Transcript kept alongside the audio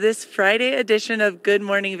This Friday edition of Good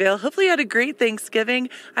Morning Vail. Hopefully you had a great Thanksgiving.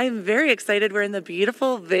 I'm very excited. We're in the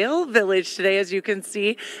beautiful Vail Village today, as you can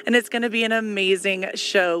see, and it's going to be an amazing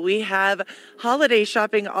show. We have holiday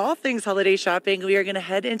shopping, all things holiday shopping. We are going to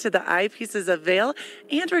head into the eyepieces of Vail,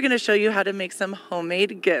 and we're going to show you how to make some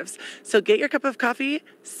homemade gifts. So get your cup of coffee,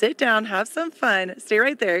 sit down, have some fun. Stay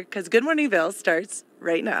right there, because Good Morning Vail starts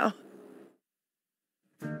right now.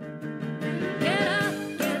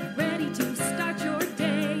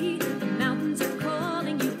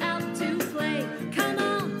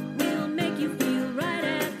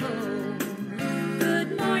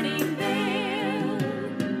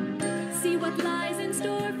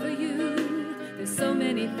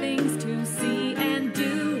 Things to see and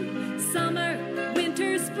do. Summer,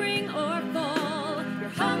 winter, spring, or fall. Your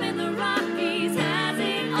home in the Rockies has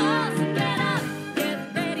it all. So get up,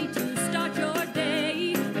 get ready to start your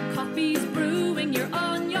day. The coffee's brewing, you're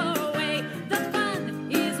on your way. The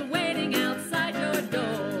fun is waiting outside your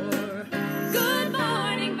door. Good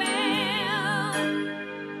morning, Vail.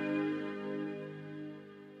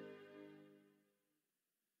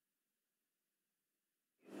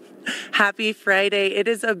 Happy Friday. It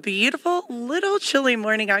is a beautiful, little chilly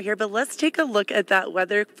morning out here, but let's take a look at that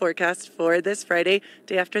weather forecast for this Friday,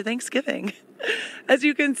 day after Thanksgiving. As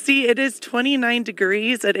you can see, it is 29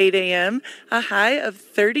 degrees at 8 a.m., a high of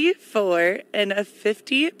 34, and a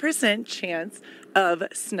 50% chance of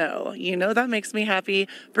snow. You know, that makes me happy.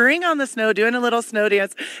 Bring on the snow, doing a little snow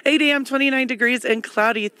dance. 8 a.m., 29 degrees and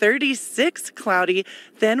cloudy, 36 cloudy.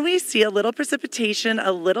 Then we see a little precipitation,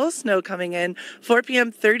 a little snow coming in. 4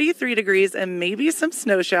 p.m., 33 degrees and maybe some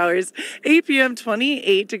snow showers. 8 p.m.,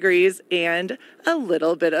 28 degrees and a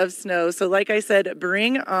little bit of snow. So like I said,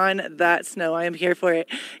 bring on that snow. I am here for it.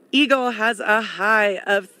 Eagle has a high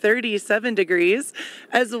of 37 degrees,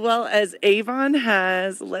 as well as Avon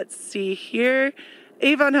has, let's see here,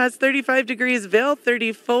 Avon has 35 degrees, Vail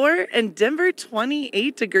 34, and Denver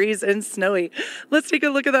 28 degrees and snowy. Let's take a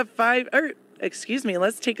look at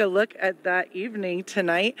let's take a look at that evening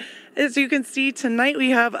tonight. As you can see, tonight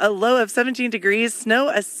we have a low of 17 degrees, snow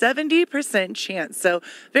a 70% chance. So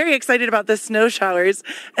very excited about the snow showers.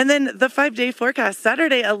 And then the 5-day forecast,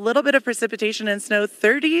 Saturday, a little bit of precipitation and snow,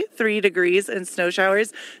 33 degrees and snow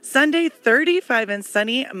showers. Sunday, 35 and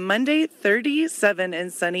sunny. Monday, 37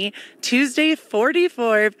 and sunny. Tuesday,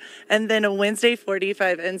 44, and then Wednesday,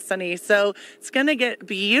 45 and sunny. So it's going to get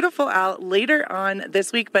beautiful out later on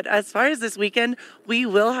this week. But as far as this weekend, we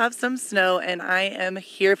will have some snow, and I am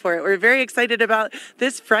here for it. We're very excited about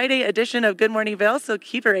this Friday edition of Good Morning Vail, so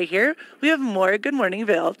keep it right here. We have more Good Morning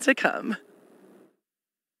Vail to come.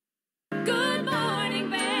 Good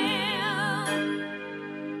morning, Vail.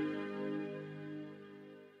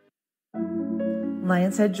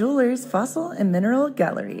 Lions Head Jewelers Fossil and Mineral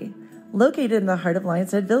Gallery. Located in the heart of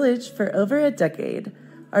Lions Head Village for over a decade,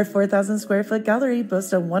 our 4,000 square foot gallery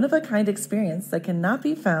boasts a one-of-a-kind experience that cannot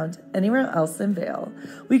be found anywhere else in Vail.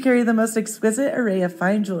 We carry the most exquisite array of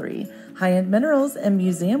fine jewelry, high-end minerals, and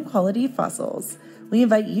museum-quality fossils. We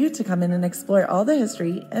invite you to come in and explore all the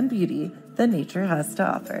history and beauty that nature has to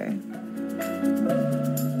offer.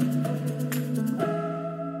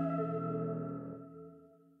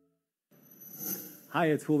 Hi,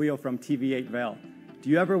 it's Julio from TV8 Vail. Do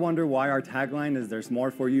you ever wonder why our tagline is "There's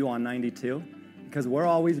more for you on 92"? Because we're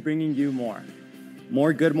always bringing you more.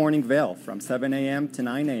 More Good Morning Vail from 7 a.m. to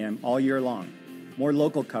 9 a.m. all year long. More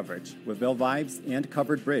local coverage with Vail Vibes and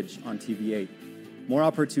Covered Bridge on TV8. More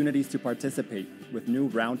opportunities to participate with new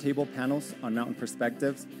roundtable panels on Mountain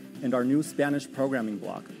Perspectives and our new Spanish programming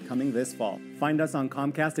block coming this fall. Find us on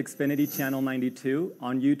Comcast Xfinity Channel 92,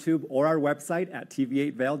 on YouTube, or our website at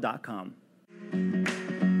tv8vail.com.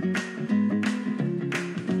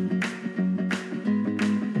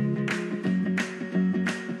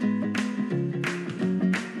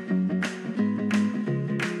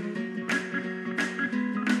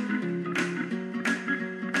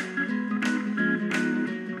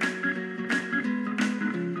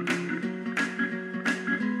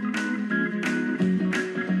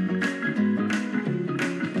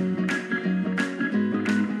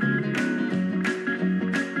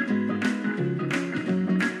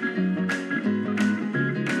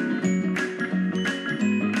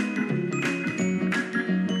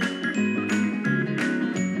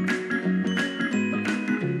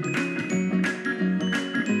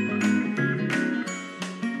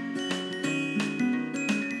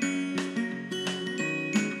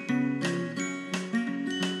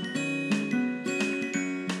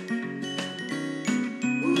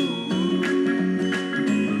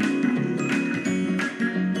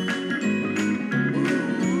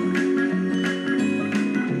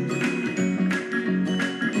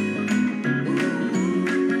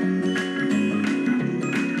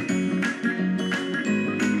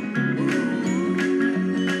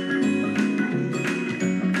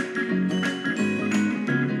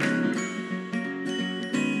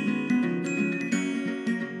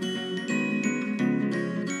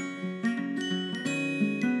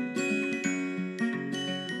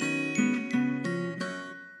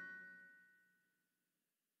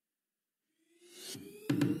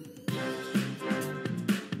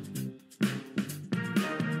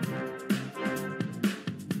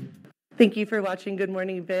 Thank you for watching Good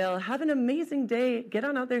Morning Vail. Have an amazing day. Get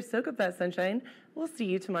on out there, soak up that sunshine. We'll see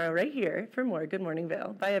you tomorrow right here for more Good Morning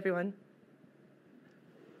Vail. Bye, everyone.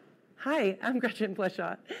 Hi, I'm Gretchen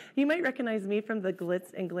Pleshaw. You might recognize me from the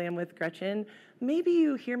Glitz and Glam with Gretchen. Maybe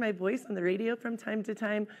you hear my voice on the radio from time to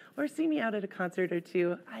time or see me out at a concert or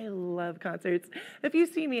two. I love concerts. If you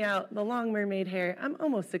see me out, the long mermaid hair, I'm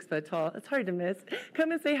almost 6 foot tall. It's hard to miss.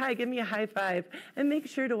 Come and say hi, give me a high five, and make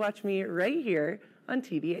sure to watch me right here on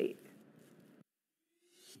TV8.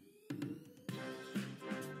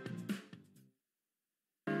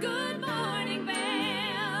 Good morning, Vail.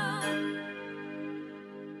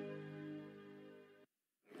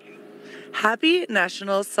 Happy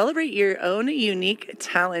National Celebrate Your Own Unique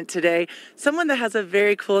Talent today. Someone that has a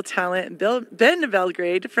very cool talent, Ben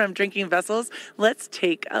Belgrade from Drinking Vessels. Let's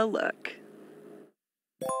take a look.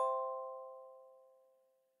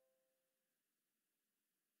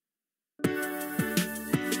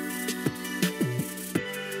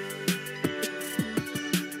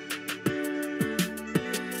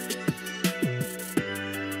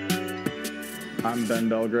 I'm Ben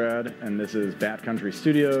Belgrade, and this is Bat Country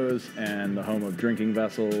Studios and the home of Drinking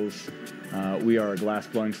Vessels. We are a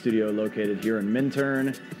glass-blowing studio located here in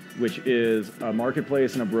Minturn, which is a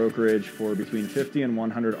marketplace and a brokerage for between 50 and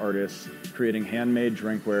 100 artists creating handmade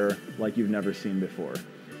drinkware like you've never seen before.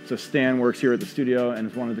 So Stan works here at the studio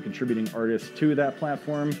and is one of the contributing artists to that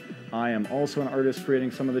platform. I am also an artist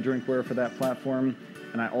creating some of the drinkware for that platform,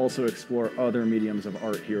 and I also explore other mediums of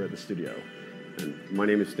art here at the studio. And my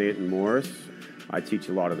name is Stanton Morris. I teach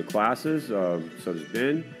a lot of the classes, so does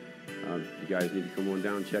Ben. You guys need to come on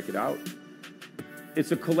down and check it out.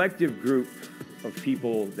 It's a collective group of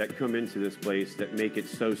people that come into this place that make it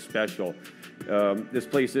so special. This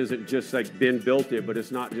place isn't just like Ben built it, but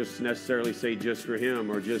it's not just necessarily say just for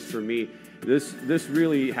him or just for me. This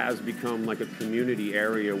really has become like a community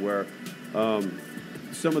area where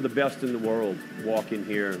some of the best in the world walk in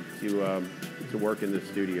here to work in the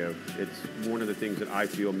studio. It's one of the things that I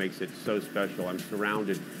feel makes it so special. I'm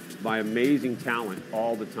surrounded by amazing talent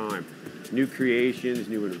all the time. New creations,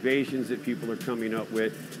 new innovations that people are coming up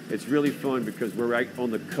with. It's really fun because we're right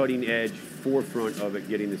on the cutting edge, forefront of it,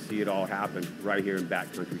 getting to see it all happen right here in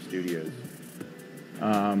Bat Country Studios.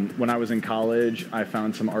 When I was in college, I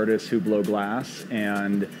found some artists who blow glass,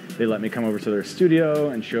 and they let me come over to their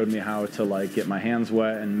studio and showed me how to get my hands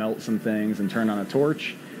wet and melt some things and turn on a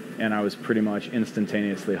torch. And I was pretty much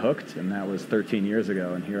instantaneously hooked, and that was 13 years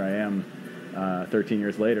ago. And here I am, 13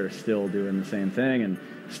 years later, still doing the same thing and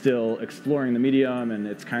still exploring the medium, and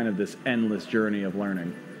it's kind of this endless journey of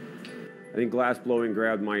learning. I think glass blowing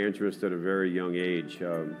grabbed my interest at a very young age.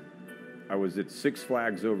 I was at Six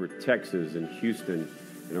Flags Over Texas in Houston,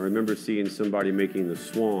 and I remember seeing somebody making the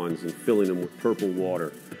swans and filling them with purple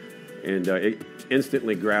water. And it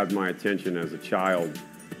instantly grabbed my attention as a child.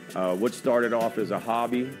 What started off as a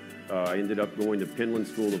hobby, I ended up going to Penland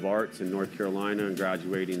School of Arts in North Carolina and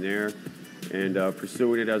graduating there, and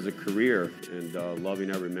pursuing it as a career and loving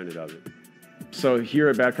every minute of it. So here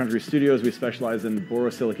at Bat Country Studios, we specialize in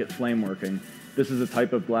borosilicate flame working. This is a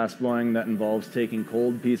type of glass blowing that involves taking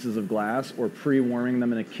cold pieces of glass or pre-warming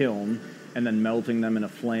them in a kiln and then melting them in a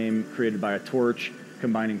flame created by a torch,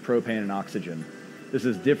 combining propane and oxygen. This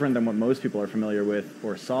is different than what most people are familiar with,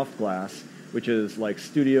 or soft glass, which is like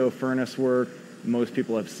studio furnace work. Most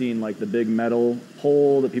people have seen the big metal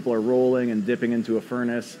pole that people are rolling and dipping into a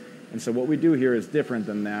furnace. And so what we do here is different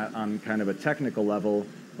than that on kind of a technical level,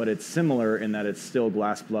 but it's similar in that it's still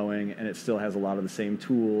glass blowing and it still has a lot of the same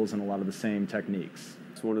tools and a lot of the same techniques.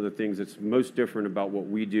 It's one of the things that's most different about what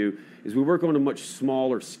we do is we work on a much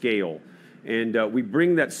smaller scale. And we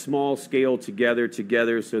bring that small scale together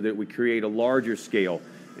so that we create a larger scale.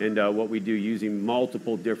 And what we do using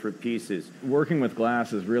multiple different pieces. Working with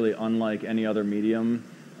glass is really unlike any other medium.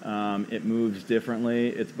 It moves differently.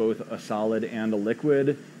 It's both a solid and a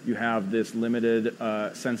liquid. You have this limited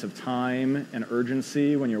sense of time and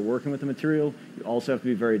urgency when you're working with the material. You also have to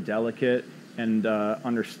be very delicate and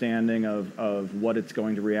understanding of what it's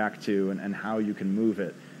going to react to and how you can move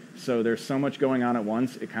it. So there's so much going on at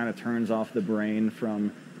once, it kind of turns off the brain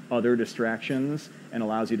from other distractions and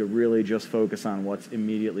allows you to really just focus on what's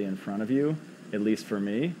immediately in front of you, at least for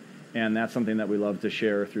me. And that's something that we love to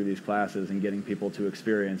share through these classes and getting people to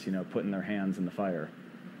experience, putting their hands in the fire.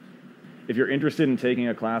 If you're interested in taking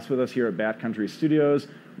a class with us here at Bat Country Studios,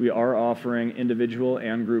 we are offering individual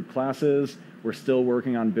and group classes. We're still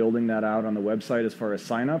working on building that out on the website as far as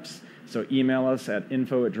signups. So email us at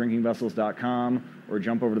info@drinkingvessels.com or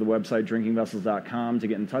jump over to the website drinkingvessels.com to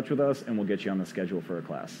get in touch with us, and we'll get you on the schedule for a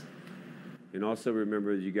class. And also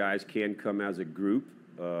remember that you guys can come as a group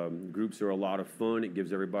Groups are a lot of fun. It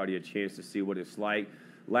gives everybody a chance to see what it's like,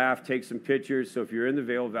 laugh, take some pictures. So if you're in the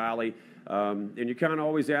Vail Valley, and you're kind of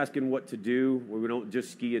always asking what to do, we don't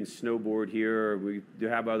just ski and snowboard here. We do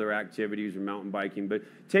have other activities or mountain biking, but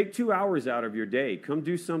take 2 hours out of your day. Come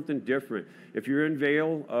do something different. If you're in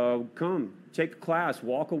Vail, come, take a class,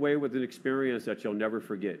 walk away with an experience that you'll never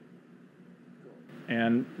forget.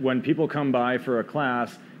 And when people come by for a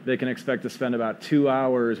class, they can expect to spend about 2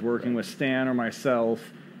 hours working with Stan or myself.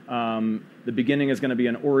 The beginning is going to be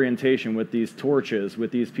an orientation with these torches, with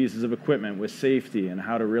these pieces of equipment, with safety, and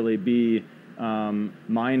how to really be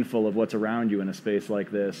mindful of what's around you in a space like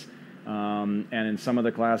this. And in some of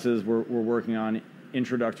the classes, we're working on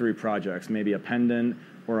introductory projects, maybe a pendant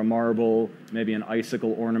or a marble, maybe an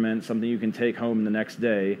icicle ornament, something you can take home the next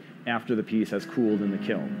day after the piece has cooled in the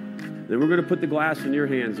kiln. Then we're going to put the glass in your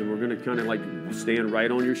hands, and we're going to kind of like stand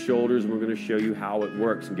right on your shoulders, and we're going to show you how it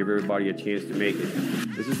works and give everybody a chance to make it.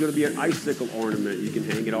 This is going to be an icicle ornament. You can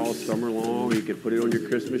hang it all summer long. You can put it on your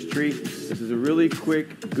Christmas tree. This is a really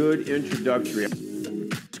quick, good introductory.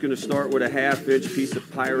 It's going to start with a 1/2-inch piece of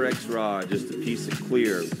Pyrex rod, just a piece of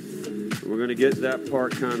clear. We're going to get that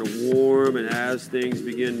part kind of warm, and as things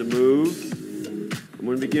begin to move, I'm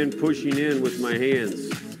going to begin pushing in with my hands.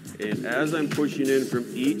 And as I'm pushing in from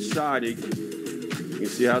each side, you can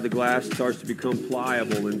see how the glass starts to become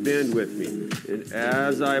pliable and bend with me. And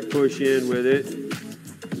as I push in with it,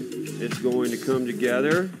 it's going to come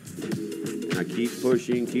together. And I keep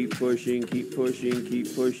pushing, keep pushing, keep pushing,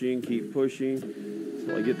 keep pushing, keep pushing.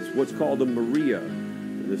 So I get this, what's called a Maria.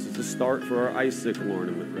 And this is the start for our icicle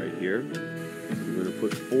ornament right here. I'm going to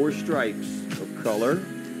put 4 stripes of color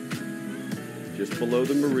just below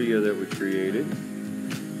the Maria that we created.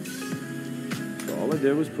 All I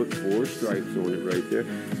did was put 4 stripes on it right there.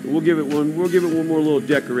 We'll give it one more little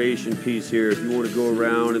decoration piece here if you want to go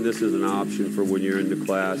around, and this is an option for when you're in the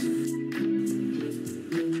class. We'll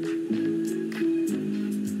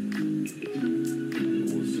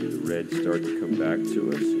see the red start to come back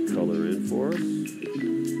to us and color in for us.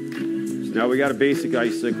 So now we got a basic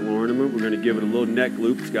icicle ornament. We're going to give it a little neck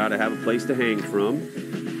loop. It's got to have a place to hang from.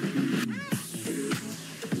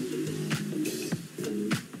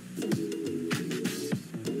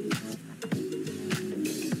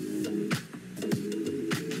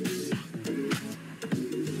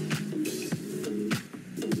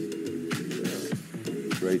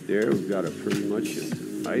 Right there, we've got a pretty much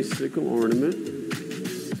an icicle ornament.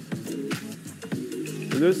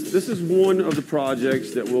 And this is one of the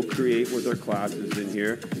projects that we'll create with our classes in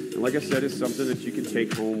here. And like I said, it's something that you can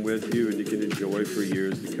take home with you and you can enjoy for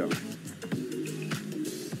years to come.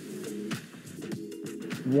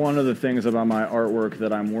 One of the things about my artwork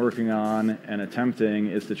that I'm working on and attempting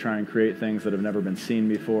is to try and create things that have never been seen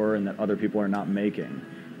before and that other people are not making.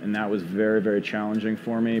 And that was very, very challenging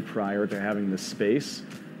for me prior to having this space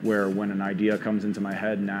where when an idea comes into my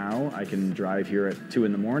head now, I can drive here at 2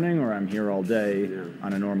 in the morning or I'm here all day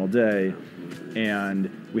on a normal day. And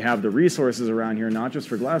we have the resources around here, not just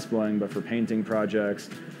for glassblowing, but for painting projects,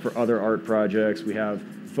 for other art projects. We have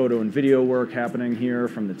photo and video work happening here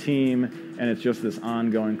from the team, and it's just this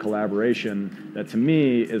ongoing collaboration that to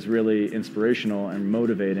me is really inspirational and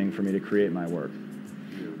motivating for me to create my work.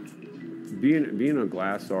 Being a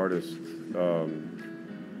glass artist,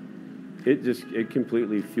 it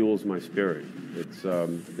completely fuels my spirit. It's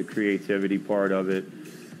the creativity part of it.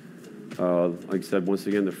 Like I said, once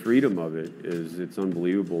again, the freedom of it it's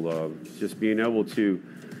unbelievable. Just being able to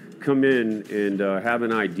come in and have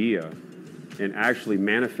an idea and actually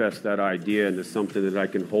manifest that idea into something that I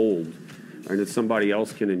can hold and that somebody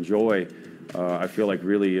else can enjoy, I feel like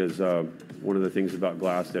really is one of the things about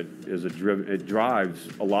glass that is it drives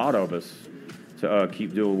a lot of us to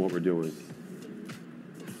keep doing what we're doing.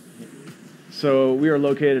 So we are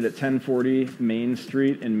located at 1040 Main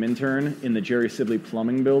Street in Minturn in the Jerry Sibley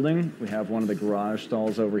Plumbing Building. We have one of the garage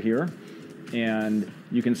stalls over here. And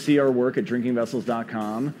you can see our work at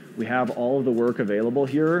drinkingvessels.com. We have all of the work available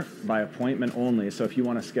here by appointment only. So if you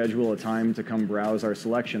want to schedule a time to come browse our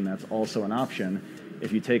selection, that's also an option.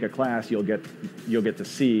 If you take a class, you'll get to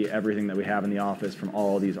see everything that we have in the office from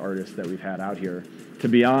all of these artists that we've had out here. To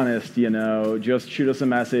be honest, just shoot us a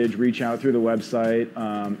message, reach out through the website,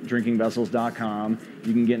 drinkingvessels.com.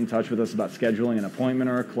 You can get in touch with us about scheduling an appointment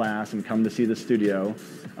or a class and come to see the studio.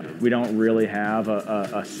 We don't really have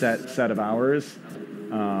a set of hours,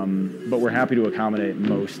 but we're happy to accommodate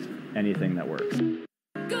most anything that works.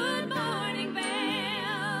 Good morning, Vail.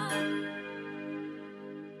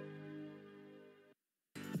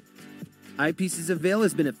 Eyepieces of Vail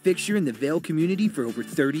has been a fixture in the Vail community for over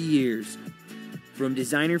 30 years. From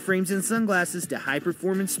designer frames and sunglasses to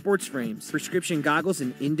high-performance sports frames, prescription goggles,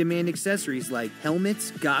 and in-demand accessories like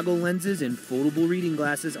helmets, goggle lenses, and foldable reading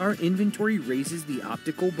glasses, our inventory raises the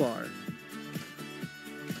optical bar.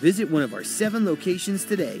 Visit one of our 7 locations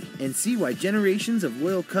today and see why generations of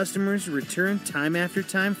loyal customers return time after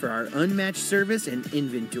time for our unmatched service and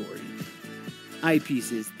inventory.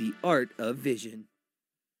 Eyepieces, the art of vision.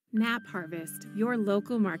 Nap Harvest, your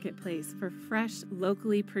local marketplace for fresh,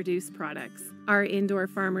 locally produced products. Our indoor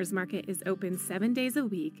farmers market is open 7 days a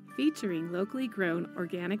week, featuring locally grown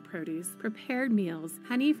organic produce, prepared meals,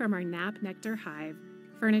 honey from our Nap Nectar hive,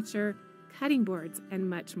 furniture, cutting boards, and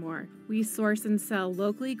much more. We source and sell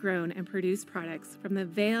locally grown and produced products from the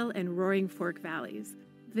Vail and Roaring Fork valleys.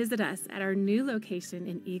 Visit us at our new location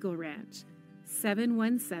in Eagle Ranch,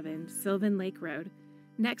 717 Sylvan Lake Road,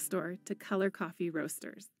 next door to Color Coffee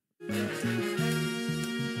Roasters.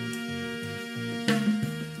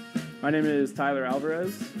 My name is Tyler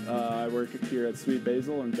Alvarez. I work here at Sweet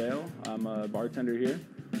Basil in Vail. I'm a bartender here.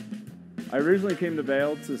 I originally came to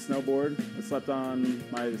Vail to snowboard. I slept on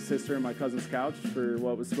my sister and my cousin's couch for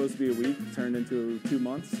what was supposed to be a week, turned into 2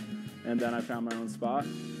 months, and then I found my own spot,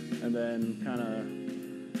 and then kind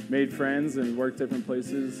of made friends and worked different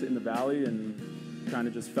places in the valley and kind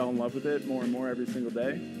of just fell in love with it more and more every single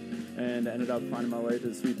day, and ended up finding my way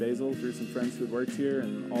to Sweet Basil through some friends who had worked here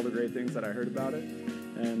and all the great things that I heard about it.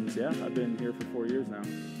 And yeah, I've been here for 4 years now.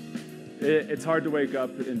 It's hard to wake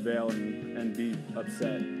up in Vail and be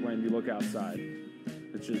upset when you look outside.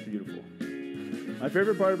 It's just beautiful. My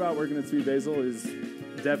favorite part about working at Sweet Basil is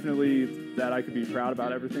definitely that I could be proud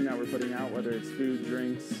about everything that we're putting out, whether it's food,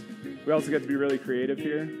 drinks. We also get to be really creative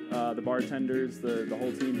here. The bartenders, the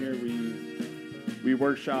whole team here, we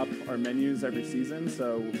workshop our menus every season,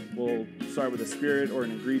 so we'll start with a spirit or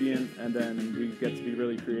an ingredient, and then we get to be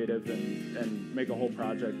really creative and make a whole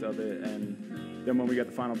project of it. And then when we get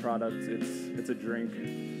the final product, it's a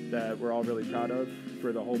drink that we're all really proud of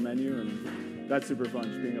for the whole menu, and that's super fun,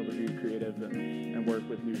 just being able to be creative and work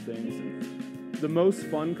with new things. And the most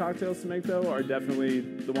fun cocktails to make, though, are definitely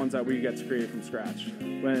the ones that we get to create from scratch.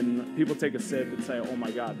 When people take a sip and say, oh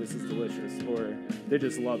my God, this is delicious, or they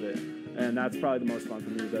just love it. And that's probably the most fun for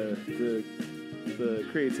me, the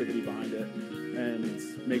creativity behind it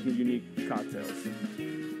and making unique cocktails.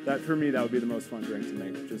 That, for me, that would be the most fun drink to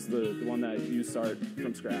make, just the one that you start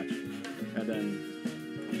from scratch and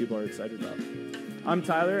then people are excited about. I'm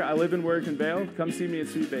Tyler. I live and work in Vail. Come see me at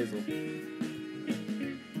Sweet Basil.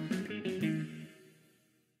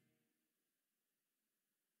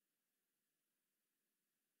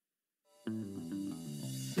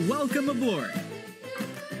 Welcome aboard.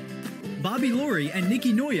 Bobby Laurie and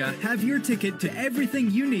Nikki Noya have your ticket to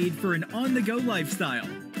everything you need for an on-the-go lifestyle.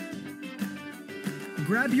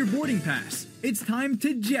 Grab your boarding pass. It's time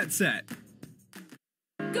to jet set.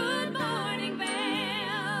 Good morning, Vail.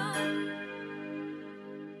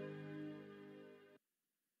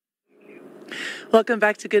 Welcome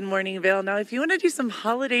back to Good Morning Vail. Now, if you want to do some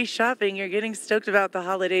holiday shopping, you're getting stoked about the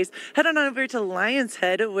holidays, head on over to Lion's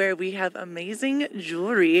Head, where we have amazing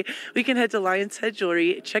jewelry. We can head to Lion's Head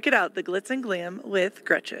Jewelry. Check it out, the glitz and glam with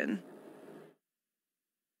Gretchen.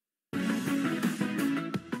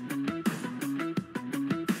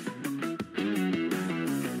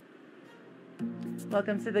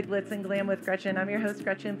 Welcome to the Glitz and Glam with Gretchen. I'm your host,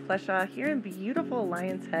 Gretchen Pleshaw, here in beautiful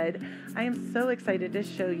Lion's Head. I am so excited to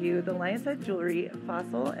show you the Lion's Head Jewelry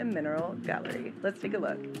Fossil and Mineral Gallery. Let's take a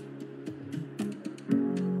look.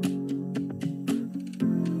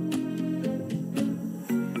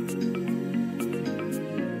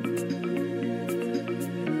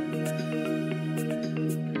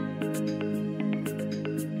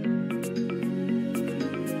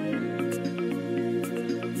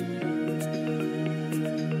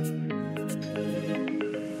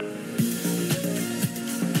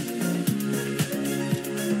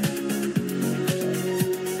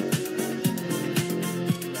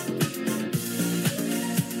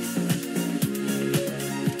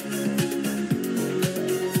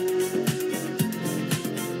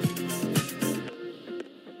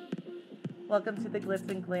 Welcome to the Glitz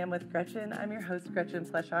and Glam with Gretchen. I'm your host, Gretchen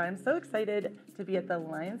Pleshaw. I'm so excited to be at the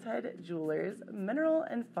Lion's Head Jewelers Mineral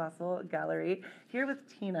and Fossil Gallery here with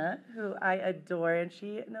Tina, who I adore, and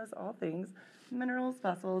she knows all things minerals,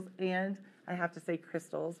 fossils, and I have to say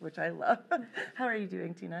crystals, which I love. How are you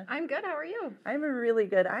doing, Tina? I'm good. How are you? I'm really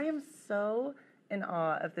good. I am so in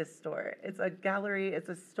awe of this store. It's a gallery. It's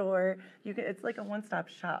a store. It's like a one-stop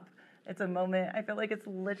shop. It's a moment. I feel like it's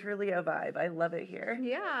literally a vibe. I love it here.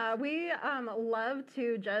 Yeah, we love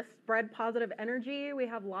to just spread positive energy. We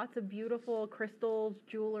have lots of beautiful crystals,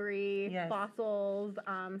 jewelry, Yes. fossils,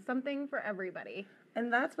 something for everybody.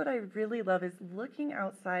 And that's what I really love is looking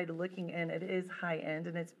outside, looking in. It is high end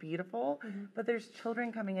and it's beautiful, but there's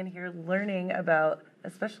children coming in here learning about,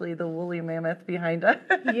 especially the woolly mammoth behind us.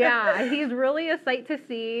 Yeah, he's really a sight to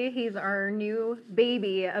see. He's our new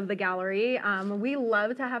baby of the gallery. We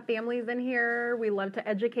love to have families in here. We love to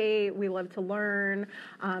educate. We love to learn.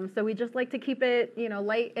 So we just like to keep it,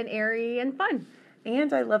 light and airy and fun.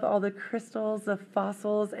 And I love all the crystals, the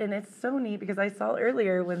fossils, and it's so neat because I saw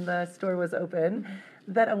earlier when the store was open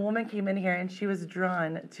that a woman came in here and she was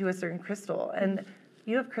drawn to a certain crystal. And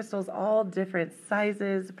you have crystals all different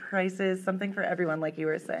sizes, prices, something for everyone, like you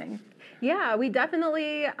were saying. Yeah, we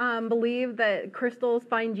definitely believe that crystals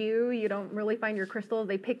find you. You don't really find your crystals,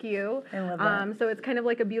 they pick you. I love that. So it's kind of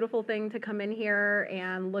like a beautiful thing to come in here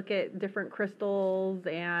and look at different crystals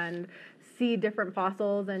and see different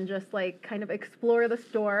fossils and just like kind of explore the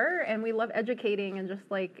store. And we love educating and just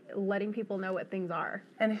like letting people know what things are.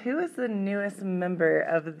 And who is the newest member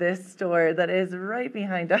of this store that is right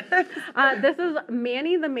behind us? This is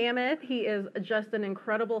Manny the Mammoth. He is just an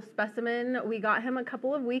incredible specimen. We got him a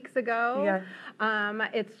couple of weeks ago. Yeah.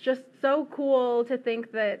 It's just so cool to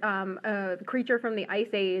think that a creature from the Ice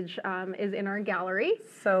Age is in our gallery.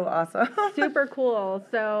 So awesome. Super cool.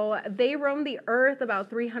 So they roamed the earth about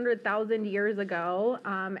 300,000 years ago,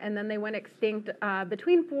 and then they went extinct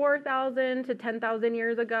between 4,000 to 10,000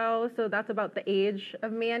 years ago. So that's about the age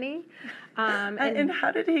of Manny. And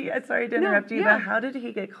how did he, sorry to interrupt you, but how did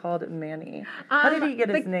he get called Manny? How did he get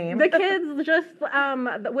his name? The kids just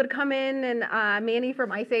would come in and Manny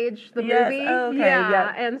from Ice Age, the Yes. movie. Oh, okay. Yeah.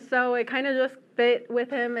 Yep. And so it kind of just fit with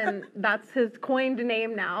him, and that's his coined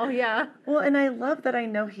name now. Yeah. Well, and I love that I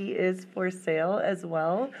know he is for sale as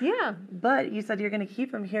well. Yeah. But you said you're going to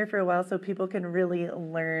keep him here for a while so people can really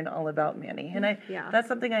learn all about Manny. And that's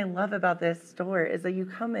something I love about this store is that you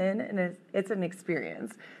come in and it's an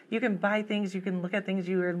experience. You can buy things, you can look at things,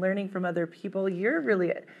 you are learning from other people. You're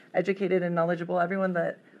really educated and knowledgeable. Everyone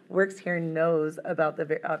that works here knows about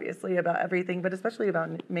obviously about everything, but especially about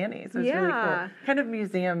Manny. So it's really cool. Kind of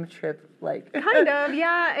museum trip like. Kind of,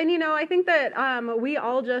 yeah. And I think that we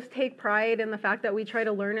all just take pride in the fact that we try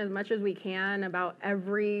to learn as much as we can about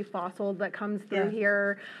every fossil that comes through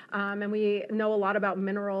here. And we know a lot about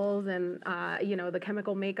minerals and the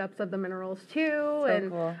chemical makeups of the minerals too.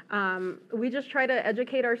 So and we just try to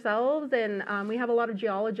educate ourselves, and we have a lot of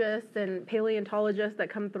geologists and paleontologists that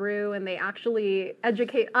come through, and they actually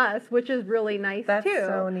educate us, which is really nice. That's too.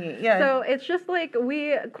 so neat. Yeah. So it's just like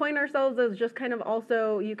we coin ourselves as just kind of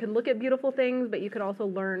also, you can look at beautiful things, but you could also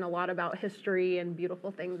learn a lot about history and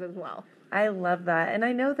beautiful things as well. I love that. And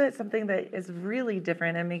I know that something that is really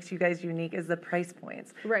different and makes you guys unique is the price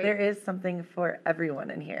points. Right. There is something for everyone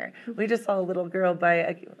in here. We just saw a little girl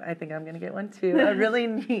buy, I think I'm going to get one too, a really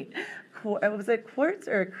neat, was it quartz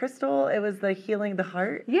or a crystal? It was the healing the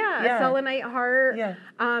heart. Yeah, a selenite heart.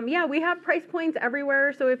 Yeah. We have price points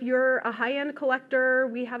everywhere. So if you're a high-end collector,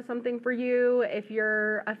 we have something for you. If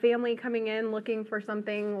you're a family coming in looking for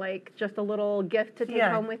something like just a little gift to take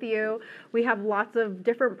home with you, we have lots of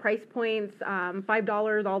different price points.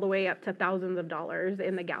 $5 all the way up to thousands of dollars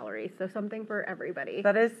in the gallery. So something for everybody.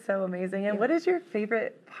 That is so amazing. And what is your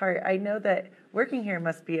favorite part? I know that working here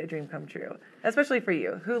must be a dream come true, especially for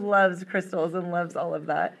you, who loves crystals and loves all of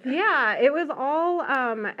that. Yeah, it was all,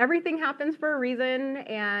 everything happens for a reason,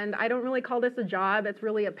 and I don't really call this a job. It's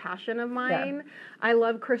really a passion of mine. Yeah. I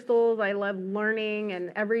love crystals. I love learning,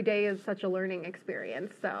 and every day is such a learning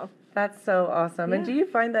experience. So. That's so awesome. And do you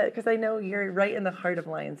find that, because I know you're right in the heart of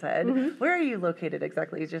Lion's Head, where are you located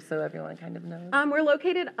exactly, just so everyone kind of knows? We're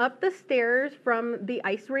located up the stairs from the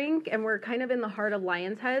ice rink, and we're kind of in the heart of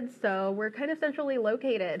Lion's Head, so we're kind of centrally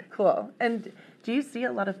located. Cool. And do you see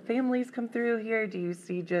a lot of families come through here? Do you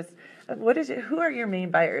see just, who are your main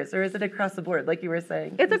buyers? Or is it across the board, like you were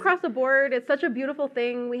saying? It's across the board. It's such a beautiful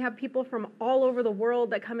thing. We have people from all over the world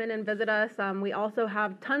that come in and visit us. We also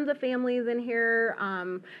have tons of families in here,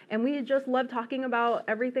 and we just love talking about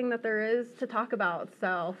everything that there is to talk about.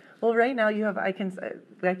 So. Well, right now you have, I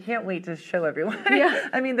can't wait to show everyone. Yeah.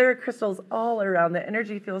 I mean, there are crystals all around. The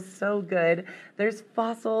energy feels so good. There's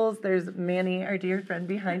fossils. There's Manny, our dear friend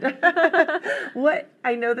behind us.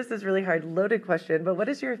 I know this is really hard, loaded question, but what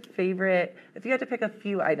is your favorite favorite, if you had to pick a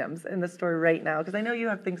few items in the store right now, because I know you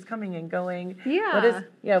have things coming and going. Yeah.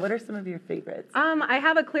 What are some of your favorites? I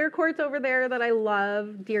have a clear quartz over there that I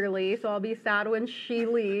love dearly, so I'll be sad when she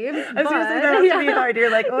leaves. I was going to say that has to be hard.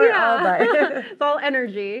 You're like, I'll buy. It's all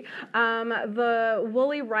energy. The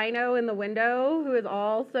woolly rhino in the window, who is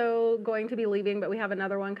also going to be leaving, but we have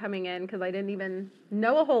another one coming in because I didn't even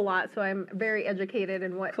know a whole lot, so I'm very educated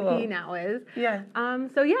in what he now is. Yeah.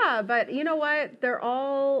 But you know what? They're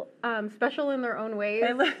all special in their own ways.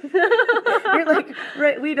 You're like,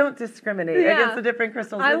 right, we don't discriminate against the different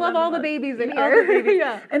crystals. I love all the babies in here.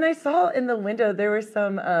 Yeah. And I saw in the window there were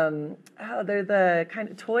some, they're the kind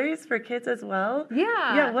of toys for kids as well. Yeah.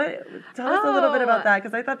 Yeah, tell us a little bit about that,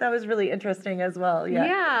 because I thought that was really interesting as well. Yeah.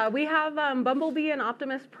 Yeah, we have Bumblebee and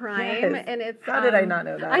Optimus Prime, and it's... How did I not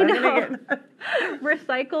know that? I know.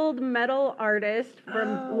 Recycled metal artist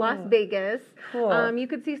from Las Vegas. Cool. You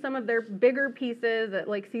could see some of their bigger pieces at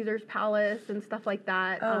like Caesar's Palace and stuff like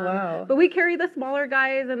that. Oh, wow. But we carry the smaller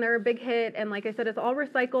guys, and they're a big hit. And like I said, it's all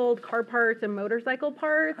recycled car parts and motorcycle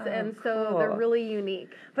parts, and so they're really unique.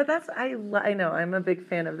 But I know, I'm a big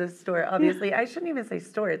fan of this store. Obviously, I shouldn't even say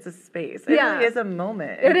store, it's a space. It really is a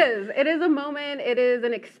moment. It is. It is a moment. It is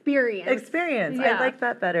an experience. I like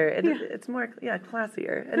that better. It's more,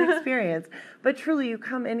 classier, an experience. But truly, you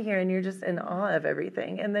come in here and you're just in awe of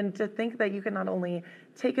everything. And then to think that you can not only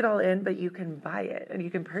take it all in, but you can buy it and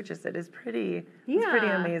you can purchase it is pretty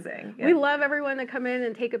amazing. Yeah. We love everyone to come in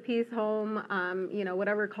and take a piece home,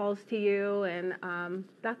 whatever calls to you. And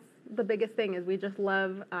that's the biggest thing, is we just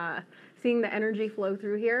love seeing the energy flow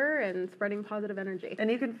through here and spreading positive energy.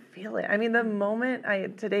 And you can feel it. I mean, the moment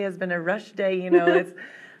today has been a rush day, it's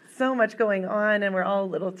so much going on and we're all a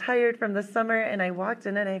little tired from the summer, and I walked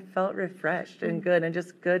in and I felt refreshed and good, and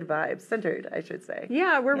just good vibes, centered, I should say.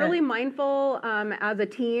 Yeah, we're really mindful as a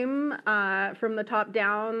team from the top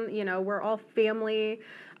down. We're all family.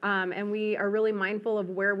 And we are really mindful of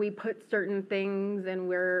where we put certain things, and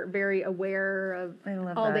we're very aware of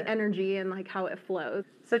all the energy and like how it flows.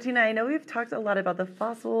 So Tina, I know we've talked a lot about the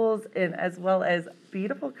fossils and as well as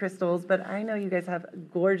beautiful crystals, but I know you guys have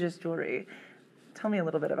gorgeous jewelry. Tell me a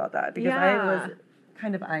little bit about that, because I was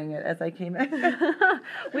kind of eyeing it as I came in.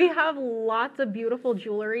 We have lots of beautiful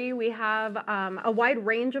jewelry. We have a wide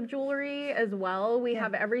range of jewelry as well. We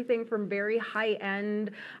have everything from very high-end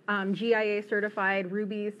GIA certified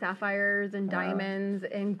rubies, sapphires, and diamonds,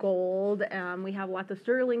 and gold. We have lots of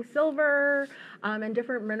sterling silver and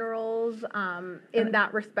different minerals in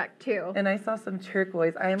that respect too. And I saw some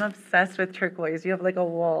turquoise. I am obsessed with turquoise. You have like a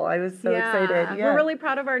wall. I was so excited. Yeah. We're really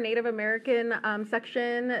proud of our Native American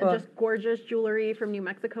section. Cool. Just gorgeous jewelry from New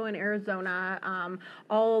Mexico and Arizona,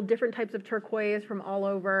 all different types of turquoise from all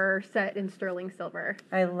over, set in sterling silver.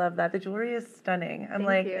 I love that. The jewelry is stunning.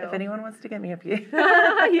 Thank you. If anyone wants to get me a piece.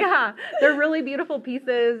 Yeah, they're really beautiful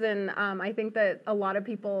pieces, and I think that a lot of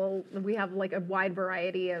people, we have like a wide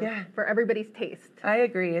variety for everybody's taste. I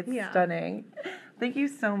agree. It's stunning. Thank you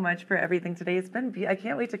so much for everything today. It's been I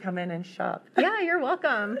can't wait to come in and shop. Yeah, you're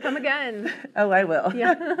welcome. Come again. Oh, I will.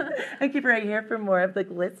 Yeah. And keep it right here for more of the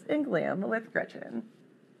Glitz and Glam with Gretchen.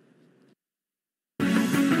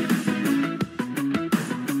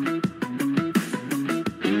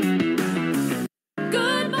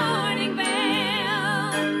 Good morning,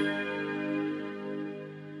 Vail.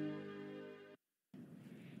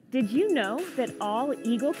 Did you know that all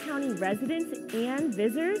Eagle County residents and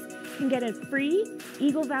visitors can get a free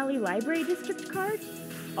Eagle Valley Library District card?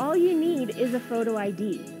 All you need is a photo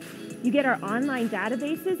ID. You get our online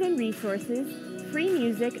databases and resources, free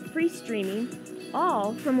music, free streaming,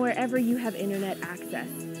 all from wherever you have internet access.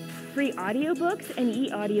 Free audiobooks and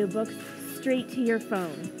e-audiobooks straight to your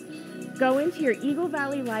phone. Go into your Eagle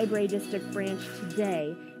Valley Library District branch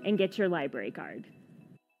today and get your library card.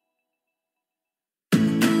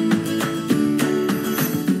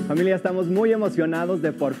 Familia, estamos muy emocionados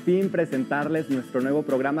de por fin presentarles nuestro nuevo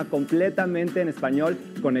programa completamente en español,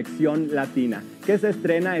 Conexión Latina, que se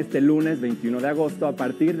estrena este lunes 21 de agosto a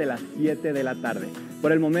partir de las 7 de la tarde.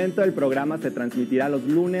 Por el momento, el programa se transmitirá los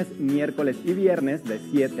lunes, miércoles y viernes de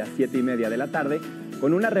 7 a 7 y media de la tarde,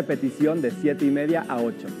 con una repetición de 7 y media a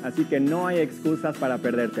 8, así que no hay excusas para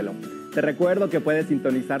perdértelo. Te recuerdo que puedes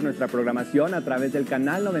sintonizar nuestra programación a través del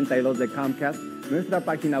canal 92 de Comcast, nuestra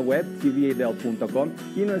página web tv8del.com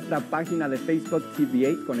y nuestra página de Facebook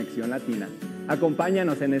TV8 Conexión Latina.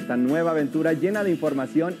 Acompáñanos en esta nueva aventura llena de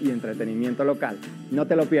información y entretenimiento local. No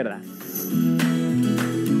te lo pierdas.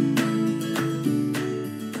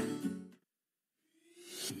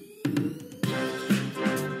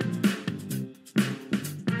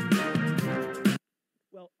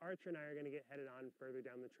 Well, Archer and I are going to get headed on further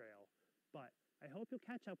down the trail. but I hope you'll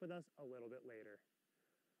catch up with us a little bit later.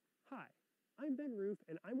 Hi, I'm Ben Roof,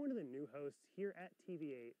 and I'm one of the new hosts here at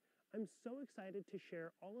TV8. I'm so excited to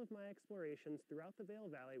share all of my explorations throughout the Vail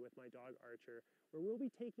Valley with my dog Archer, where we'll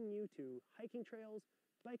be taking you to hiking trails,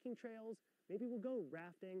 biking trails, maybe we'll go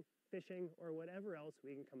rafting, fishing, or whatever else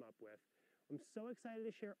we can come up with. I'm so excited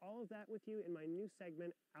to share all of that with you in my new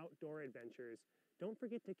segment, Outdoor Adventures. Don't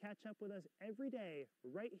forget to catch up with us every day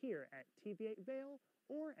right here at TV8 Vail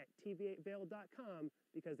or at tv8vail.com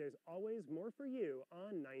because there's always more for you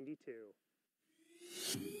on 92.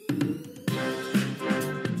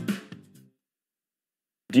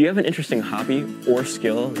 Do you have an interesting hobby or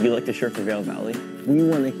skill you'd like to share for Vail Valley? We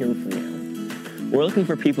want to hear from you. We're looking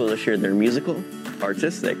for people to share their musical,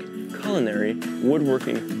 artistic, culinary,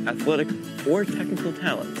 woodworking, athletic, or technical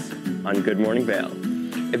talents on Good Morning Vail.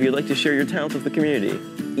 If you'd like to share your talents with the community,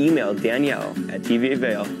 email Danielle at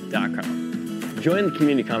tv8vail.com. Join the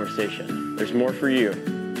community conversation. There's more for you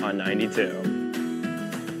on 92.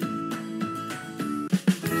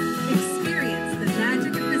 Experience the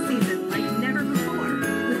magic of the season like never before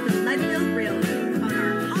with the Leadville Railroad on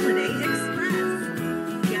our Holiday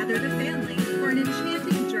Express. Gather the family for an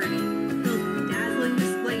enchanting journey filled with dazzling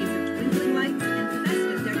displays of twinkling lights and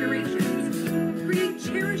festive decorations. Create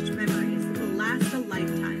cherished memories that will last a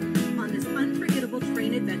lifetime on this unforgettable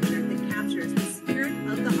train adventure that captures the spirit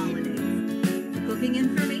of the holidays. Booking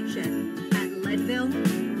information at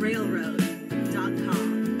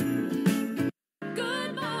leadvillerailroad.com.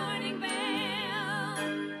 Good morning, Vail.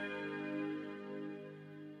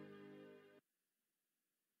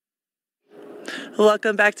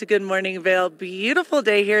 Welcome back to Good Morning Vail. Beautiful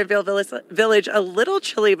day here in Vail Village. A little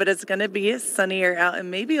chilly, but it's going to be sunnier out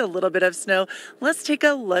and maybe a little bit of snow. Let's take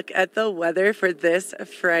a look at the weather for this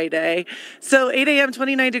Friday. So 8 a.m.,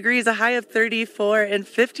 29 degrees, a high of 34 and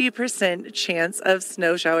 50% chance of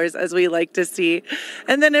snow showers as we like to see.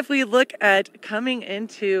 And then if we look at coming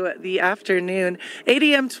into the afternoon, 8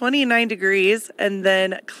 a.m., 29 degrees and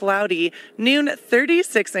then cloudy. Noon,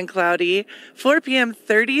 36 and cloudy. 4 p.m.,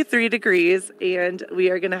 33 degrees. And we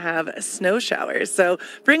are going to have snow showers. So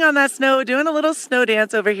bring on that snow, doing a little snow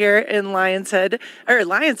dance over here in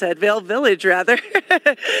Vail Village rather.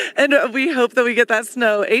 And we hope that we get that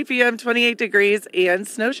snow. 8 p.m., 28 degrees and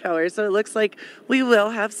snow showers. So it looks like we will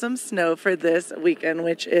have some snow for this weekend,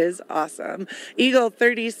 which is awesome. Eagle,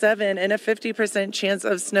 37 and a 50% chance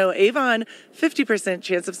of snow. Avon, 50%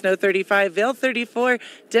 chance of snow, 35. Vail, 34.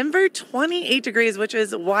 Denver, 28 degrees, which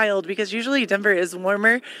is wild because usually Denver is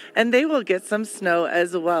warmer and they will get some snow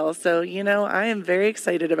as well. So, I am very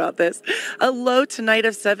excited about this. A low tonight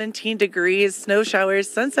of 17 degrees, snow showers,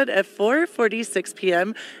 sunset at 4:46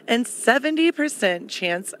 p.m. and 70%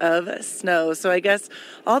 chance of snow. So I guess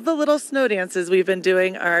all the little snow dances we've been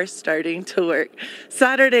doing are starting to work.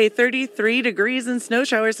 Saturday, 33 degrees and snow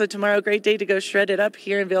showers. So tomorrow, great day to go shred it up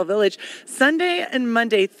here in Vail Village. Sunday and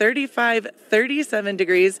Monday, 35, 37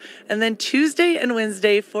 degrees. And then Tuesday and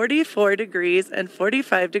Wednesday, 44 degrees and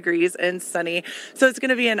 45 degrees and sunny. So it's going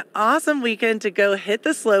to be an awesome weekend to go hit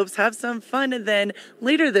the slopes, have some fun, and then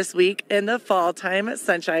later this week in the fall time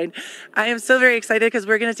sunshine. I am so very excited because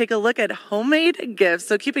we're going to take a look at homemade gifts.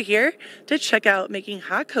 So keep it here to check out making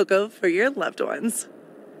hot cocoa for your loved ones.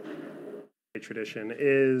 Tradition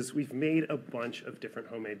is we've made a bunch of different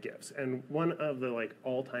homemade gifts, and one of the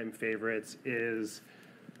all-time favorites is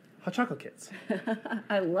hot chocolate kits.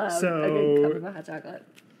 I love a good cup of hot chocolate.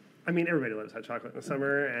 I mean, everybody loves hot chocolate in the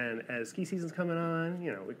summer, and as ski season's coming on,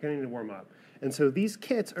 we're going to need to warm up. And so these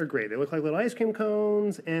kits are great. They look like little ice cream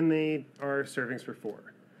cones, and they are servings for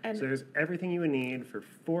 4. And so there's everything you would need for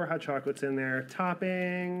 4 hot chocolates in there,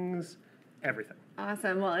 toppings, everything.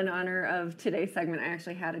 Awesome. Well, in honor of today's segment, I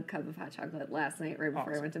actually had a cup of hot chocolate last night right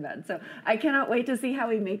before I went to bed. So I cannot wait to see how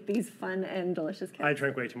we make these fun and delicious kits. I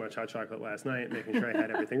drank way too much hot chocolate last night, making sure I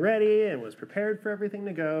had everything ready and was prepared for everything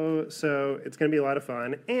to go. So it's going to be a lot of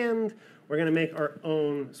fun. And we're going to make our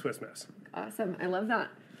own Swiss Miss. Awesome. I love that.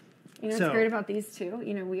 What's great about these too,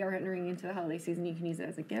 we are entering into the holiday season. You can use it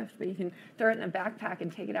as a gift, but you can throw it in a backpack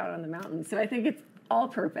and take it out on the mountain. So I think it's all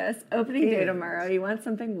purpose. Opening day tomorrow. You want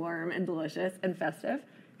something warm and delicious and festive.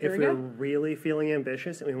 If we're really feeling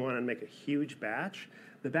ambitious and we want to make a huge batch,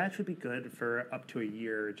 the batch would be good for up to a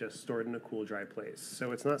year just stored in a cool, dry place.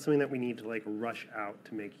 So it's not something that we need to rush out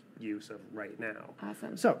to make use of right now.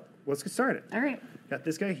 Awesome. So let's get started. All right. Got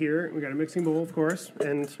this guy here. We got a mixing bowl, of course,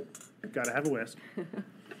 and got to have a whisk.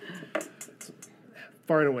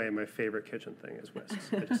 Far and away, my favorite kitchen thing is whisks.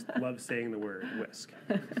 I just love saying the word whisk.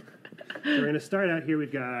 So we're going to start out here.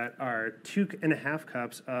 We've got our 2.5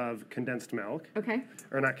 cups of condensed milk. Okay.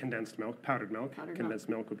 Or not condensed milk, powdered milk. Powdered condensed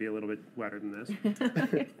milk would be a little bit wetter than this.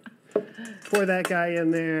 Pour that guy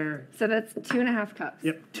in there. So that's 2.5 cups.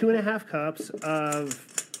 Yep, 2.5 cups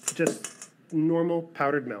of just normal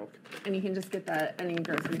powdered milk. And you can just get that at any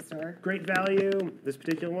grocery store. Great value. This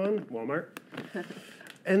particular one, Walmart.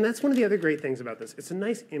 And that's one of the other great things about this. It's a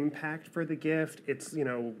nice impact for the gift. It's, you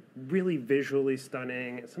know, really visually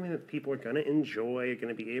stunning. It's something that people are going to enjoy,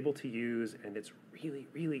 going to be able to use, and it's really,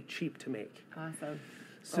 really cheap to make. Awesome.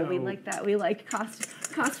 So, well, we like that. We like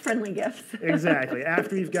cost-friendly gifts. Exactly.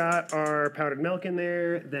 After we've got our powdered milk in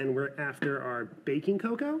there, then we're after our baking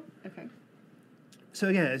cocoa. Okay. So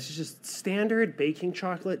again, it's just standard baking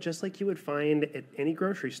chocolate, just like you would find at any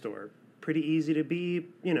grocery store. Pretty easy to be,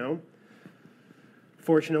 you know.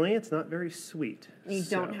 Fortunately, it's not very sweet. You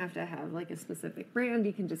don't have to have like a specific brand.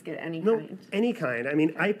 You can just get any No, kind. any kind. I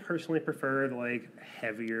mean, I personally prefer like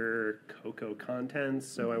heavier cocoa contents,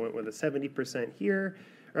 so I went with a 70% here.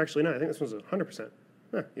 Or actually, no, I think this one's 100%.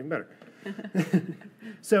 Huh, even better.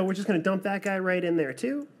 So we're just going to dump that guy right in there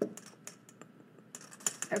too.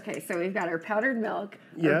 Okay, so we've got our powdered milk,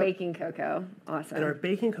 our Yep. baking cocoa. Awesome. And our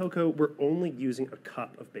baking cocoa, we're only using a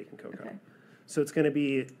cup of baking cocoa. Okay. So it's going to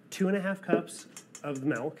be 2.5 cups of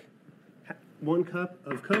milk, 1 cup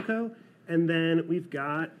of cocoa, and then we've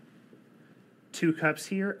got 2 cups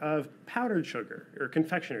here of powdered sugar or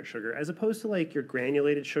confectioner's sugar, as opposed to like your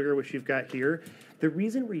granulated sugar, which you've got here. The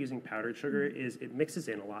reason we're using powdered sugar is it mixes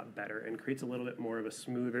in a lot better and creates a little bit more of a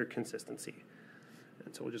smoother consistency.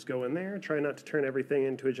 And so we'll just go in there, try not to turn everything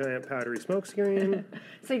into a giant powdery smoke screen.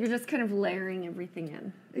 So you're just kind of layering everything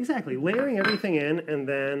in. Exactly, layering everything in and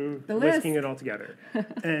then whisking it all together.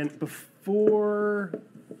 And before,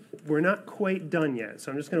 we're not quite done yet,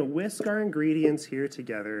 so I'm just going to whisk our ingredients here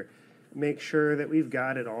together, make sure that we've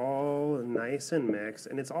got it all nice and mixed,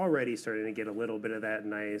 and it's already starting to get a little bit of that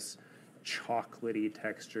nice chocolatey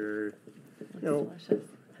texture. Delicious.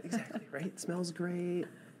 Exactly, right? It smells great.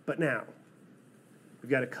 But now,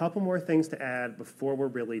 we've got a couple more things to add before we're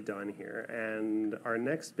really done here. And our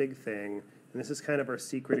next big thing, and this is kind of our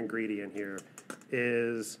secret ingredient here,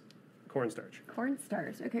 is cornstarch.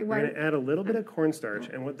 Cornstarch. Okay, We're why? going to add a little bit of cornstarch,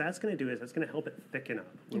 and what that's going to do is that's going to help it thicken up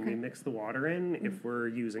when we mix the water in if we're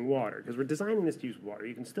using water, because we're designing this to use water.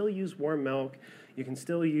 You can still use warm milk. You can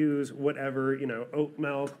still use whatever, you know, oat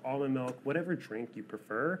milk, almond milk, whatever drink you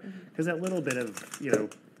prefer, because that little bit of, you know,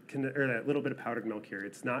 or that little bit of powdered milk here.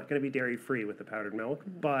 It's not going to be dairy-free with the powdered milk,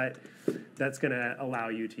 but that's going to allow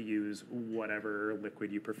you to use whatever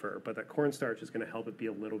liquid you prefer. But that cornstarch is going to help it be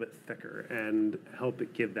a little bit thicker and help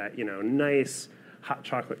it give that, you know, nice hot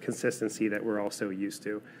chocolate consistency that we're all so used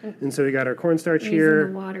to. And so we got our cornstarch here.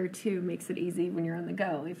 Using the water too makes it easy when you're on the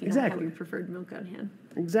go if you don't have your preferred milk on hand.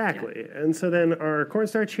 Exactly. Yeah. And so then our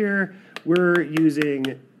cornstarch here, we're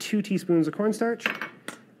using 2 teaspoons of cornstarch.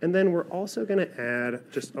 And then we're also going to add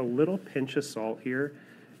just a little pinch of salt here,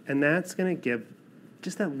 and that's going to give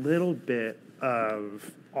just that little bit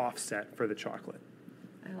of offset for the chocolate.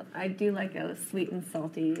 I do like a sweet and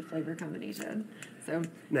salty flavor combination, so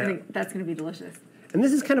Now, I think that's going to be delicious. And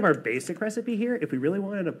this is kind of our basic recipe here. If we really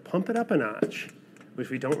wanted to pump it up a notch, which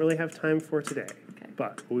we don't really have time for today,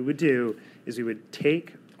 but what we would do is we would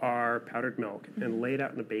take our powdered milk and lay it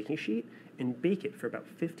out in a baking sheet and bake it for about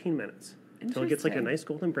 15 minutes. Until it gets like a nice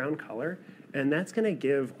golden brown color. And that's going to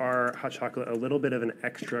give our hot chocolate a little bit of an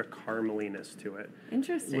extra carameliness to it.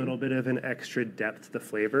 Interesting. A little bit of an extra depth to the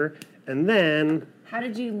flavor. And then How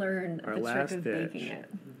did you learn our the trick last of dish. baking it?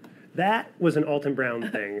 That was an Alton Brown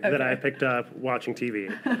thing that I picked up watching TV.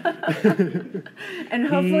 And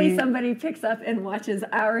hopefully somebody picks up and watches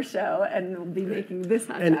our show and will be making this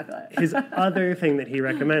hot And chocolate. his other thing that he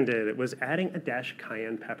recommended was adding a dash of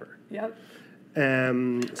cayenne pepper. Yep. So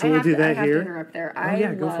we'll do that I have here. to interrupt there. Oh,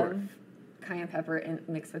 yeah, go love for it. cayenne pepper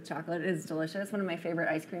mixed with chocolate. It is delicious. One of my favorite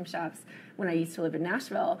ice cream shops when I used to live in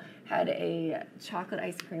Nashville had a chocolate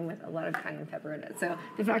ice cream with a lot of cayenne pepper in it. So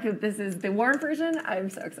the fact that this is the warm version, I'm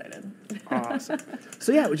so excited. Awesome.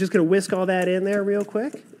 So yeah, we're just going to whisk all that in there real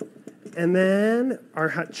quick. And then our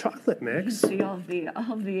hot chocolate mix. You can see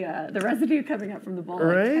all of the residue coming up from the bowl.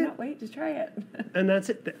 Right? I cannot wait to try it. And that's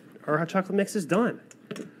it. Our hot chocolate mix is done.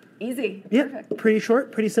 Easy. Yeah, Perfect. pretty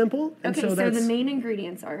short, pretty simple. And Okay, so that's the main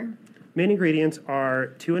ingredients are? Main ingredients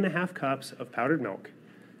are 2.5 cups of powdered milk,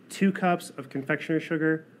 2 cups of confectioner's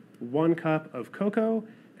sugar, 1 cup of cocoa,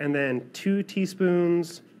 and then 2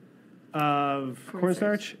 teaspoons of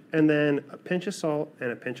cornstarch, and then a pinch of salt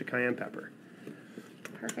and a pinch of cayenne pepper.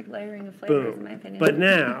 Perfect layering of flavors, Boom. in my opinion. But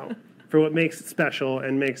now, for what makes it special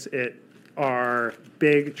and makes it our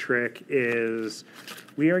big trick is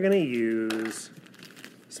we are going to use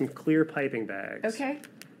some clear piping bags. Okay.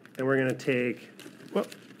 And we're going to take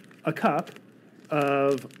a cup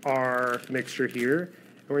of our mixture here,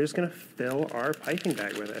 and we're just going to fill our piping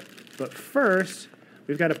bag with it. But first,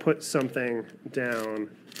 we've got to put something down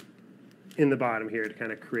in the bottom here to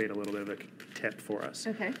kind of create a little bit of a tip for us.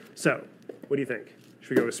 Okay. So, what do you think?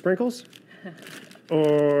 Should we go with sprinkles?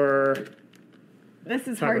 Or this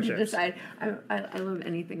is hard to decide. I love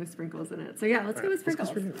anything with sprinkles in it. So yeah, let's go with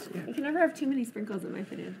sprinkles. You can never have too many sprinkles, in my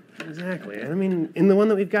opinion. Exactly. And I mean, in the one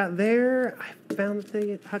that we've got there, I found that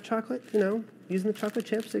the hot chocolate, using the chocolate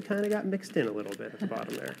chips, it kind of got mixed in a little bit at the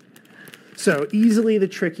bottom there. So easily the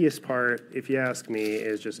trickiest part, if you ask me,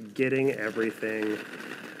 is just getting everything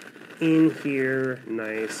in here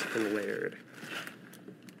nice and layered.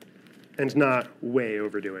 And not way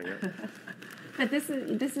overdoing it. But this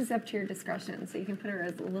is up to your discretion, so you can put her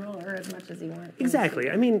as little or as much as you want. Exactly.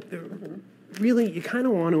 I mean, really, you kind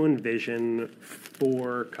of want to envision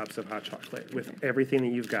 4 cups of hot chocolate with everything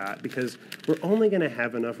that you've got, because we're only going to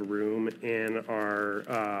have enough room in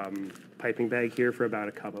our piping bag here for about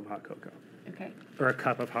a cup of hot cocoa. Okay. Or a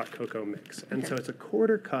cup of hot cocoa mix. And so it's a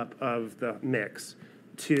 1/4 cup of the mix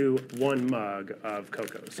to 1 mug of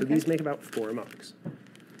cocoa. So these make about 4 mugs.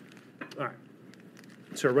 All right.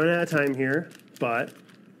 So we're running out of time here, but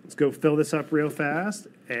let's go fill this up real fast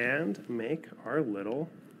and make our little...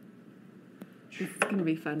 This is going to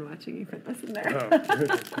be fun watching you put this in there. Oh.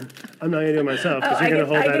 I'm not going to do it myself because you're going to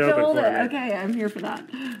hold that open for me. Okay, I'm here for that.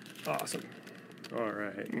 Awesome. All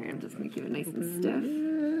right. I'm just going to keep it nice and stiff.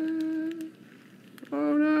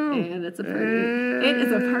 Oh, no. And it's a party. It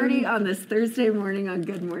is a party on this Thursday morning on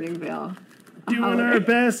Good Morning Vale. Doing our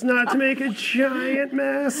best not to make a giant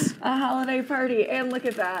mess. A holiday party. And look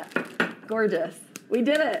at that. Gorgeous. We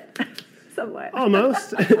did it. Somewhat.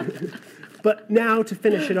 Almost. But now to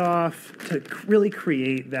finish it off, to really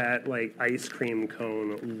create that like ice cream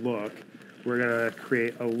cone look, we're going to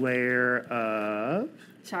create a layer of...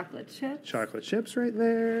 chocolate chips. Chocolate chips right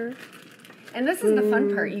there. And this is the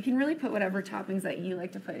fun part. You can really put whatever toppings that you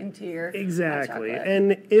like to put into your Exactly. hot chocolate.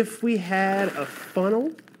 And if we had a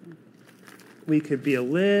funnel, we could be a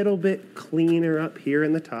little bit cleaner up here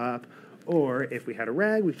in the top. Or if we had a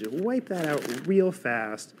rag, we could just wipe that out real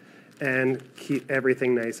fast and keep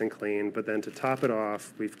everything nice and clean. But then to top it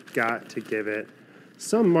off, we've got to give it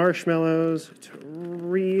some marshmallows to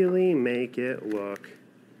really make it look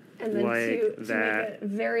and then like to that. make it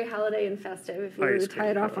very holiday and festive, if you were to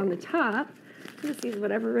tie it off on the top, you just use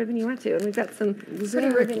whatever ribbon you want to. And we've got some pretty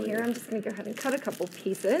ribbon here. I'm just going to go ahead and cut a couple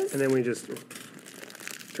pieces. And then we just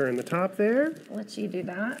turn the top there. Let you do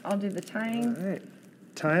that. I'll do the tying. All right.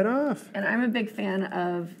 Tie it off. And I'm a big fan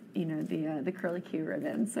of, the curly Q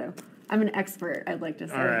ribbon. So I'm an expert, I'd like to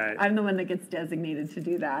say. All right. I'm the one that gets designated to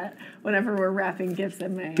do that whenever we're wrapping gifts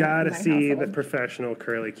in my Gotta see household. the professional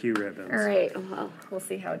curly Q ribbons. All right. Well, we'll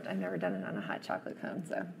see how. I've never done it on a hot chocolate cone,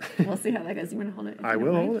 so we'll see how that goes. You want to hold it? I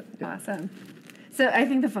will hold it. Yeah. Awesome. So I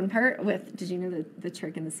think the fun part with, did you know the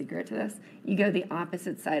trick and the secret to this? You go the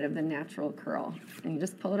opposite side of the natural curl, and you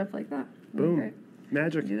just pull it up like that. Boom. Okay.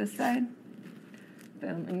 Magic. Do this side.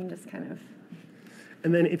 Boom, and you just kind of.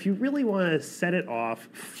 And then if you really want to set it off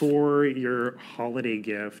for your holiday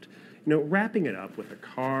gift, wrapping it up with a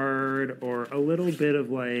card or a little bit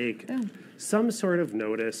of some sort of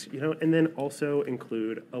notice, and then also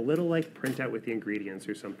include a little printout with the ingredients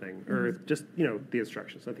or something, or just, the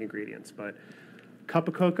instructions, not the ingredients, but cup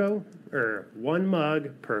of cocoa or 1 mug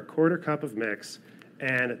per 1/4 cup of mix,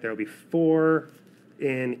 and there'll be 4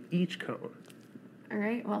 in each cone. All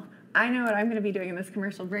right, well, I know what I'm going to be doing in this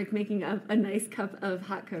commercial break, making up a nice cup of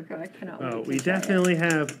hot cocoa. I cannot wait to We try definitely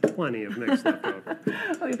have plenty of mix left over.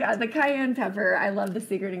 We've got the cayenne pepper. I love the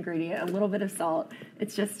secret ingredient, a little bit of salt.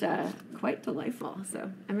 It's just quite delightful. So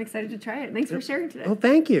I'm excited to try it. Thanks for sharing today. Oh,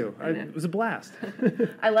 thank you. It was a blast.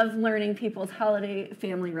 I love learning people's holiday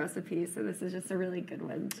family recipes, so this is just a really good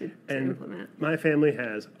one to implement. My family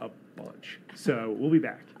has a bunch, so we'll be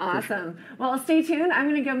back. Awesome. Well, stay tuned. I'm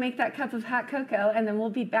going to go make that cup of hot cocoa, and then we'll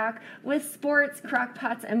be back with sports, crock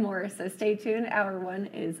pots, and more. So stay tuned. Hour 1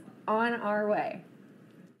 is on our way.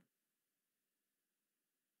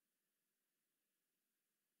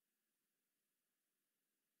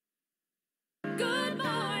 Good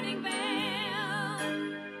morning, Vale.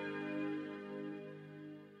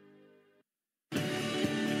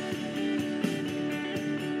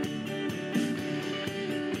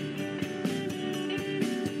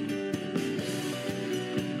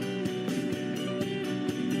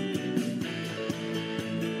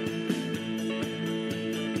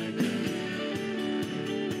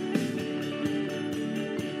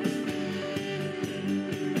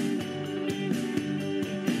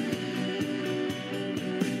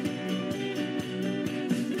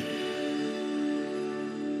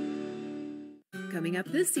 Coming up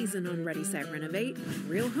this season on Ready, Set, Renovate,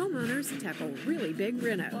 real homeowners tackle really big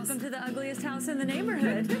renos. Welcome to the ugliest house in the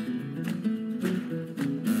neighborhood.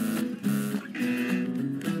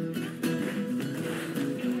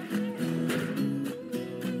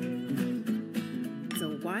 It's a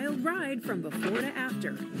wild ride from before to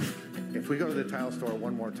after. If we go to the tile store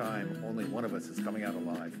one more time, only one of us is coming out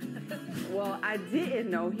alive. Well, I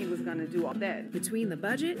didn't know he was going to do all that. Between the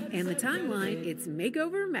budget and the timeline, it's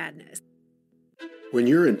makeover madness. When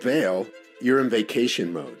you're in Vail, you're in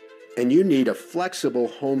vacation mode, and you need a flexible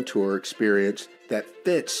home tour experience that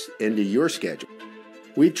fits into your schedule.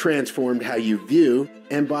 We've transformed how you view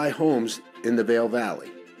and buy homes in the Vail Valley.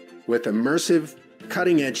 With immersive,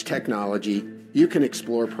 cutting-edge technology, you can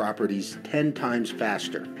explore properties 10 times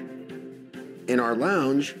faster. In our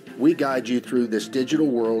lounge, we guide you through this digital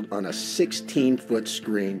world on a 16-foot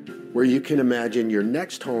screen where you can imagine your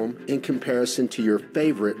next home in comparison to your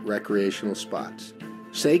favorite recreational spots.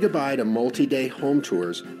 Say goodbye to multi-day home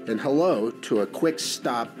tours and hello to a quick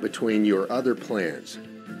stop between your other plans.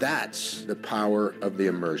 That's the power of the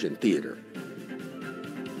Immersion Theater.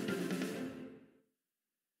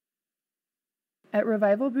 At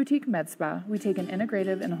Revival Boutique Med Spa, we take an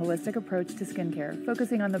integrative and holistic approach to skincare,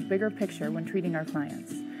 focusing on the bigger picture when treating our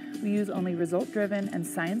clients. We use only result-driven and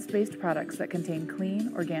science-based products that contain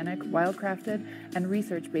clean, organic, wild-crafted, and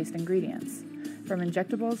research-based ingredients. From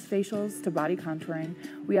injectables, facials, to body contouring,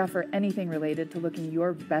 we offer anything related to looking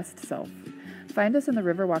your best self. Find us in the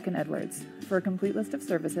Riverwalk in Edwards. For a complete list of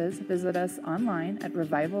services, visit us online at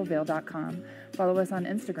revivalvail.com. Follow us on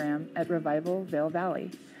Instagram at Revival Vail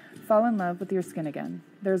Valley. Fall in love with your skin again.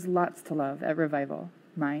 There's lots to love at Revival.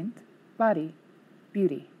 Mind, body,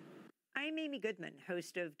 beauty. I'm Amy Goodman,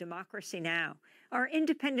 host of Democracy Now! Our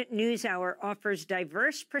independent news hour offers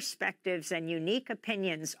diverse perspectives and unique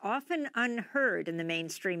opinions, often unheard in the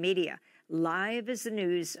mainstream media, live as the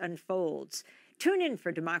news unfolds. Tune in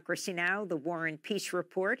for Democracy Now!, the War and Peace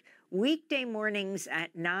Report, weekday mornings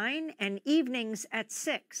at 9 and evenings at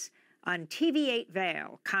 6. On TV8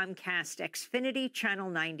 Vail, Comcast Xfinity Channel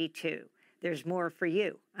 92. There's more for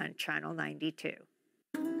you on Channel 92.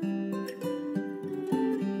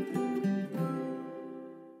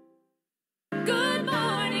 Good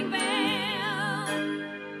morning, Vail.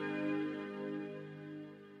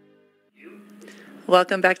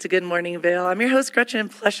 Welcome back to Good Morning Vail. I'm your host, Gretchen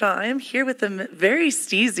Pleshaw. I am here with the very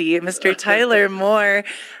steezy Mr. Tyler Moore.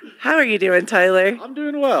 How are you doing, Tyler? I'm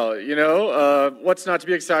doing well. You know, what's not to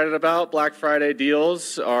be excited about? Black Friday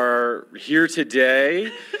deals are here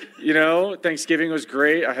today. You know, Thanksgiving was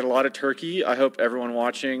great. I had a lot of turkey. I hope everyone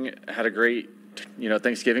watching had a great,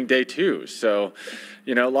 Thanksgiving day too. So,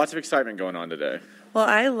 lots of excitement going on today. Well,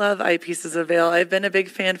 I love Eyepieces of Vail. I've been a big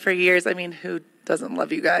fan for years. I mean, who doesn't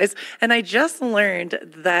love you guys? And I just learned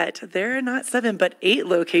that there are not 7, but 8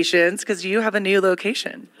 locations because you have a new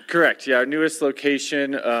location. Correct. Yeah, our newest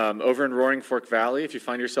location over in Roaring Fork Valley. If you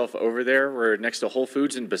find yourself over there, we're next to Whole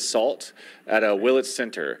Foods in Basalt at Willits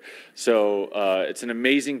Center. So it's an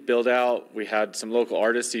amazing build out. We had some local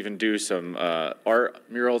artists even do some art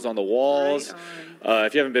murals on the walls. Right on.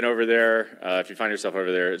 If you haven't been over there, if you find yourself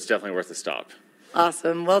over there, it's definitely worth a stop.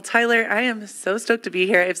 Awesome. Well, Tyler, I am so stoked to be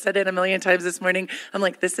here. I've said it a million times this morning. I'm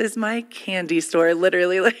like, this is my candy store,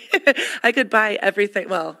 literally. I could buy everything.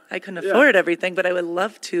 Well, I couldn't afford everything, but I would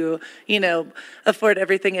love to, afford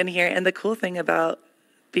everything in here. And the cool thing about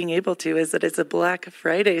being able to is that it's a Black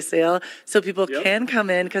Friday sale, so people can come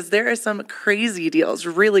in because there are some crazy deals,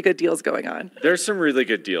 really good deals going on. There's some really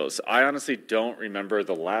good deals. I honestly don't remember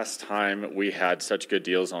the last time we had such good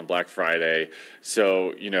deals on Black Friday.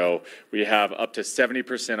 So, we have up to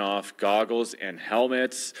 70% off goggles and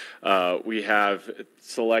helmets. We have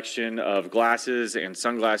selection of glasses and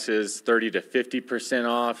sunglasses, 30 to 50%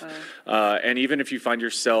 off. And even if you find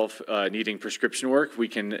yourself needing prescription work, we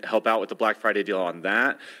can help out with the Black Friday deal on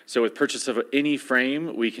that. So with purchase of any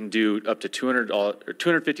frame, we can do up to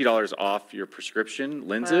 $250 off your prescription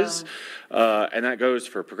lenses. And that goes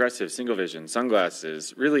for progressive, single vision,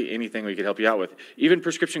 sunglasses, really anything we could help you out with, even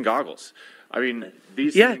prescription goggles. I mean,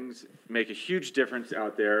 these things make a huge difference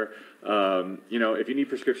out there. If you need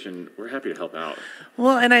prescription, we're happy to help out.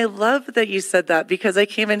 Well, and I love that you said that because I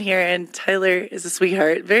came in here and Tyler is a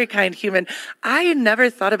sweetheart, very kind human. I never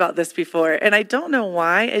thought about this before, and I don't know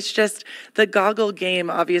why. It's just the goggle game,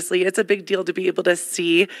 obviously. It's a big deal to be able to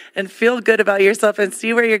see and feel good about yourself and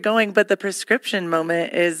see where you're going, but the prescription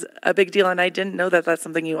moment is a big deal, and I didn't know that that's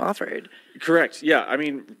something you offered. Correct. Yeah. I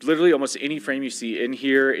mean, literally almost any frame you see in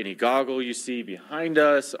here, any goggle you see behind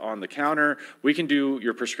us on the counter, we can do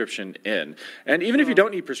your prescription in. And even if you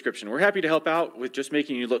don't need prescription, we're happy to help out with just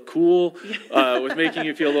making you look cool, with making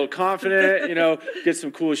you feel a little confident, get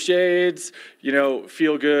some cool shades,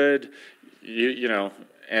 feel good,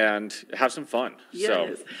 and have some fun.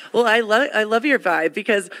 Yes. Well, I love your vibe,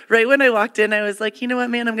 because right when I walked in, I was like, you know what,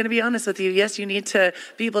 man, I'm going to be honest with you. Yes, you need to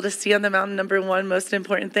be able to see on the mountain, number one, most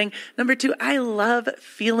important thing. Number two, I love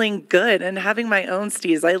feeling good and having my own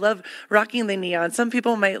steez. I love rocking the neon. Some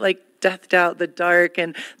people might like deathed out the dark,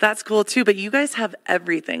 and that's cool too, but you guys have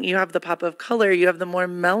everything. You have the pop of color, you have the more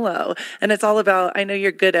mellow, and it's all about, I know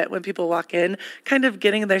you're good at, when people walk in, kind of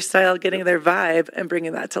getting their style, getting their vibe, and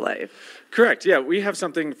bringing that to life. Correct. Yeah, we have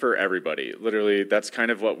something for everybody. Literally, that's kind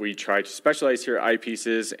of what we try to specialize here at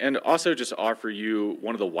Eyepieces, and also just offer you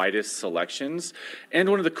one of the widest selections and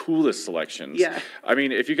one of the coolest selections. Yeah. I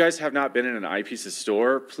mean, if you guys have not been in an Eyepieces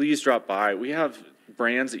store, please drop by. We have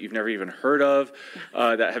brands that you've never even heard of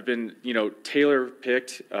that have been, tailor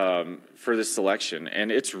picked for this selection,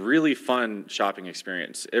 and it's really fun shopping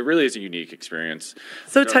experience. It really is a unique experience.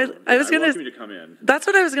 So Tyler, I welcome you to come in. That's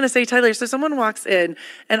what I was gonna say, Tyler. So someone walks in,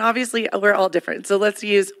 and obviously we're all different. So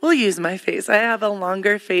we'll use my face. I have a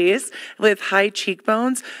longer face with high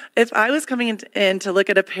cheekbones. If I was coming in to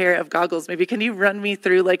look at a pair of goggles, maybe can you run me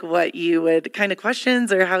through like what you would kind of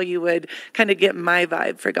questions, or how you would kind of get my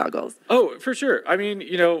vibe for goggles? Oh, for sure. I mean,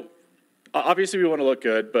 obviously we want to look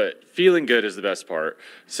good, but feeling good is the best part.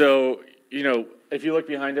 So, if you look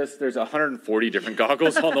behind us, there's 140 different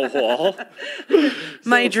goggles on the wall.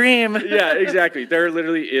 My dream. Yeah, exactly. There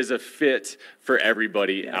literally is a fit for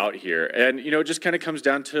everybody out here. And, it just kind of comes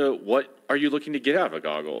down to, what are you looking to get out of a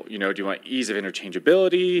goggle? Do you want ease of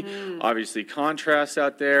interchangeability? Obviously, contrast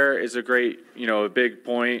out there is a great, a big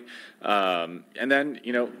point. And then,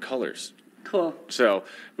 colors. Cool. So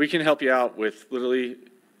we can help you out with literally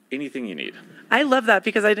anything you need. I love that,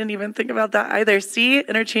 because I didn't even think about that either. See,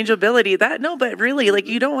 interchangeability. But really,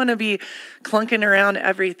 you don't want to be clunking around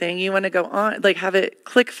everything. You want to go on, have it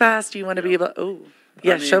click fast. You want to be able,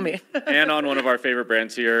 show me. And on one of our favorite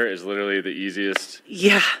brands here is literally the easiest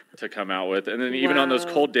to come out with. And then even on those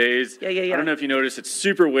cold days, I don't know if you noticed, it's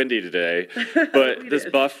super windy today, but this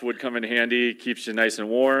buff would come in handy, keeps you nice and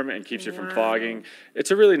warm and keeps you from fogging.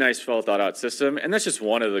 It's a really nice, well thought out system. And that's just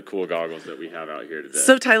one of the cool goggles that we have out here today.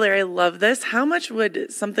 So Tyler, I love this. How much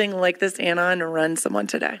would something like this Anon run someone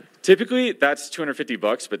today? Typically that's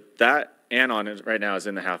 $250, but that Anon right now is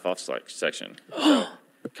in the half off section. So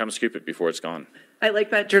come scoop it before it's gone. I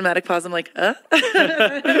like that dramatic pause. I'm like,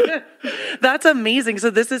 That's amazing.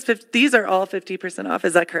 So these are all 50% off.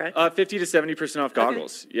 Is that correct? 50 to 70% off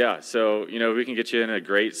goggles. Okay. Yeah. So, we can get you in a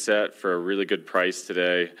great set for a really good price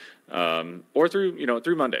today. Or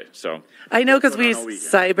through Monday. So I know, because we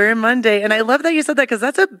Cyber Monday, and I love that you said that, because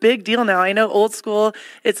that's a big deal now. I know old school,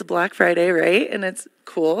 it's Black Friday, right? And it's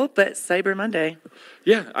cool, but Cyber Monday.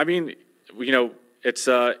 Yeah. I mean, it's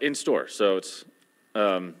in store. So it's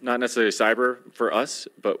not necessarily cyber for us,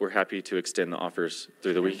 but we're happy to extend the offers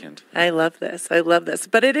through the weekend. I love this.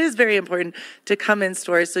 But it is very important to come in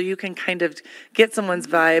stores so you can kind of get someone's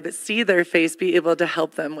vibe, see their face, be able to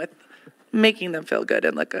help them with making them feel good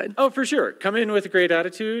and look good. Oh, for sure. Come in with a great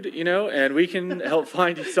attitude, and we can help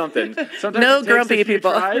find you something. Sometimes no grumpy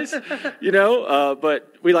people. Tries,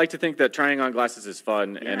 but we like to think that trying on glasses is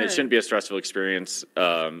fun, and it shouldn't be a stressful experience. We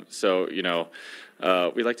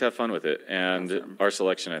like to have fun with it, and our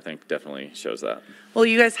selection, I think, definitely shows that. Well,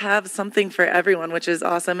 you guys have something for everyone, which is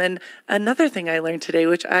awesome. And another thing I learned today,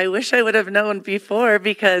 which I wish I would have known before,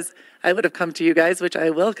 because I would have come to you guys, which I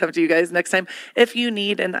will come to you guys next time. If you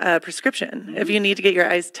need a prescription, if you need to get your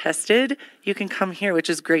eyes tested, you can come here, which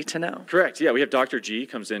is great to know. Correct. Yeah, we have Dr. G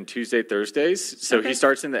comes in Tuesday, Thursdays. So he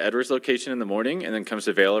starts in the Edwards location in the morning and then comes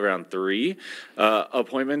to Vail around 3.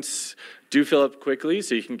 Appointments do fill up quickly,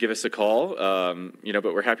 so you can give us a call.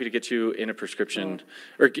 But we're happy to get you in a prescription,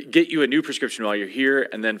 or get you a new prescription while you're here,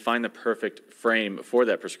 and then find the perfect frame for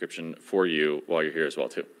that prescription for you while you're here as well,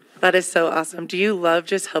 too. That is so awesome. Do you love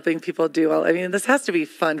just helping people this has to be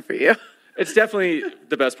fun for you. It's definitely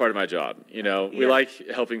the best part of my job. We like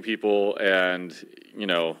helping people, and,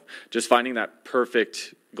 just finding that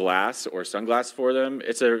perfect glass or sunglass for them.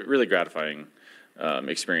 It's a really gratifying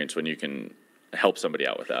experience when you can help somebody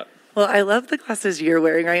out with that. Well, I love the glasses you're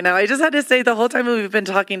wearing right now. I just had to say, the whole time we've been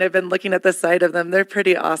talking, I've been looking at the side of them. They're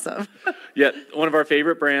pretty awesome. Yeah, one of our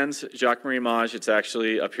favorite brands, Jacques Marie Mage. It's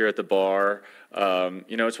actually up here at the bar.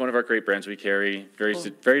 It's one of our great brands we carry.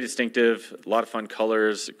 Very distinctive, a lot of fun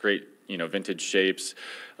colors, great, vintage shapes.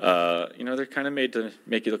 They're kind of made to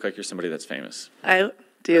make you look like you're somebody that's famous.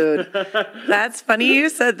 Dude, that's funny you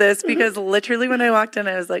said this because literally when I walked in,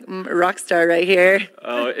 I was like, rock star right here.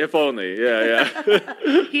 Oh, if only. Yeah.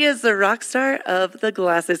 He is the rock star of the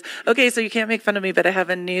glasses. Okay, so you can't make fun of me, but I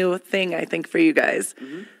have a new thing, I think, for you guys.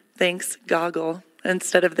 Thanks, goggle,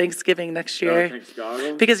 instead of Thanksgiving next year. Thanks,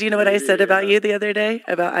 goggle. Because you know what I said about you the other day,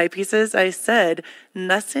 about eyepieces? I said,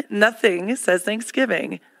 nothing says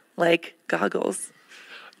Thanksgiving like goggles.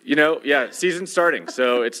 You know, yeah, season's starting,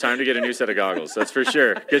 so it's time to get a new set of goggles. That's for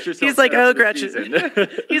sure. Get yourself. He's like, set oh, for the Gretchen. season.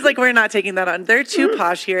 He's like, we're not taking that on. They're too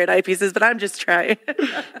posh here at Eyepieces, but I'm just trying.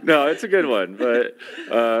 No, it's a good one. But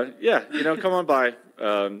yeah, you know, come on by.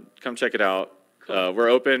 Come check it out. We're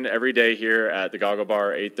open every day here at the Goggle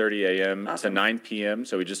Bar, 8:30 a.m. to 9 p.m.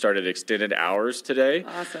 So we just started extended hours today.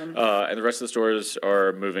 Awesome. And the rest of the stores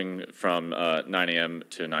are moving from 9 a.m.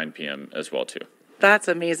 to 9 p.m. as well, too. That's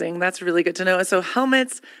amazing. That's really good to know. So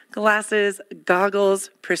helmets, glasses,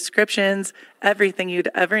 goggles, prescriptions, everything you'd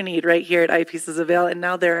ever need right here at Eyepieces of Vail. And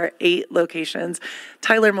now there are 8 locations.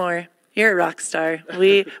 Tyler Moore, you're a rock star.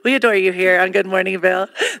 We adore you here on Good Morning Vail.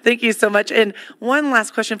 Thank you so much. And one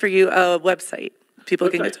last question for you, website. People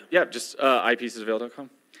can get to. Yeah, just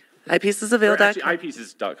eyepiecesofvail.com. Eyepiecesofvail.com. Actually,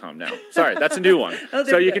 eyepieces.com now. Sorry, that's a new one. Oh,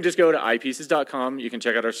 so you can just go to eyepieces.com. You can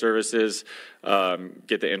check out our services,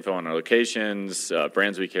 get the info on our locations,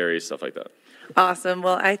 brands we carry, stuff like that. Awesome.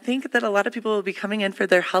 Well, I think that a lot of people will be coming in for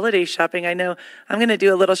their holiday shopping. I know I'm going to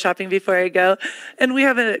do a little shopping before I go. And we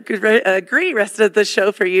have a great rest of the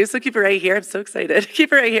show for you. So keep it right here. I'm so excited.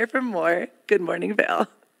 Keep it right here for more Good Morning Vail.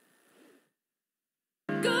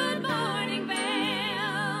 Good morning, Vail.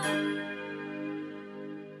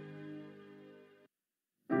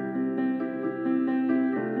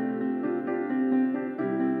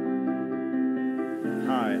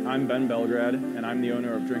 Hi, I'm Ben Belgrad, and I'm the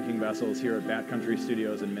owner of Drinking Vessels here at Bat Country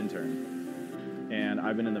Studios in Minturn. And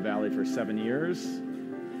I've been in the Valley for 7 years.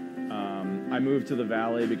 I moved to the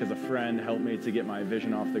Valley because a friend helped me to get my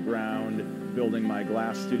vision off the ground, building my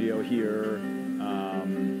glass studio here,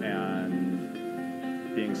 and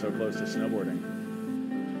being so close to snowboarding.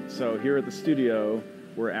 So here at the studio,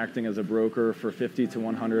 we're acting as a broker for 50 to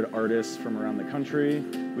 100 artists from around the country.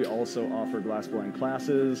 We also offer glassblowing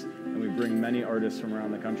classes, and we bring many artists from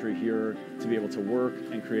around the country here to be able to work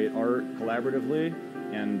and create art collaboratively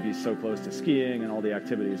and be so close to skiing and all the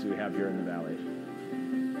activities we have here in the Valley.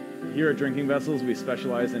 Here at Drinking Vessels, we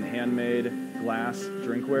specialize in handmade glass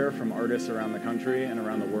drinkware from artists around the country and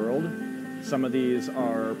around the world. Some of these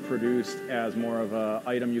are produced as more of an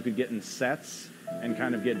item you could get in sets and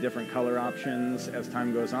kind of get different color options as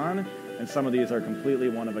time goes on. And some of these are completely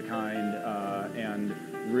one-of-a-kind and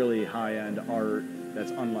really high-end art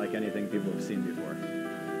that's unlike anything people have seen before.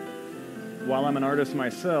 While I'm an artist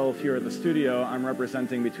myself here at the studio, I'm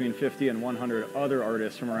representing between 50 and 100 other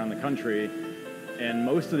artists from around the country. And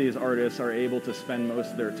most of these artists are able to spend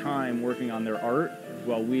most of their time working on their art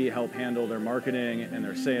while we help handle their marketing and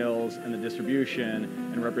their sales and the distribution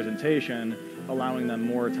and representation, allowing them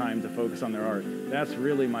more time to focus on their art. That's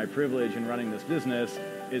really my privilege in running this business,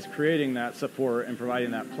 is creating that support and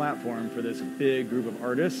providing that platform for this big group of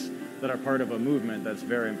artists that are part of a movement that's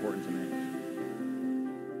very important to me.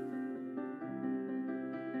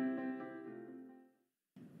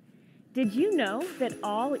 Did you know that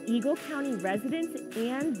all Eagle County residents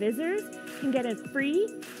and visitors can get a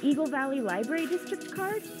free Eagle Valley Library District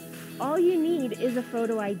card? All you need is a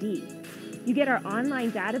photo ID. You get our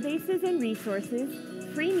online databases and resources,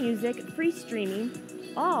 free music, free streaming,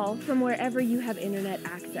 all from wherever you have internet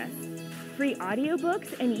access. Free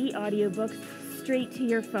audiobooks and e-audiobooks straight to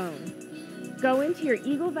your phone. Go into your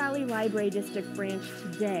Eagle Valley Library District branch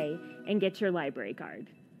today and get your library card.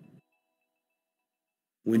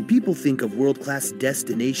 When people think of world-class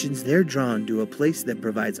destinations, they're drawn to a place that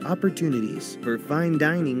provides opportunities for fine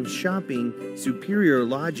dining, shopping, superior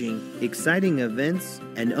lodging, exciting events,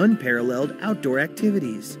 and unparalleled outdoor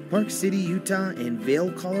activities. Park City, Utah, and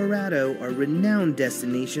Vail, Colorado are renowned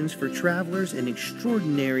destinations for travelers and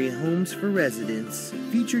extraordinary homes for residents.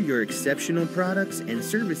 Feature your exceptional products and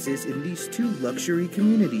services in these 2 luxury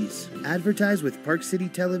communities. Advertise with Park City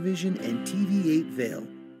Television and TV8 Vail.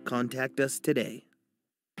 Contact us today.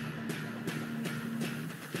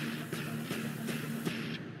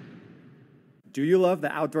 Do you love the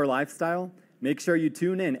outdoor lifestyle? Make sure you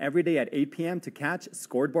tune in every day at 8 p.m. to catch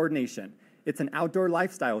Scoreboard Nation. It's an outdoor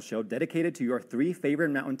lifestyle show dedicated to your 3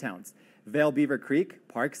 favorite mountain towns, Vail Beaver Creek,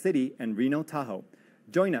 Park City, and Reno Tahoe.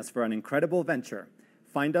 Join us for an incredible venture.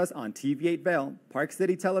 Find us on TV8 Vail, Park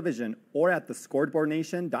City Television, or at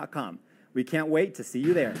thescoreboardnation.com. We can't wait to see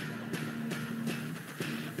you there.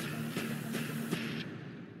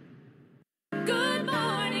 Good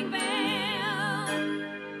morning, Vail.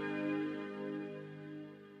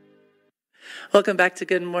 Welcome back to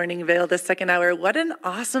Good Morning Vail, the second hour. What an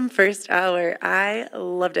awesome first hour. I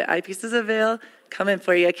loved it. Eyepieces of Vail coming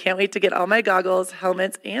for you. Can't wait to get all my goggles,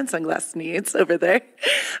 helmets, and sunglass needs over there.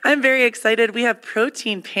 I'm very excited. We have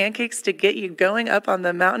protein pancakes to get you going up on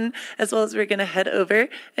the mountain, as well as we're going to head over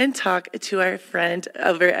and talk to our friend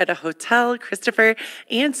over at a hotel, Christopher,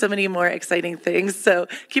 and so many more exciting things. So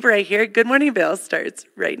keep it right here. Good Morning Vail starts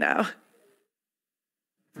right now.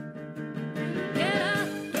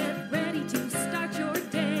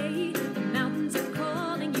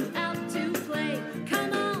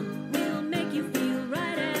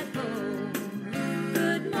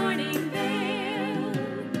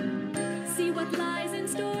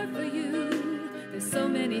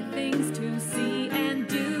 Things to see and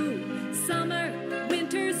do. Summer,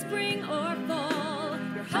 winter, spring, or fall.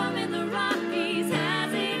 Your home in the Rockies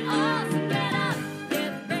has it all. So get up,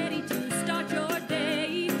 get ready to start your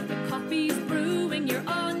day. The coffee's brewing, you're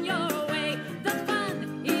on your way. The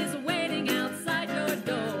fun is waiting outside your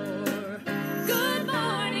door. Good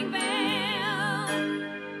morning, Vail.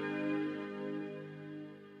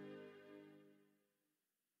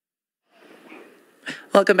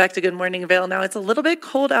 Welcome back to Good Morning Vail. Now, it's a little bit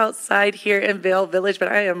cold outside here in Vail Village, but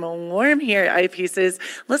I am warm here at Eyepieces.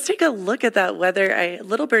 Let's take a look at that weather.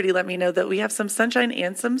 Little birdie let me know that we have some sunshine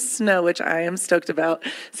and some snow, which I am stoked about.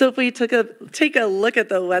 So if we take a look at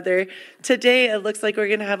the weather, today it looks like we're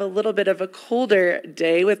going to have a little bit of a colder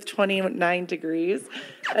day with 29 degrees,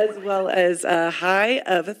 as well as a high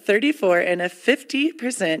of 34 and a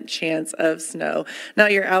 50% chance of snow. Now,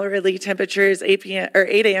 your hourly temperatures, 8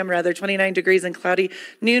 a.m. 29 degrees and cloudy.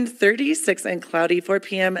 Noon, 36 and cloudy. 4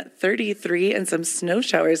 p.m., 33 and some snow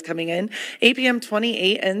showers coming in. 8 p.m.,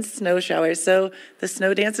 28 and snow showers. So the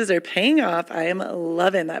snow dances are paying off. I am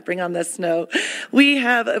loving that. Bring on the snow.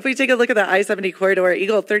 If we take a look at the I-70 corridor,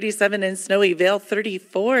 Eagle 37 and snowy, Vail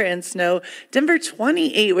 34 and snow, Denver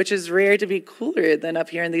 28, which is rare to be cooler than up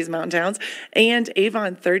here in these mountain towns, and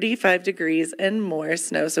Avon 35 degrees and more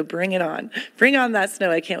snow. So bring it on. Bring on that snow.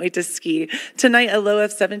 I can't wait to ski. Tonight, a low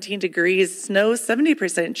of 17 degrees, snow 70%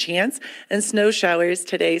 chance, and snow showers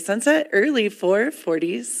today. Sunset early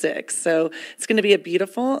 4:46. So it's going to be a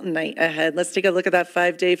beautiful night ahead. Let's take a look at that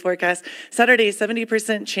 5-day forecast. Saturday,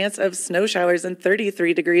 70% chance of snow showers and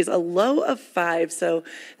 33 degrees, a low of 5. So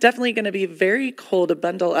definitely going to be very cold to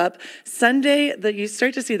bundle up. Sunday, you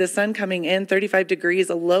start to see the sun coming in, 35 degrees,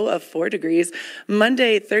 a low of 4 degrees.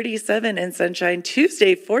 Monday, 37 and sunshine.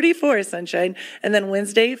 Tuesday, 44 sunshine. And then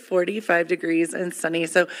Wednesday, 45 degrees and sunny.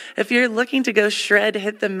 So if you're looking to go shred,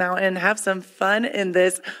 hit the mountain, have some fun in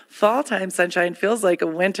this fall time sunshine, feels like a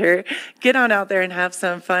winter, get on out there and have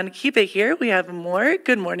some fun. Keep it here. We have more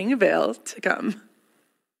Good Morning Vail to come.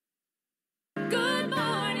 Good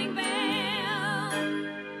morning, Vail.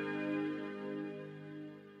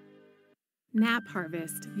 Nap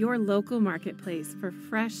Harvest, your local marketplace for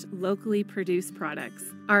fresh, locally produced products.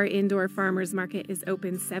 Our indoor farmers market is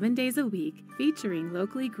open 7 days a week, featuring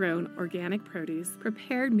locally grown organic produce,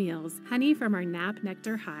 prepared meals, honey from our Nap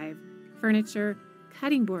Nectar hive, furniture,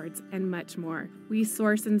 cutting boards, and much more. We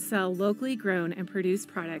source and sell locally grown and produced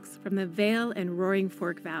products from the Vail and Roaring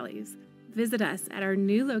Fork valleys. Visit us at our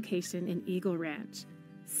new location in Eagle Ranch,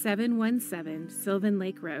 717 Sylvan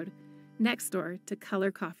Lake Road, next door to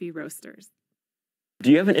Color Coffee Roasters.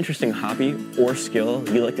 Do you have an interesting hobby or skill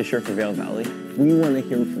you'd like to share for Vail Valley? We want to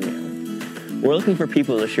hear from you. We're looking for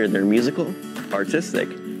people to share their musical, artistic,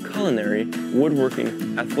 culinary,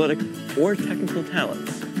 woodworking, athletic, or technical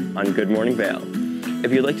talents on Good Morning Vail.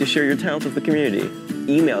 If you'd like to share your talents with the community,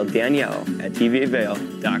 email Danielle at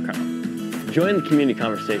tvavail.com. Join the community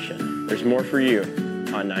conversation. There's more for you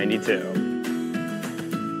on 92.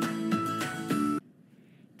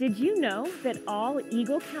 Did you know that all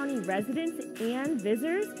Eagle County residents and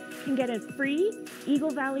visitors can get a free Eagle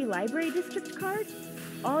Valley Library District card?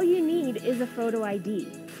 All you need is a photo ID.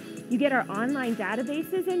 You get our online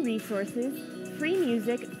databases and resources, free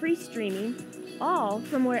music, free streaming, all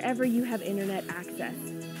from wherever you have internet access.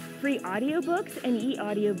 Free audiobooks and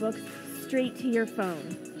e-audiobooks straight to your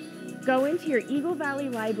phone. Go into your Eagle Valley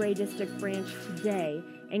Library District branch today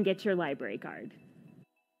and get your library card.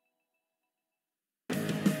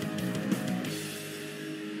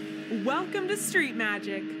 Welcome to Street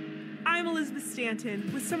Magic. I'm Elizabeth Stanton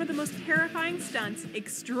with some of the most terrifying stunts,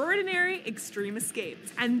 extraordinary extreme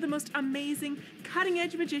escapes, and the most amazing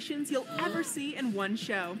cutting-edge magicians you'll ever see in one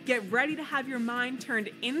show. Get ready to have your mind turned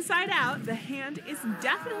inside out. The hand is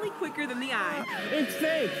definitely quicker than the eye. It's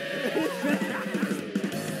fake!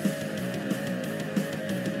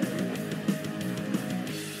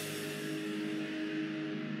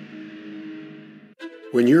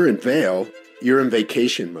 When you're in Vail, you're in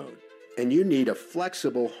vacation mode, and you need a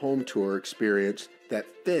flexible home tour experience that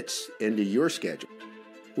fits into your schedule.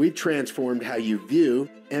 We've transformed how you view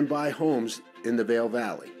and buy homes in the Vail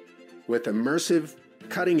Valley. With immersive,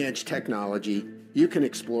 cutting-edge technology, you can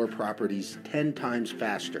explore properties 10 times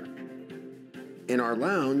faster. In our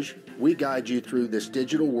lounge, we guide you through this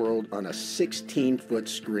digital world on a 16-foot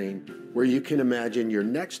screen where you can imagine your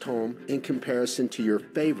next home in comparison to your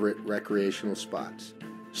favorite recreational spots.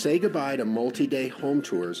 Say goodbye to multi-day home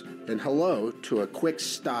tours and hello to a quick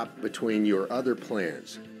stop between your other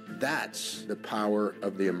plans. That's the power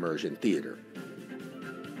of the Immersion Theater.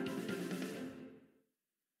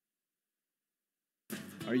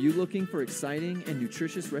 Are you looking for exciting and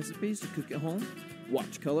nutritious recipes to cook at home?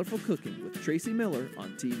 Watch Colorful Cooking with Tracy Miller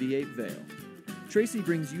on TV8 Vail. Tracy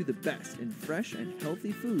brings you the best in fresh and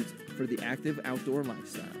healthy foods for the active outdoor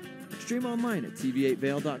lifestyle. Stream online at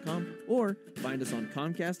tv8vail.com or find us on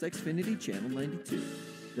Comcast Xfinity Channel 92.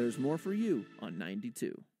 There's more for you on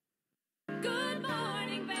 92. Good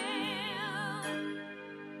morning, Vail.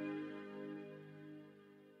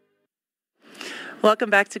 Welcome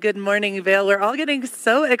back to Good Morning Vail. We're all getting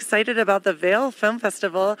so excited about the Vail Film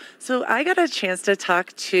Festival. So I got a chance to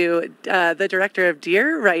talk to the director of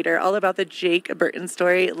Dear Writer all about the Jake Burton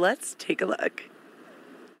story. Let's take a look.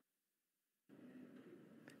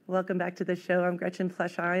 Welcome back to the show. I'm Gretchen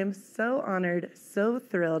Pleshaw. I am so honored, so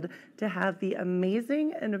thrilled to have the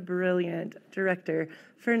amazing and brilliant director,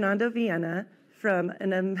 Fernando Viana, from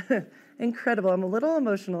an incredible, I'm a little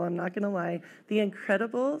emotional, I'm not going to lie, the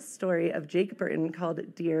incredible story of Jake Burton called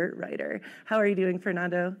Dear Writer. How are you doing,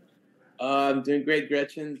 Fernando? I'm doing great,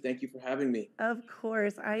 Gretchen. Thank you for having me. Of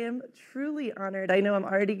course. I am truly honored. I know I'm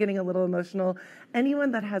already getting a little emotional.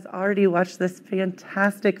 Anyone that has already watched this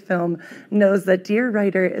fantastic film knows that Dear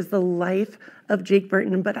Writer is the life of Jake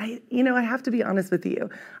Burton. But I have to be honest with you.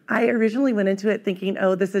 I originally went into it thinking,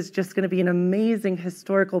 oh, this is just going to be an amazing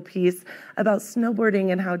historical piece about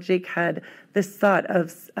snowboarding and how Jake had this thought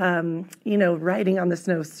of, riding on the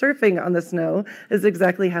snow, surfing on the snow is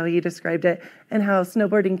exactly how he described it, and how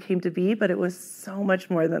snowboarding came to be, but it was so much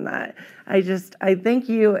more than that. I thank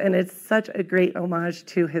you, and it's such a great homage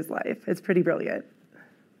to his life. It's pretty brilliant.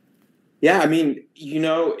 Yeah, I mean,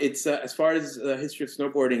 it's as far as the history of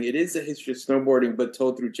snowboarding, it is a history of snowboarding, but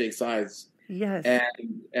told through Jake's eyes. Yes.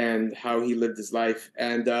 And how he lived his life.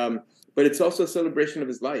 And but it's also a celebration of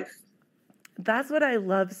his life. That's what I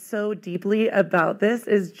love so deeply about this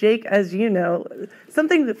is Jake, as you know,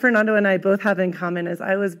 something that Fernando and I both have in common is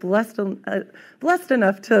I was blessed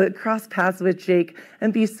enough to cross paths with Jake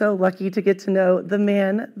and be so lucky to get to know the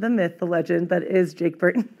man, the myth, the legend that is Jake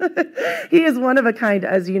Burton. He is one of a kind,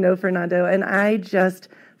 as you know, Fernando, and I just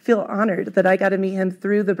feel honored that I got to meet him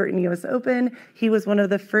through the Burton US Open. He was one of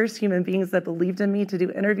the first human beings that believed in me to do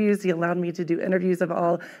interviews. He allowed me to do interviews of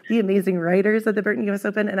all the amazing writers at the Burton US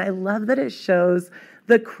Open. And I love that it shows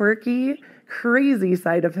the quirky, crazy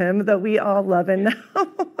side of him that we all love and know.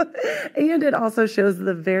 And it also shows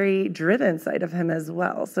the very driven side of him as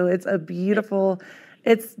well. So it's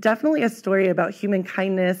it's definitely a story about human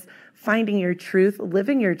kindness, finding your truth,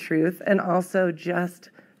 living your truth, and also just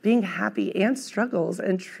being happy and struggles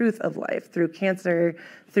and truth of life through cancer,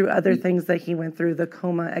 through other things that he went through, the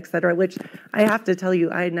coma, et cetera, which I have to tell you,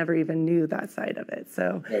 I never even knew that side of it.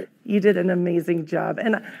 So you did an amazing job.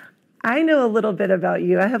 And I know a little bit about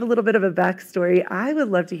you. I have a little bit of a backstory. I would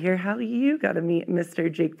love to hear how you got to meet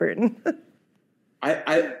Mr. Jake Burton.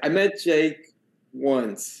 I met Jake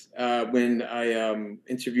once when I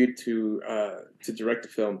interviewed to direct the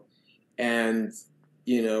film. And,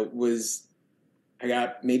 I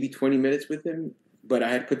got maybe 20 minutes with him, but I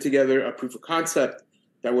had put together a proof of concept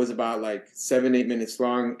that was about like 7-8 minutes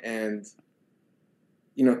long. And,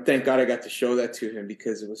 thank God I got to show that to him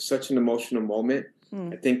because it was such an emotional moment.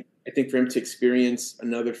 I think for him to experience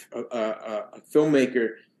another a filmmaker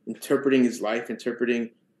interpreting his life,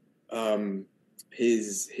 interpreting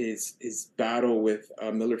his battle with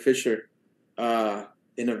Miller Fisher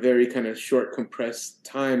in a very kind of short, compressed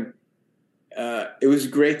time. It was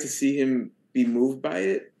great to see him be moved by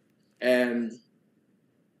it, and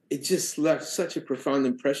it just left such a profound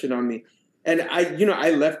impression on me. And I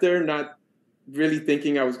left there not really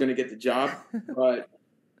thinking I was going to get the job, but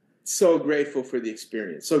so grateful for the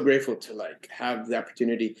experience, so grateful to have the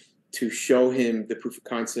opportunity to show him the proof of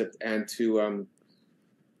concept and to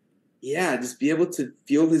just be able to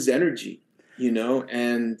feel his energy,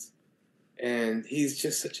 and he's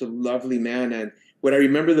just such a lovely man. And what I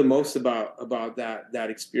remember the most about that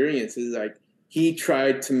experience is he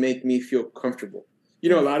tried to make me feel comfortable. A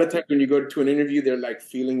lot of times when you go to an interview, they're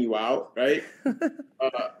feeling you out, right?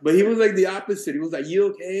 But he was the opposite. He was like,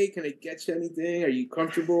 "You okay? Can I get you anything? Are you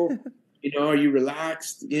comfortable?" You know, are you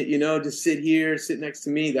relaxed? You know, just sit here, sit next to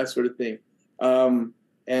me, that sort of thing.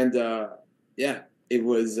 Yeah, it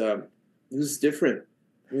was different.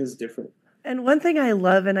 It was different. And one thing I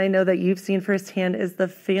love, and I know that you've seen firsthand, is the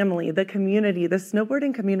family, the community. The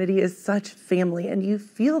snowboarding community is such family, and you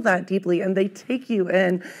feel that deeply, and they take you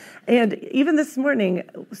in. And even this morning,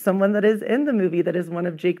 someone that is in the movie that is one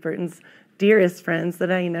of Jake Burton's dearest friends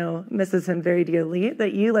that I know misses him very dearly,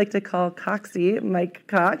 that you like to call Coxie, Mike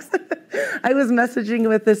Cox. I was messaging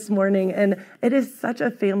with this morning, and it is such a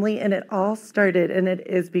family, and it all started, and it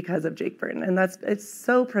is because of Jake Burton. And it's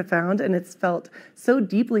so profound, and it's felt so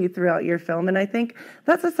deeply throughout your film. And I think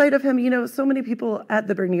that's a side of him, you know, so many people at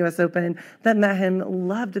the Burton US Open that met him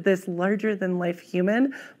loved this larger-than-life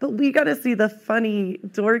human, but we got to see the funny,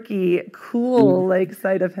 dorky, cool,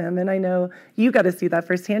 side of him. And I know you got to see that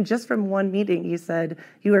firsthand just from one meeting. You said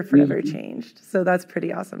you were forever changed. So that's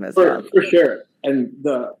pretty awesome as well. For sure. And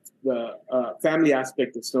the family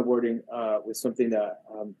aspect of snowboarding was something that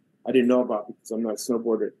I didn't know about because I'm not a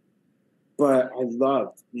snowboarder. But I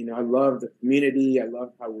loved the community. I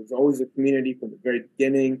loved how it was always a community from the very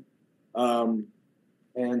beginning. And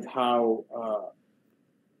how,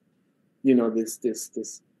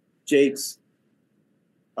 this Jake's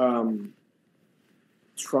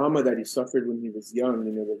trauma that he suffered when he was young,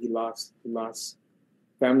 you know, that he lost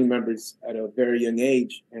family members at a very young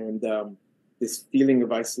age. And this feeling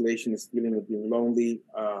of isolation, this feeling of being lonely,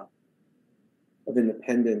 of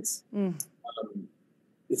independence,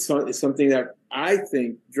 it's something that I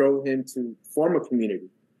think drove him to form a community,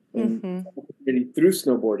 and through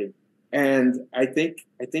snowboarding. And I think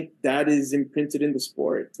that is imprinted in the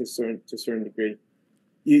sport to a certain degree.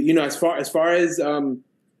 You know, as far as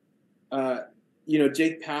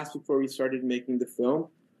Jake passed before we started making the film,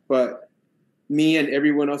 but me and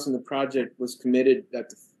everyone else in the project was committed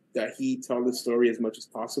that he tell the story as much as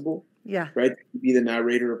possible. Yeah. Right. To be the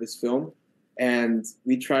narrator of his film. And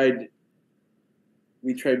we tried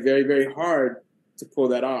very, very hard to pull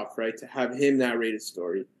that off, right? To have him narrate his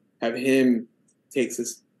story, have him take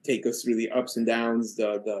us through the ups and downs,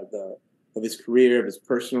 of his career, of his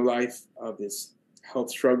personal life, of his health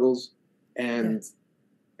struggles. And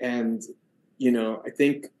you know, I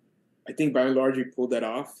think by and large we pulled that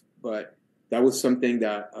off, but that was something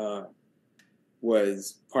that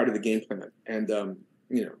was part of the game plan. And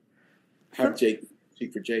have Jake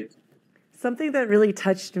speak for Jake. Something that really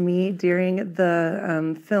touched me during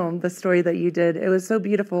the film, the story that you did, it was so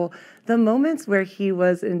beautiful. The moments where he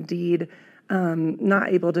was indeed not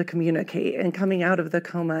able to communicate and coming out of the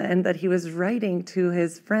coma, and that he was writing to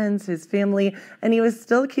his friends, his family, and he was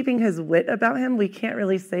still keeping his wit about him. We can't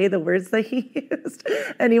really say the words that he used.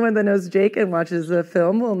 Anyone that knows Jake and watches the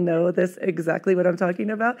film will know this exactly what I'm talking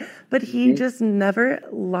about. But he just never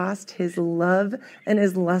lost his love and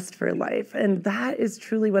his lust for life. And that is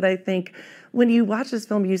truly what I think. When you watch this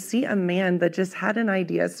film, you see a man that just had an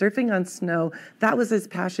idea, surfing on snow. That was his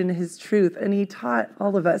passion, his truth. And he taught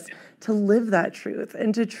all of us to live that truth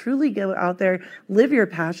and to truly go out there, live your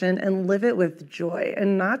passion and live it with joy,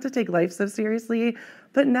 and not to take life so seriously.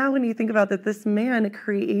 But now when you think about that, this man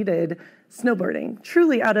created snowboarding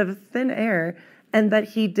truly out of thin air, and that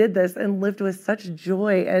he did this and lived with such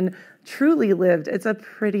joy and truly lived. It's a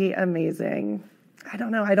pretty amazing. I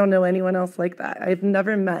don't know anyone else like that. I've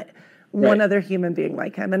never met one other human being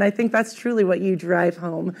like him. And I think that's truly what you drive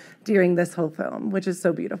home during this whole film, which is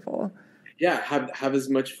so beautiful. Yeah, have as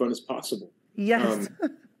much fun as possible. Yes.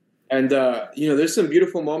 There's some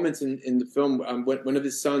beautiful moments in the film. One of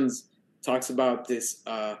his sons talks about this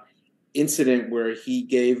incident where he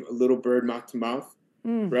gave a little bird mouth to mouth,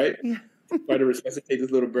 right? Yeah. Try to resuscitate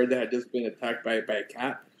this little bird that had just been attacked by a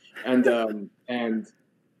cat. And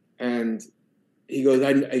he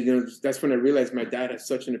goes, that's when I realized my dad has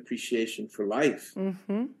such an appreciation for life.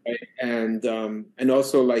 Mm-hmm. Right? And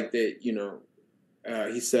also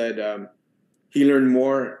he said he learned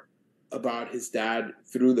more about his dad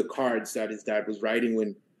through the cards that his dad was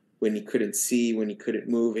writing when he couldn't see, when he couldn't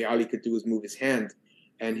move. All he could do was move his hand.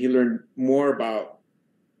 And he learned more about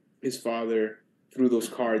his father through those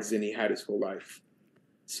cards than he had his whole life.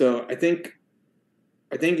 So I think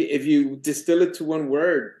if you distill it to one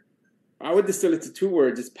word, I would distill it to two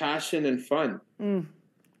words. It's passion and fun, right?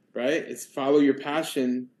 It's follow your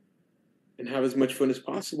passion and have as much fun as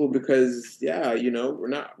possible, because we're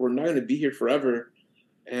not going to be here forever.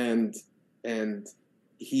 And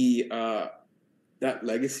he, that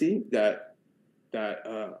legacy that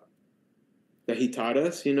he taught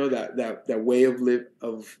us, that way of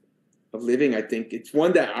living, I think it's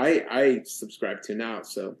one that I subscribe to now.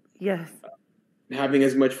 So yes. Having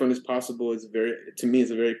as much fun as possible is a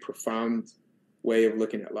very profound way of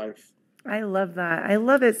looking at life. I love that. I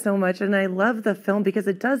love it so much. And I love the film because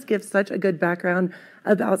it does give such a good background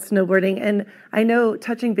about snowboarding. And I know,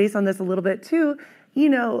 touching base on this a little bit too, you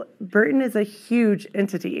know, Burton is a huge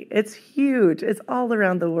entity. It's huge. It's all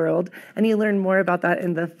around the world. And you learn more about that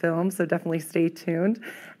in the film. So definitely stay tuned.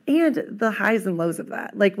 And the highs and lows of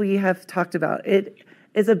that, like we have talked about, it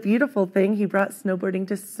is a beautiful thing. He brought snowboarding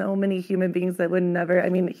to so many human beings that would never, I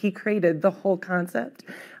mean, he created the whole concept.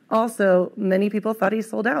 Also, many people thought he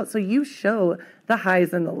sold out. So you show the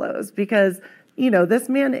highs and the lows because, you know, this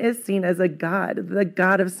man is seen as a god, the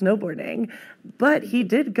god of snowboarding. But he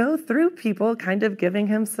did go through people kind of giving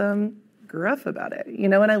him some gruff about it, you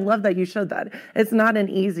know, and I love that you showed that. It's not an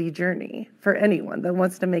easy journey for anyone that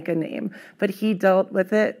wants to make a name, but he dealt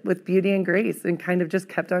with it with beauty and grace and kind of just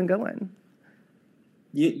kept on going.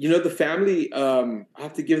 You know, the family, I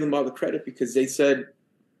have to give them all the credit because they said,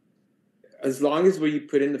 as long as what you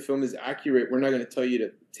put in the film is accurate, we're not going to tell you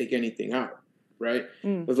to take anything out, right?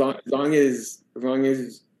 As long as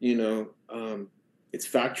you know it's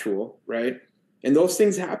factual, right? And those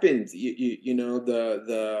things happened. You know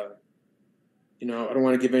you know, I don't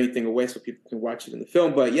want to give anything away so people can watch it in the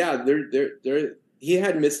film, but yeah, he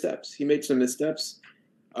had missteps. He made some missteps,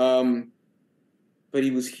 but he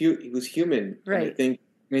was human. Right. And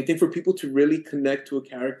I think for people to really connect to a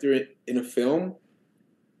character in a film,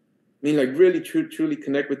 I mean, like really truly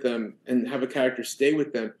connect with them and have a character stay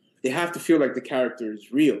with them, they have to feel like the character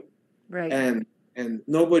is real. Right. And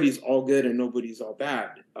nobody's all good and nobody's all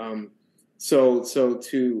bad. So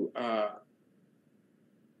to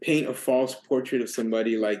paint a false portrait of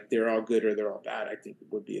somebody like they're all good or they're all bad, I think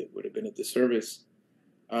would have been a disservice.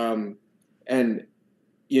 And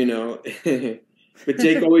you know, but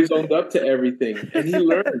Jake always owned up to everything, and he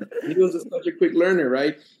learned. He was such a quick learner,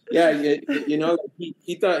 right? Yeah, you know,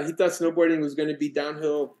 he thought snowboarding was going to be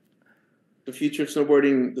downhill. The future of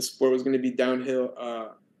snowboarding, the sport was going to be downhill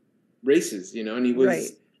races, you know, and he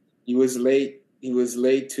was late. He was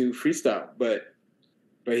late to freestyle, but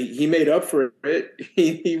he made up for it.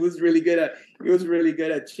 He was really good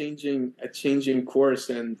at changing course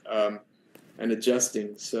and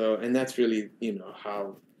adjusting. So, and that's really, you know,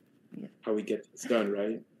 how we get this done,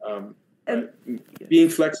 right? Being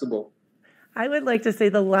flexible. I would like to say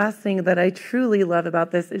the last thing that I truly love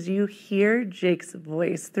about this is you hear Jake's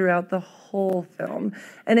voice throughout the whole film,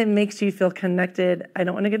 and it makes you feel connected. I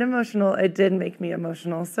don't want to get emotional. It did make me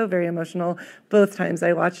emotional, so very emotional, both times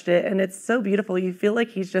I watched it, and it's so beautiful. You feel like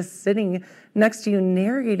he's just sitting next to you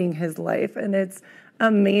narrating his life, and it's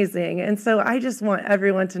amazing. And so I just want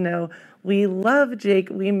everyone to know we love Jake.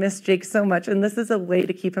 We miss Jake so much, and this is a way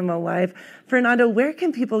to keep him alive. Fernando, where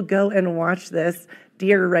can people go and watch this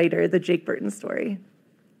Dear Writer, the Jake Burton story?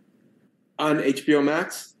 On HBO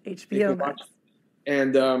Max. HBO Max.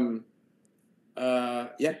 And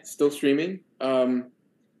yeah, still streaming. And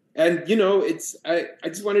you know, I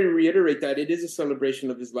just wanted to reiterate that it is a celebration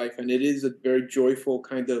of his life, and it is a very joyful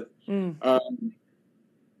kind of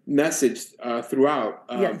message throughout.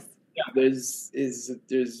 Yes. Yeah,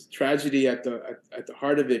 there's tragedy at the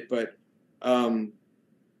heart of it, but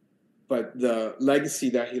the legacy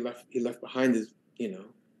that he left behind is, you know,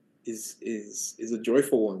 is a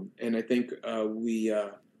joyful one, and I think we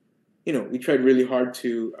tried really hard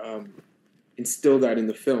to instill that in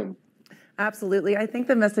the film. Absolutely. I think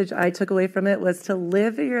the message I took away from it was to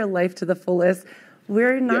live your life to the fullest.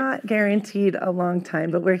 We're not guaranteed a long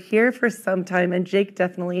time, but we're here for some time. And Jake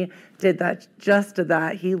definitely did that, just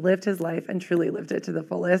that. He lived his life and truly lived it to the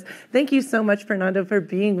fullest. Thank you so much, Fernando, for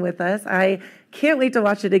being with us. I can't wait to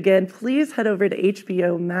watch it again. Please head over to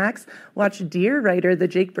HBO Max. Watch Dear Writer, the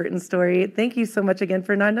Jake Burton story. Thank you so much again,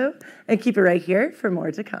 Fernando. And keep it right here for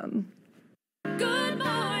more to come. Good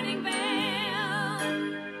morning, Vale.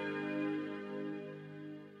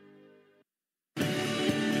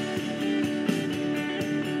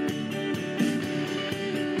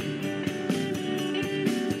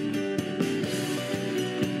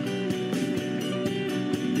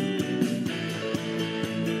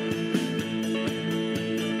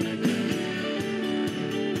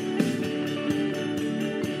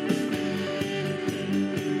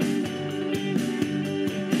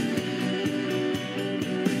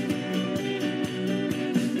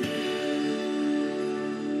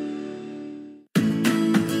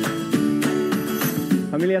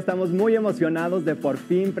 Familia, estamos muy emocionados de por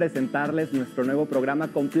fin presentarles nuestro nuevo programa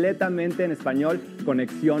completamente en español,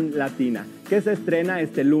 Conexión Latina, que se estrena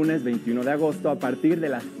este lunes 21 de agosto a partir de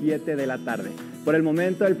las 7 de la tarde. Por el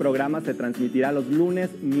momento, el programa se transmitirá los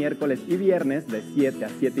lunes, miércoles y viernes de 7 a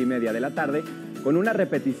 7 y media de la tarde, con una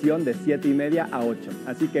repetición de 7 y media a 8,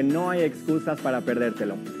 así que no hay excusas para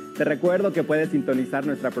perdértelo. Te recuerdo que puedes sintonizar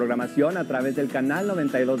nuestra programación a través del canal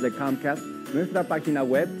 92 de Comcast, nuestra página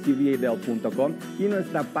web tva8.com y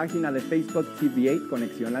nuestra página de Facebook TV8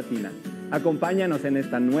 Conexión Latina. Acompáñanos en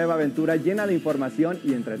esta nueva aventura llena de información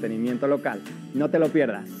y entretenimiento local. No te lo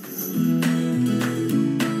pierdas.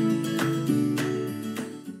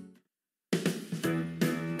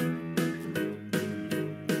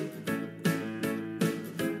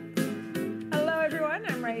 Hello, everyone.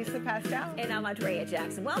 I'm Raisa Pastel. And I'm Andrea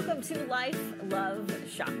Jackson. Welcome to Life, Love,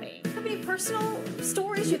 Shopping. Have any personal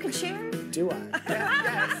stories you can share? Do I?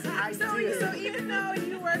 Yes, I do. So even though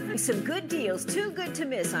you work for... Some good deals, too good to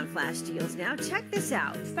miss on flash deals. Now check this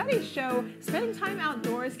out. Studies show spending time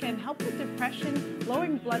outdoors can help with depression,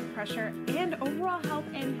 lowering blood pressure, and overall health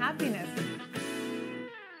and happiness.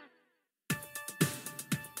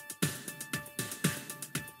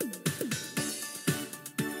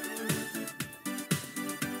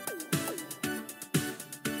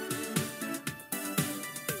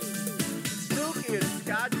 Spooky and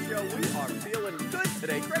Scott Show. We are feeling good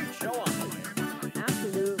today. Great show on the way.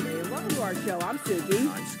 Absolutely. Welcome to our show. I'm Suki.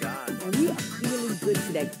 I'm Scott. And we are feeling good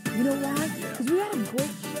today. You know why? Because we had a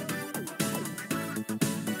great show.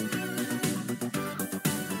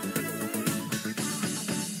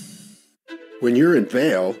 When you're in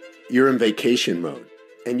Vail, you're in vacation mode,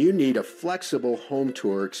 and you need a flexible home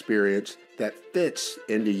tour experience that fits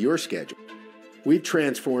into your schedule. We've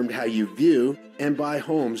transformed how you view and buy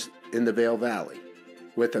homes in the Vail Valley.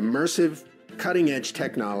 With immersive, cutting-edge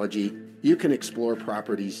technology, you can explore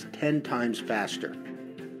properties 10 times faster.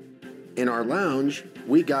 In our lounge,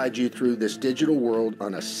 we guide you through this digital world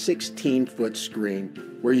on a 16-foot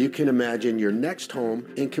screen where you can imagine your next home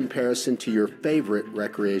in comparison to your favorite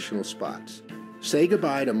recreational spots. Say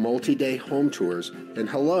goodbye to multi-day home tours and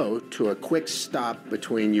hello to a quick stop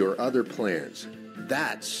between your other plans.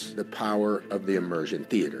 That's the power of the Immersion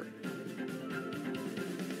Theater.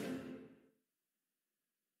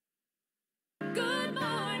 Good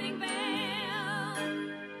morning, Vail.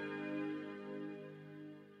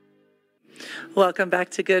 Welcome back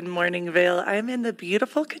to Good Morning Vail. I'm in the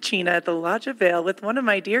beautiful Kachina at the Lodge of Vail with one of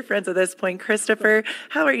my dear friends at this point, Christopher.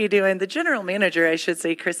 How are you doing? The general manager, I should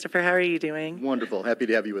say. Christopher, how are you doing? Wonderful. Happy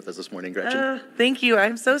to have you with us this morning, Gretchen. Thank you.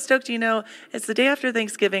 I'm so stoked. You know, it's the day after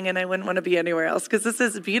Thanksgiving, and I wouldn't want to be anywhere else because this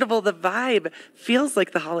is beautiful. The vibe feels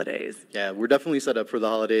like the holidays. Yeah, we're definitely set up for the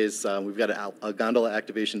holidays. We've got a gondola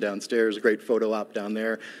activation downstairs, a great photo op down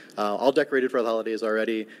there, all decorated for the holidays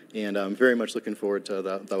already, and I'm very much looking forward to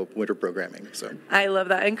the winter programming. So I love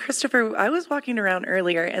that. And Christopher, I was walking around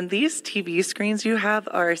earlier, and these TV screens you have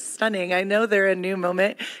are stunning. I know they're a new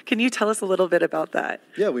moment. Can you tell us a little bit about that?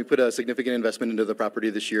 yeah, we put a significant investment into the property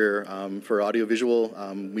this year for audiovisual.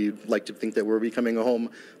 We like to think that we're becoming a home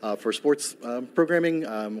for sports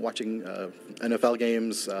programming, watching NFL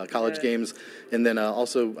games, college games, and then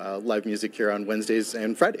also live music here on Wednesdays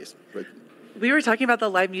and Fridays. We were talking about the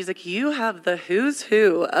live music. You have the who's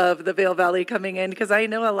who of the Vail Valley coming in because I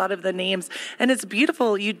know a lot of the names, and it's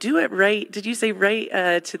beautiful. You do it right. Did you say right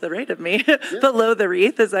to the right of me, below the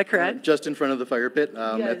wreath? Is that correct? Just in front of the fire pit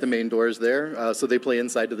at the main doors there. So they play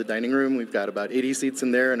inside to the dining room. We've got about 80 seats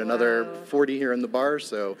in there and another 40 here in the bar.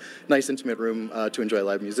 So nice intimate room to enjoy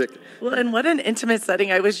live music. Well, and what an intimate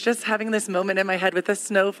setting. I was just having this moment in my head with the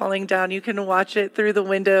snow falling down. You can watch it through the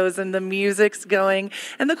windows and the music's going.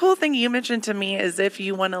 And the cool thing you mentioned to me is if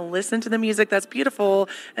you want to listen to the music, that's beautiful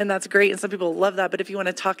and that's great. And some people love that. But if you want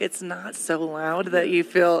to talk, it's not so loud that you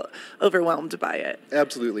feel overwhelmed by it.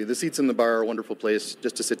 Absolutely. The seats in the bar are a wonderful place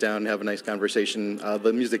just to sit down and have a nice conversation.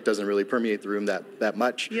 The music doesn't really permeate the room that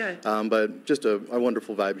much. Yeah. But just a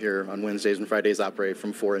wonderful vibe here on Wednesdays and Fridays, operate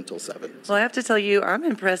from 4 until 7. Well, I have to tell you, I'm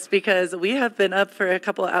impressed because we have been up for a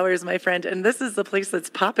couple of hours, my friend, and this is the place that's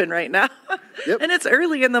popping right now. Yep. And it's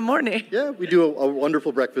early in the morning. Yeah, we do a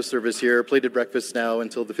wonderful breakfast service here, plated breakfast now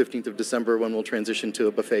until the 15th of December when we'll transition to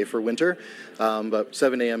a buffet for winter. But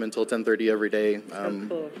 7 a.m. until 10:30 every day.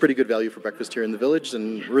 Cool. Pretty good value for breakfast here in the village,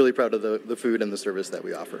 and really proud of the food and the service that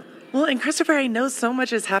we offer. Well, and Christopher, I know so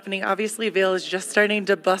much is happening. Obviously, Vail is just starting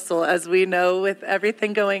to bustle, as we know, with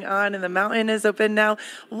everything going on, and the mountain is open now.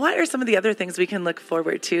 What are some of the other things we can look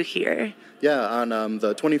forward to here? Yeah, on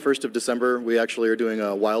the 21st of December, we actually are doing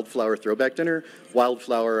a wildflower throwback dinner.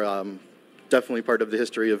 Wildflower, definitely part of the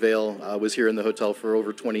history of Vail, was here in the hotel for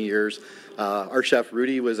over 20 years. Our chef,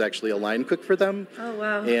 Rudy, was actually a line cook for them. Oh,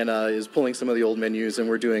 wow. And is pulling some of the old menus, and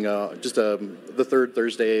we're doing the third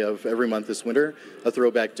Thursday of every month this winter, a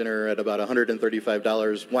throwback dinner at about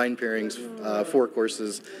 $135, wine pairings, 4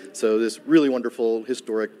 courses. So this really wonderful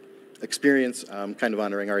historic experience, kind of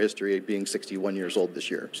honoring our history, being 61 years old this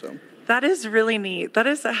year. So. That is really neat.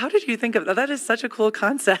 How did you think of that? That is such a cool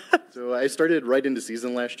concept. So I started right into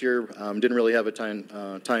season last year. Didn't really have a time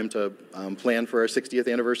to plan for our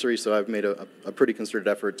 60th anniversary, so I've made a pretty concerted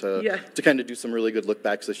effort to kind of do some really good look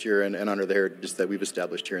backs this year and honor the heritage that we've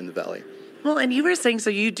established here in the Valley. Well, and you were saying, so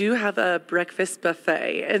you do have a breakfast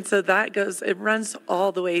buffet, and so it runs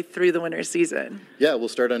all the way through the winter season. Yeah, we'll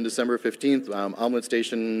start on December 15th, omelet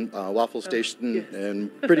station, waffle station,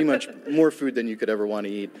 and pretty much more food than you could ever want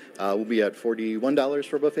to eat. We'll be at $41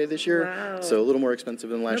 for a buffet this year, so a little more expensive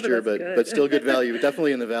than last year, but still good value.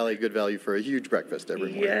 Definitely in the Valley, good value for a huge breakfast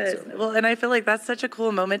every morning. Yes, So. well, and I feel like that's such a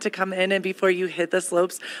cool moment to come in and before you hit the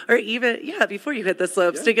slopes, or even, before you hit the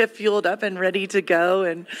slopes, to get fueled up and ready to go.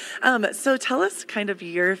 And so tell us kind of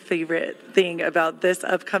your favorite thing about this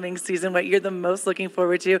upcoming season, what you're the most looking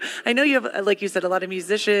forward to. I know you have, like you said, a lot of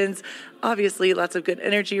musicians, obviously lots of good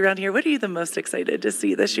energy around here. What are you the most excited to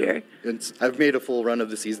see this year? I've made a full run of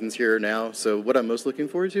the seasons here now, so what I'm most looking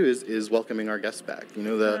forward to is welcoming our guests back. You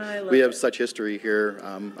know, we have such history here.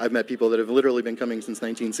 I've met people that have literally been coming since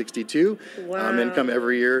 1962 and come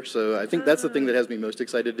every year, so I think that's the thing that has me most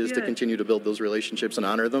excited is to continue to build those relationships and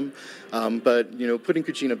honor them. But, you know, putting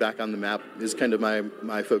Kachina back on the map is kind of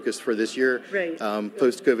my focus for this year. Right.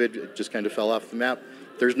 Post-COVID, it just kind of fell off the map.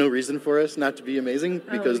 There's no reason for us not to be amazing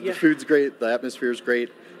because the food's great, the atmosphere is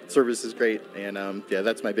great, service is great, and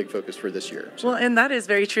that's my big focus for this year. Well, and that is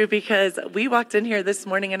very true because we walked in here this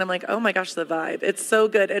morning and I'm like, oh my gosh, the vibe. It's so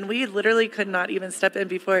good. And we literally could not even step in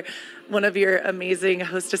before one of your amazing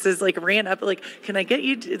hostesses ran up, can I get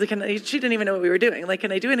you, she didn't even know what we were doing.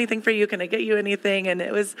 Can I do anything for you? Can I get you anything? And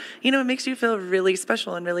it was, it makes you feel really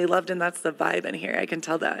special and really loved, and that's the vibe in here. I can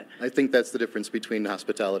tell that. I think that's the difference between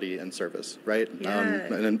hospitality and service, right? Yeah.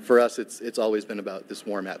 And for us, it's always been about this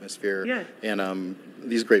warm atmosphere and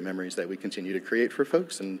these great memories that we continue to create for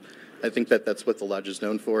folks, and I think that's what the Lodge is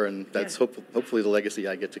known for, and that's hopefully the legacy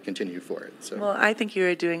I get to continue for it. So. Well, I think you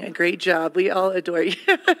are doing a great job. We all adore you.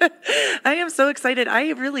 I am so excited.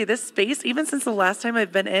 This space, even since the last time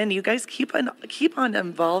I've been in, you guys keep on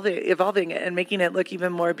evolving it and making it look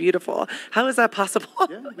even more beautiful. How is that possible?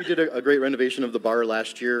 Yeah, we did a great renovation of the bar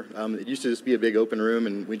last year. It used to just be a big open room,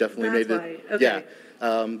 and we definitely made it. Okay. Yeah.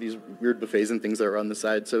 These weird buffets and things that are on the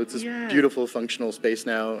side. So it's this beautiful functional space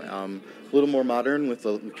now, a little more modern with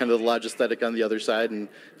kind of the Lodge aesthetic on the other side. And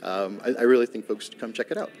I really think folks should come check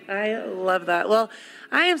it out. I love that. Well,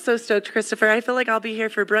 I am so stoked, Christopher. I feel like I'll be here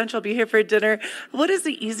for brunch. I'll be here for dinner. What is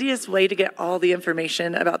the easiest way to get all the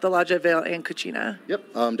information about the Lodge at Vail and Kachina?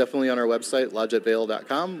 Yep, definitely on our website,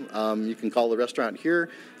 lodgeatvail.com. You can call the restaurant here.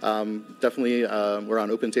 Definitely, we're on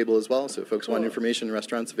Open Table as well. So if folks want information,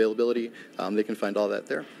 restaurants availability, they can find all that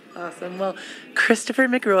there. Awesome. Well, Christopher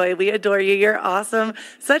McRoy, we adore you. You're awesome.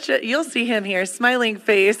 You'll see him here, smiling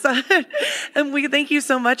face. And we thank you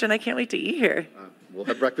so much, and I can't wait to eat here. We'll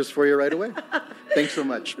have breakfast for you right away. Thanks so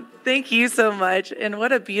much. Thank you so much. And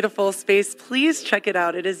what a beautiful space. Please check it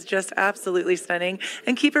out. It is just absolutely stunning.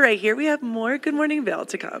 And keep it right here. We have more Good Morning Vail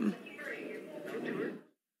to come.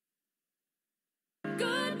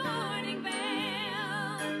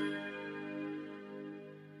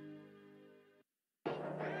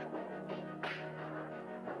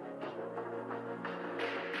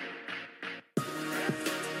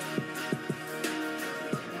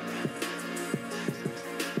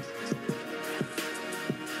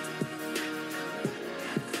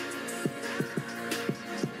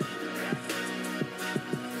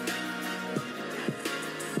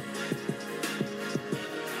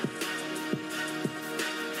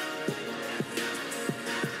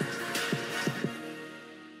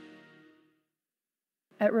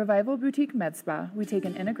 At Revival Boutique Med Spa, we take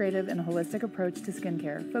an integrative and holistic approach to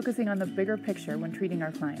skincare, focusing on the bigger picture when treating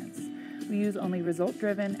our clients. We use only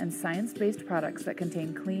result-driven and science-based products that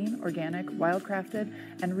contain clean, organic, wild-crafted,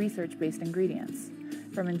 and research-based ingredients.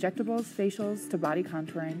 From injectables, facials, to body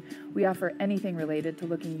contouring, we offer anything related to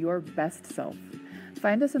looking your best self.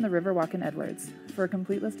 Find us in the Riverwalk in Edwards. For a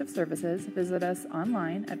complete list of services, visit us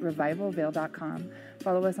online at revivalvail.com.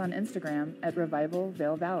 Follow us on Instagram at Revival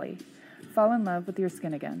Vail Valley. Fall in love with your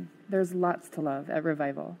skin again. There's lots to love at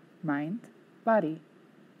Revival. Mind, body,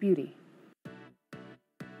 beauty.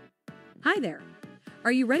 Hi there.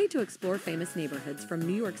 Are you ready to explore famous neighborhoods from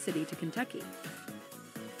New York City to Kentucky?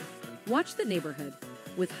 Watch The Neighborhood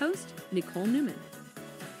with host Nicole Newman.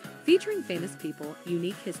 Featuring famous people,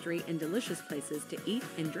 unique history, and delicious places to eat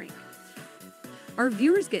and drink. Our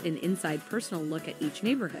viewers get an inside personal look at each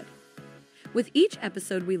neighborhood. With each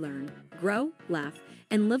episode we learn, grow, laugh,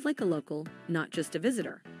 and live like a local, not just a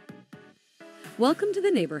visitor. Welcome to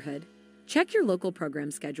The Neighborhood. Check your local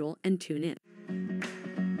program schedule and tune in.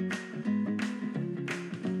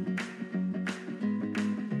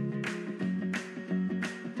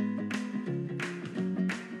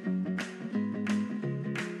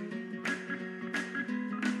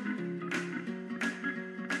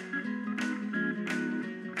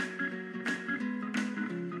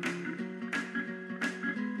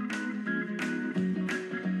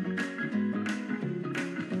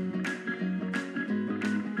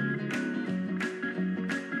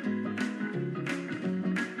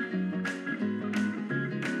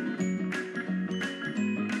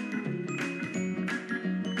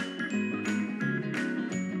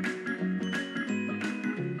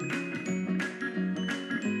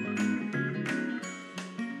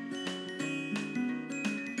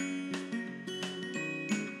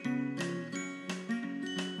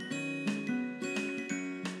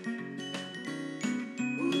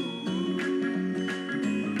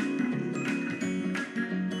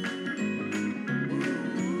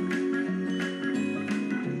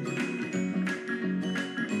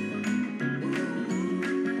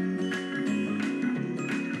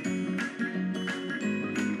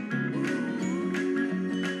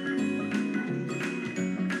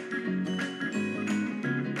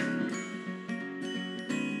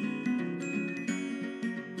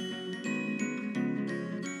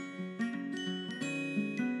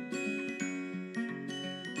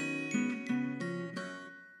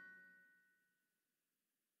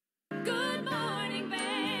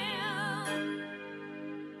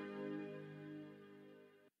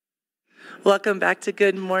 Welcome back to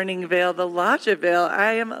Good Morning Vail, the Lodge of Vail.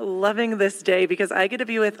 I am loving this day because I get to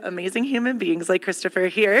be with amazing human beings like Christopher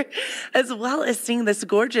here, as well as seeing this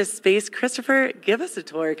gorgeous space. Christopher, give us a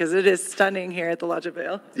tour because it is stunning here at the Lodge of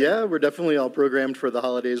Vail. Yeah, we're definitely all programmed for the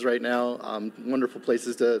holidays right now. Wonderful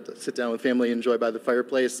places to sit down with family, enjoy by the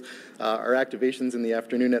fireplace. Our activations in the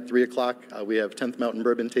afternoon at 3 o'clock. We have 10th Mountain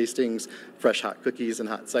Bourbon tastings, fresh hot cookies and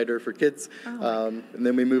hot cider for kids. And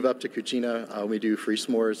then we move up to Cucina. We do free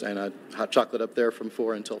s'mores and a hot chocolate up there from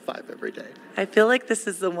 4 until 5 every day. I feel like this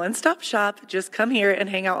is the one-stop shop. Just come here and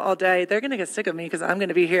hang out all day. They're going to get sick of me because I'm going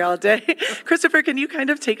to be here all day. Christopher, can you kind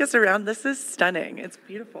of take us around? This is stunning. It's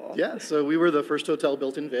beautiful. Yeah, so we were the first hotel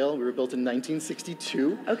built in Vail. We were built in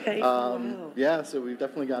 1962. Okay. Wow. Yeah, so we've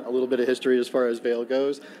definitely got a little bit of history as far as Vail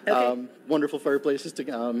goes. Okay. Wonderful fireplaces to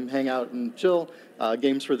hang out and chill.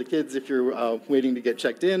 Games for the kids if you're waiting to get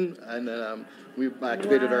checked in. And then we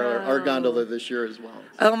activated our gondola this year as well.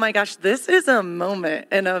 Oh my gosh, this is a moment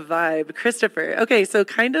and a vibe. Christopher, okay, so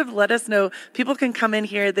kind of let us know. People can come in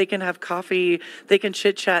here, they can have coffee, they can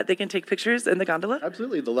chit chat, they can take pictures in the gondola?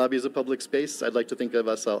 Absolutely. The lobby is a public space. I'd like to think of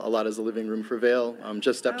us a lot as a living room for Vail.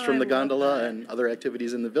 Just steps from the gondola and other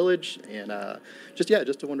activities in the village. And just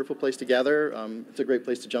a wonderful place to gather. It's a great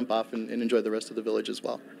place to jump off and enjoy the rest of the village as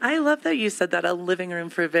well. I love that you said that, a living room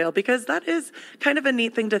for Vail, because that is kind of a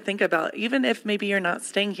neat thing to think about. Even if maybe you're not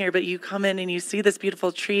staying here, but you come in and you see this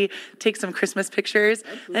beautiful tree, take some Christmas pictures,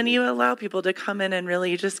 and you allow people to come in and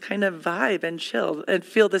really just kind of vibe and chill and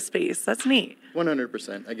feel the space. That's neat.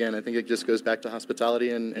 100%. Again, I think it just goes back to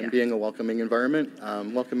hospitality and being a welcoming environment,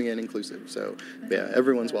 welcoming and inclusive. So, yeah,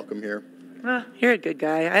 everyone's welcome here. Well, you're a good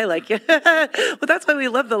guy. I like you. Well, that's why we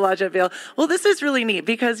love the Lodge at Vail. Well, this is really neat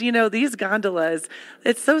because, you know, these gondolas,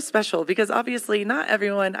 it's so special because obviously not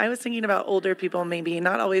everyone, I was thinking about older people maybe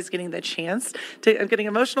not always getting the chance to, I'm getting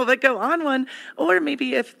emotional, but go on one. Or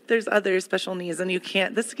maybe if there's other special needs and you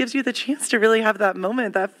can't, this gives you the chance to really have that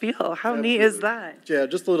moment, that feel. How neat is that? Yeah,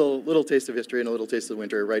 just a little taste of history and a little taste of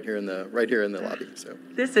winter right here in the lobby. So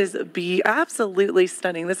this is absolutely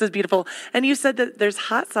stunning. This is beautiful. And you said that there's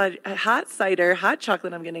hot cider, hot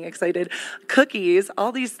chocolate, I'm getting excited, cookies,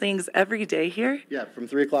 all these things every day here? Yeah, from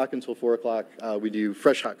 3 o'clock until 4 o'clock, we do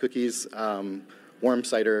fresh hot cookies, warm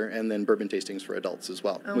cider, and then bourbon tastings for adults as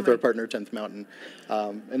well with our partner 10th Mountain.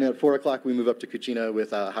 And at 4 o'clock, we move up to Cucina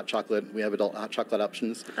with hot chocolate. We have adult hot chocolate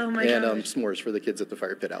options and s'mores for the kids at the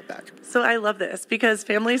fire pit out back. So I love this because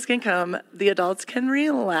families can come, the adults can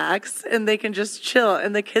relax, and they can just chill,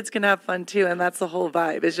 and the kids can have fun too, and that's the whole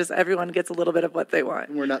vibe. It's just everyone gets a little bit of what they want.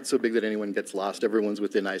 And we're not so big that anyone gets lost. Everyone's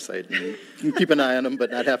within eyesight. And you can keep an eye on them,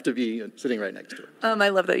 but not have to be sitting right next to them. I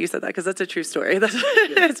love that you said that because that's a true story.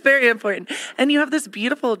 It's very important. And you have this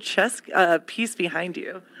beautiful chess piece behind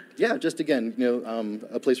you. Yeah, just again,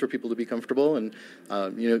 a place for people to be comfortable, and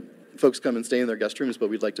folks come and stay in their guest rooms, but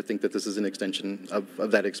we'd like to think that this is an extension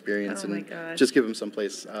of that experience, just give them some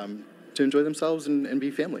place to enjoy themselves and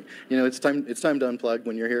be family. It's time to unplug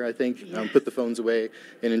when you're here. I think put the phones away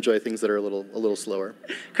and enjoy things that are a little slower.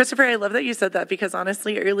 Christopher, I love that you said that because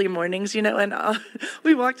honestly, early mornings, and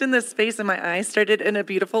we walked in this space and my eyes started in a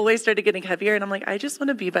beautiful way, started getting heavier, and I'm like, I just want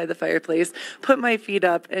to be by the fireplace, put my feet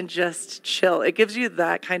up, and just chill. It gives you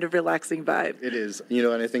that kind of relaxing vibe. It is,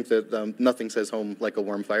 and I think that nothing says home like a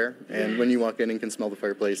warm fire. And when you walk in and can smell the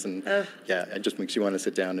fireplace, and it just makes you want to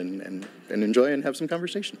sit down and enjoy and have some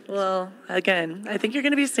conversation. Well, again, I think you're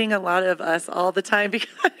going to be seeing a lot of us all the time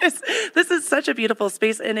because this is such a beautiful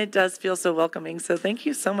space and it does feel so welcoming. So thank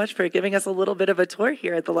you so much for giving us a little bit of a tour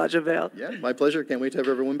here at the Lodge of Vail. Yeah, my pleasure. Can't wait to have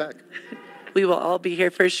everyone back. We will all be here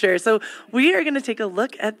for sure. So we are going to take a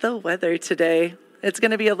look at the weather today. It's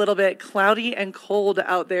going to be a little bit cloudy and cold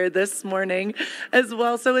out there this morning as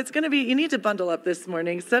well. So it's going to be, you need to bundle up this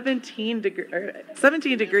morning, 17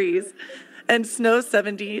 degrees. And snow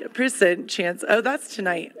 70% chance. Oh, that's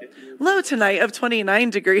tonight. Low tonight of 29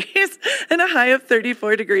 degrees and a high of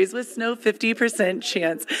 34 degrees with snow 50%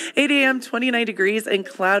 chance. 8 a.m. 29 degrees and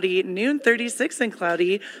cloudy. Noon 36 and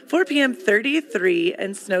cloudy. 4 p.m. 33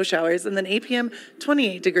 and snow showers. And then 8 p.m.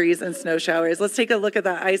 28 degrees and snow showers. Let's take a look at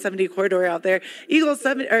that I-70 corridor out there. Eagle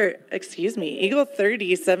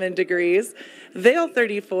 37 degrees. Vail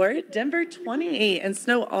 34, Denver 28 and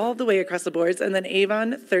snow all the way across the boards. And then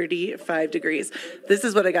Avon 35 degrees. degrees. This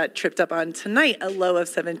is what I got tripped up on tonight, a low of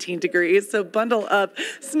 17 degrees. So bundle up.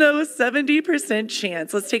 Snow, 70%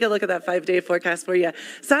 chance. Let's take a look at that 5-day forecast for you.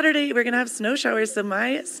 Saturday, we're going to have snow showers. So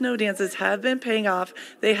my snow dances have been paying off.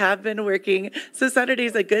 They have been working. So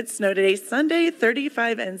Saturday's a good snow day. Sunday,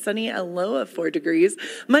 35 and sunny, a low of 4 degrees.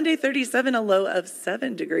 Monday, 37, a low of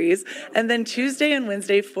 7 degrees. And then Tuesday and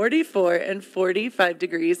Wednesday, 44 and 45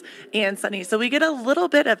 degrees and sunny. So we get a little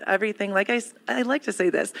bit of everything. Like I like to say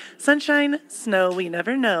this, sunshine, snow, we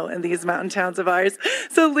never know in these mountain towns of ours.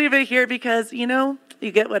 So leave it here because, you know,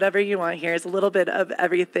 you get whatever you want here. It's a little bit of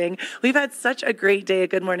everything. We've had such a great day at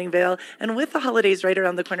Good Morning Vail. And with the holidays right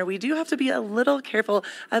around the corner, we do have to be a little careful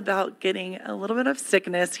about getting a little bit of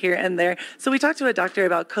sickness here and there. So we talked to a doctor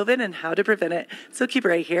about COVID and how to prevent it. So keep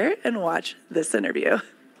right here and watch this interview.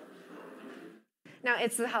 Now,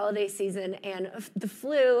 it's the holiday season, and the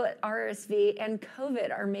flu, RSV, and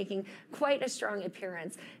COVID are making quite a strong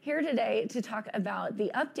appearance. Here today to talk about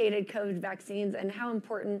the updated COVID vaccines and how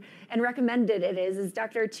important and recommended it is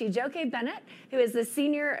Dr. Chijioke Bennett, who is the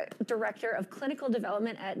Senior Director of Clinical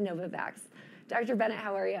Development at Novavax. Dr. Bennett,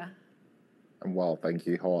 how are you? I'm well, thank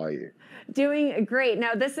you. How are you? Doing great.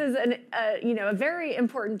 Now, this is a very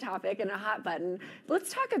important topic and a hot button.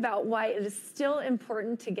 Let's talk about why it is still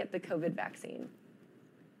important to get the COVID vaccine.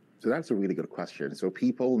 So that's a really good question. So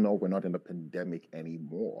people know we're not in a pandemic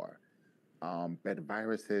anymore, but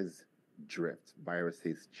viruses drift,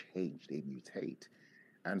 viruses change, they mutate.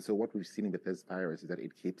 And so what we've seen with this virus is that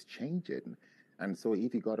it keeps changing. And so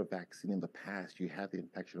if you got a vaccine in the past, you had the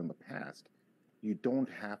infection in the past, you don't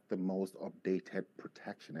have the most updated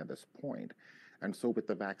protection at this point. And so with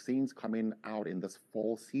the vaccines coming out in this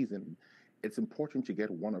fall season, it's important to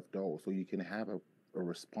get one of those so you can have a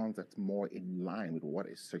response that's more in line with what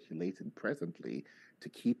is circulating presently to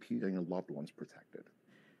keep you and your loved ones protected.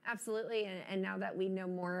 Absolutely, and now that we know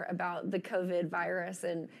more about the COVID virus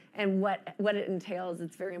and what it entails,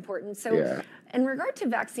 it's very important. So in regard to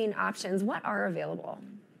vaccine options, what are available?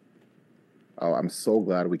 Oh, I'm so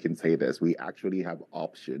glad we can say this. We actually have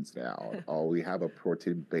options now. We have a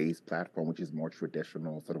protein-based platform, which is more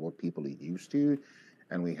traditional, sort of what people are used to,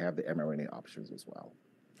 and we have the mRNA options as well.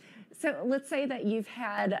 So let's say that you've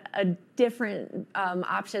had a different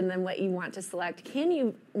option than what you want to select. Can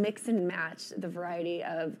you mix and match the variety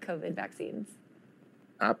of COVID vaccines?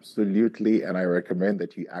 Absolutely, and I recommend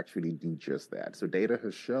that you actually do just that. So data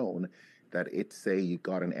has shown that say you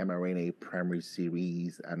got an mRNA primary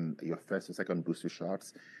series and your first and second booster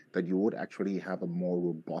shots, that you would actually have a more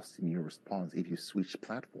robust immune response if you switch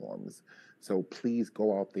platforms. So please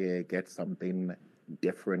go out there, get something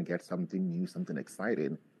different, get something new, something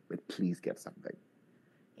exciting, but please get something.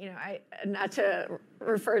 You know, not to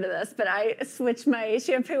refer to this, but I switch my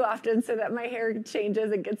shampoo often so that my hair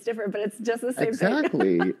changes and gets different, but it's just the same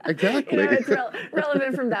thing. Exactly. You know, it's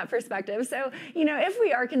relevant from that perspective. So, you know, if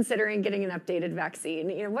we are considering getting an updated vaccine,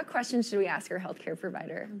 you know, what questions should we ask our healthcare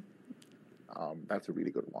provider? That's a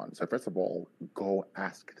really good one. So first of all, go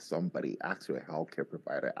ask somebody, ask your healthcare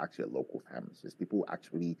provider, ask your local pharmacist, people who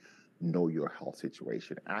actually know your health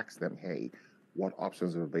situation. Ask them, hey, what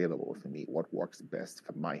options are available for me? What works best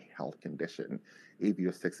for my health condition? If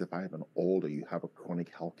you're 65 and older, you have a chronic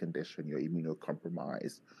health condition, you're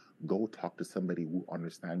immunocompromised, go talk to somebody who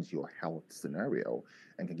understands your health scenario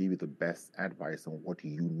and can give you the best advice on what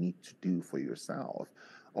you need to do for yourself.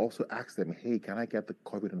 Also ask them, hey, can I get the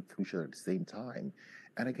COVID and flu shot at the same time?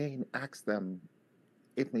 And again, ask them,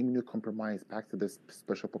 if I'm immunocompromised, back to this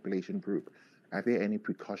special population group, are there any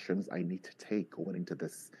precautions I need to take going into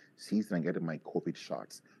this season and getting my COVID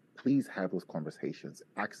shots? Please have those conversations.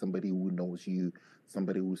 Ask somebody who knows you,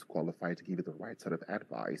 somebody who's qualified to give you the right sort of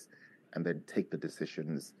advice, and then take the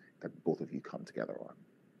decisions that both of you come together on.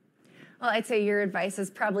 Well, I'd say your advice is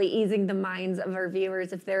probably easing the minds of our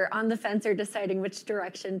viewers if they're on the fence or deciding which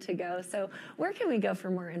direction to go. So where can we go for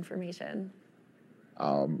more information?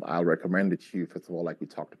 I'll recommend that you, first of all, like we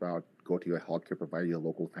talked about, go to your healthcare provider, your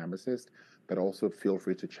local pharmacist, but also feel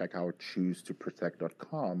free to check out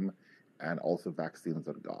choosetoprotect.com and also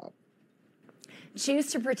vaccines.gov.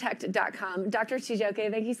 choosetoprotect.com. Dr. Chijioke,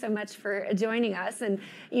 thank you so much for joining us and,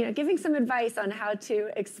 you know, giving some advice on how to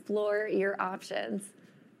explore your options.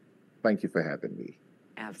 Thank you for having me.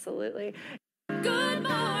 Absolutely. Good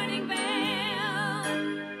morning, Vail.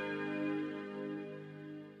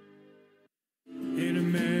 In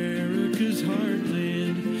America's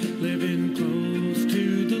heartland, living close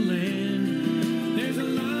to the land, there's a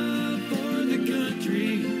love for the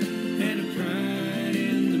country and a pride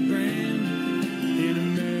in the brand. In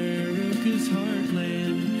America's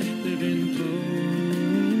heartland, living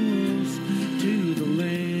close to the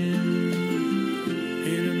land.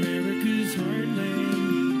 In America's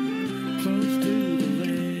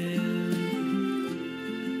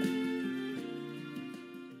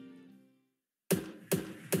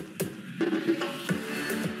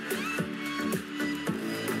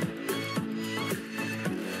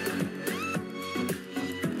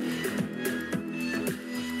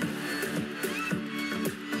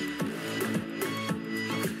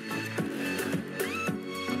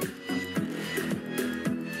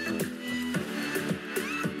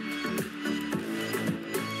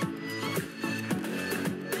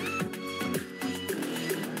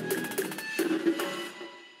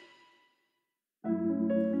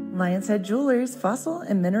Lions Head Jewelers Fossil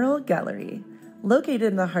and Mineral Gallery. Located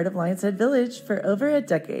in the heart of Lions Head Village for over a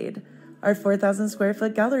decade, our 4,000 square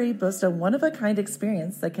foot gallery boasts a one-of-a-kind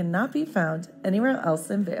experience that cannot be found anywhere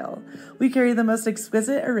else in Vail. We carry the most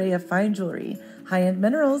exquisite array of fine jewelry, high-end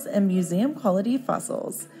minerals, and museum-quality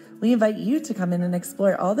fossils. We invite you to come in and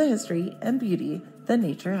explore all the history and beauty that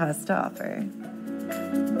nature has to offer.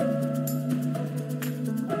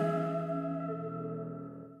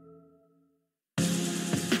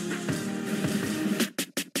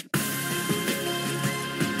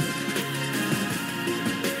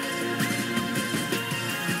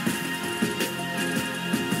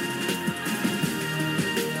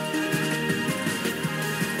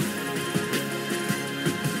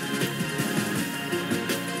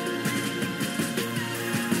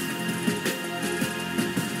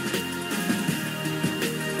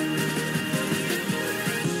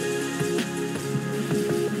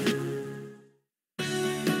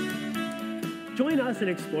 Join us in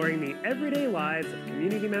exploring the everyday lives of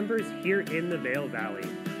community members here in the Vail Valley.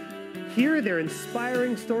 Hear their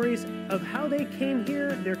inspiring stories of how they came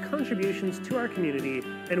here, their contributions to our community,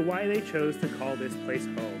 and why they chose to call this place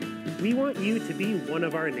home. We want you to be one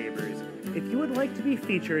of our neighbors. If you would like to be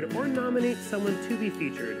featured or nominate someone to be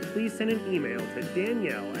featured, please send an email to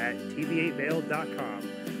danielle@tv8vail.com.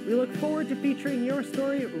 We look forward to featuring your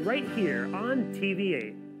story right here on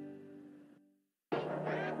TV8.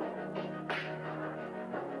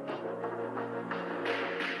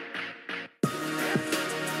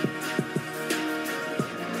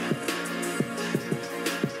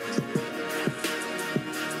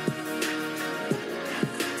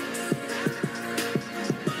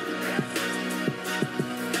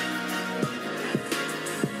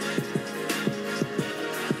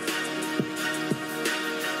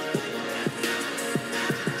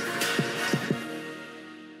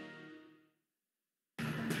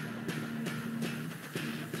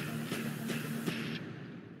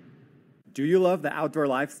 Do you love the outdoor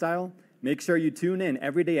lifestyle? Make sure you tune in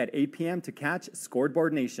every day at 8 p.m. to catch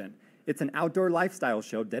Scoreboard Nation. It's an outdoor lifestyle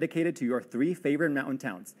show dedicated to your 3 favorite mountain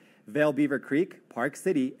towns, Vail Beaver Creek, Park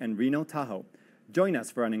City, and Reno Tahoe. Join us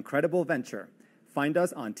for an incredible venture. Find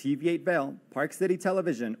us on TV8 Vail, Park City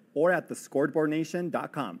Television, or at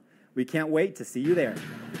thescoreboardnation.com. We can't wait to see you there.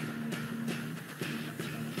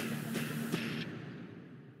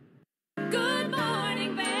 Good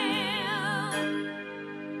morning, Vail.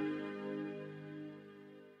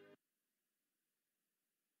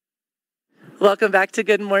 Welcome back to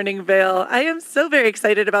Good Morning Vail. I am so very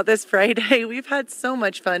excited about this Friday. We've had so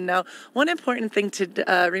much fun. Now, one important thing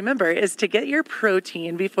to remember is to get your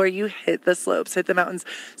protein before you hit the slopes, hit the mountains.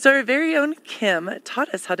 So our very own Kim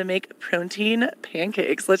taught us how to make protein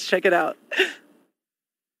pancakes. Let's check it out.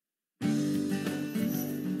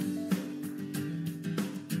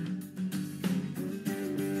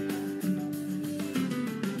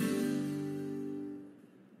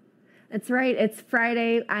 That's right. It's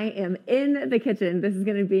Friday. I am in the kitchen. This is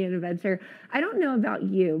going to be an adventure. I don't know about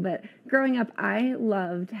you, but growing up, I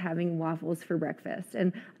loved having waffles for breakfast.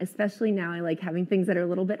 And especially now, I like having things that are a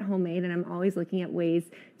little bit homemade, and I'm always looking at ways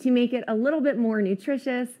to make it a little bit more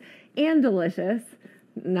nutritious and delicious.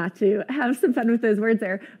 Not to have some fun with those words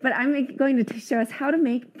there, but I'm going to show us how to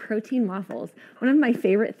make protein waffles. One of my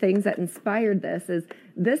favorite things that inspired this is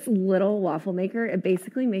this little waffle maker. It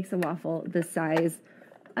basically makes a waffle the size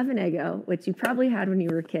of an Eggo, which you probably had when you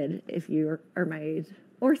were a kid if you are my age,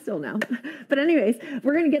 or still now. But anyways,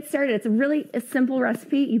 we're going to get started. It's a simple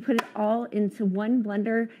recipe. You put it all into one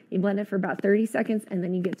blender. You blend it for about 30 seconds, and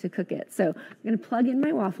then you get to cook it. So I'm going to plug in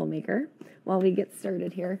my waffle maker while we get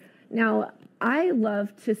started here. Now, I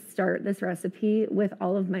love to start this recipe with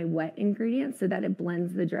all of my wet ingredients so that it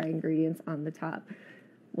blends the dry ingredients on the top.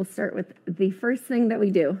 We'll start with the first thing that we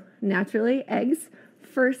do. Naturally, eggs.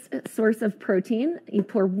 First source of protein. You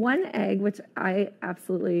pour 1 egg, which I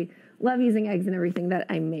absolutely love using eggs in everything that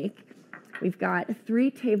I make. We've got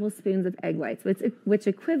 3 tablespoons of egg whites, which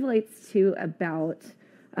equivalates to about,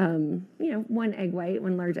 1 egg white,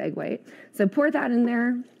 1 large egg white. So pour that in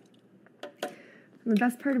there. And the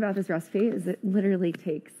best part about this recipe is it literally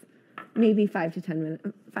takes maybe 5 to 10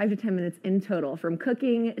 minutes in total, from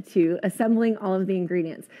cooking to assembling all of the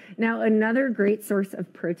ingredients. Now, another great source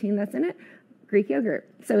of protein that's in it, Greek yogurt.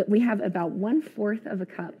 So we have about 1/4 of a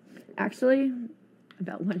cup, actually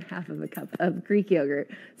about 1/2 of a cup of Greek yogurt.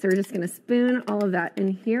 So we're just gonna spoon all of that in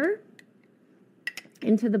here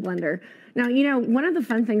into the blender. Now, one of the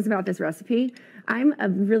fun things about this recipe, I'm a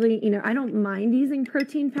really, I don't mind using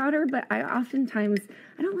protein powder, but I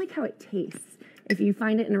don't like how it tastes. If you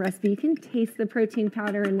find it in a recipe, you can taste the protein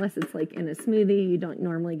powder unless it's like in a smoothie. You don't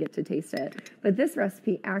normally get to taste it. But this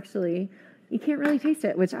recipe, actually, you can't really taste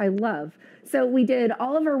it, which I love. So we did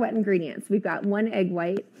all of our wet ingredients. We've got 1 egg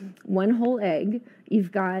white, 1 whole egg.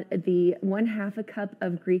 You've got the 1/2 a cup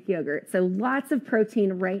of Greek yogurt. So lots of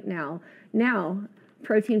protein right now. Now,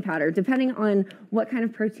 protein powder, depending on what kind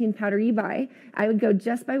of protein powder you buy, I would go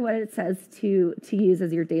just by what it says to use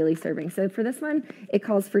as your daily serving. So for this one, it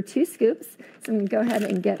calls for 2 scoops. So I'm gonna go ahead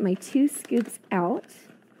and get my 2 scoops out.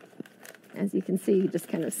 As you can see, you just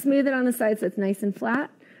kind of smooth it on the side so it's nice and flat.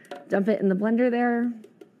 Dump it in the blender there.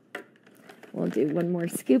 We'll do 1 more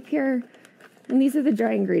scoop here. And these are the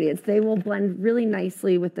dry ingredients. They will blend really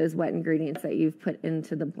nicely with those wet ingredients that you've put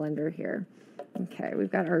into the blender here. Okay, we've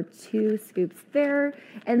got our 2 scoops there.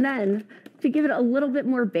 And then to give it a little bit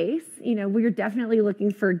more base, we're definitely looking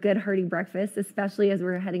for a good hearty breakfast, especially as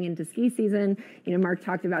we're heading into ski season. Mark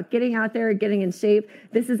talked about getting out there, getting in shape.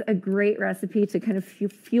 This is a great recipe to kind of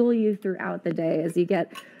fuel you throughout the day as you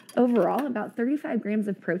get overall about 35 grams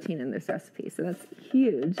of protein in this recipe. So that's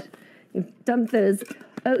huge. You dump those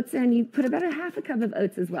oats in. You put about 1/2 a cup of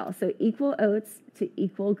oats as well. So equal oats to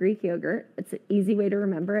equal Greek yogurt. It's an easy way to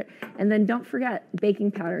remember it. And then don't forget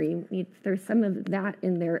baking powder. There's some of that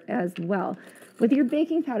in there as well. With your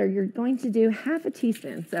baking powder, you're going to do 1/2 a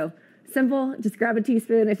teaspoon. So simple, just grab a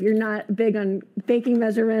teaspoon. If you're not big on baking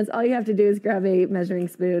measurements, all you have to do is grab a measuring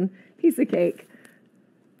spoon, piece of cake,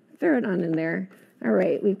 throw it on in there. All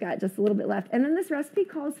right, we've got just a little bit left. And then this recipe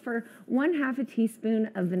calls for 1/2 a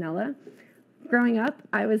teaspoon of vanilla. Growing up,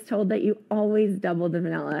 I was told that you always double the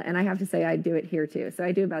vanilla, and I have to say I do it here too. So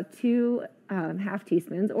I do about 2 half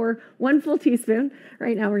teaspoons or 1 full teaspoon.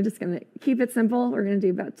 Right now we're just gonna keep it simple. We're gonna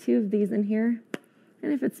do about 2 of these in here.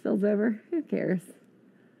 And if it spills over, who cares?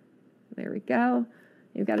 There we go.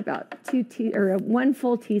 You've got about 1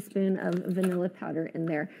 full teaspoon of vanilla powder in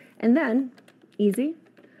there. And then, easy,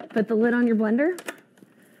 put the lid on your blender.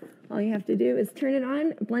 All you have to do is turn it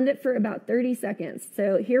on, blend it for about 30 seconds.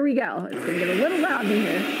 So here we go. It's gonna get a little loud in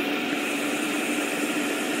here.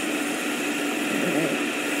 All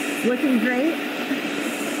right. Looking great.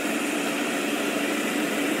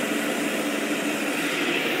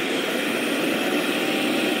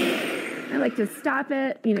 I like to stop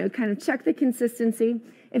it, kind of check the consistency.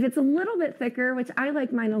 If it's a little bit thicker, which I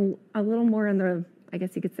like mine a little more on the, I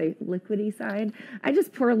guess you could say, liquidy side, I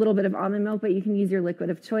just pour a little bit of almond milk, but you can use your liquid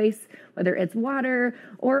of choice, whether it's water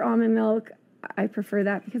or almond milk. I prefer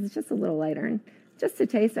that because it's just a little lighter. And just to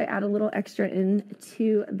taste, I add a little extra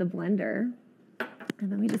into the blender.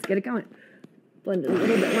 And then we just get it going. Blend it a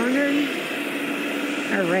little bit longer.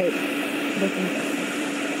 All right, looking good.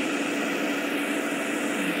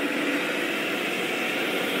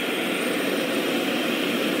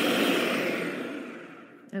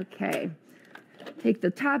 Okay. Take the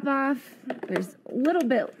top off. There's a little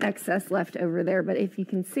bit excess left over there, but if you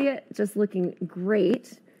can see it, just looking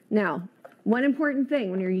great. Now, one important thing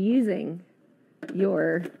when you're using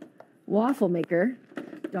your waffle maker,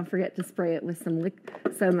 don't forget to spray it with some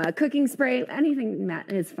cooking spray. Anything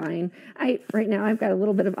matte is fine. Right now I've got a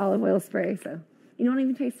little bit of olive oil spray, so you don't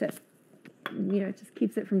even taste it. It just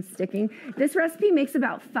keeps it from sticking. This recipe makes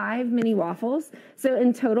about 5 mini waffles, so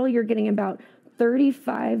in total you're getting about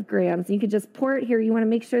 35 grams. You could just pour it here. You want to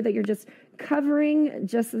make sure that you're just covering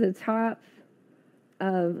just the top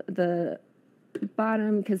of the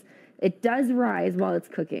bottom because it does rise while it's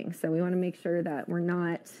cooking. So we want to make sure that we're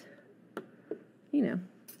not,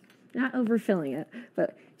 not overfilling it,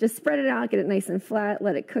 but just spread it out, get it nice and flat,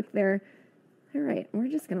 let it cook there. All right, we're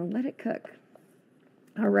just going to let it cook.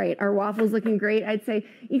 All right, our waffle's looking great. I'd say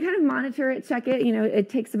you kind of monitor it, check it. It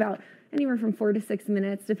takes about anywhere from 4 to 6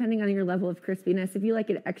 minutes, depending on your level of crispiness. If you like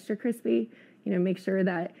it extra crispy, make sure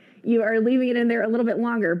that you are leaving it in there a little bit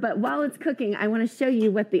longer. But while it's cooking, I want to show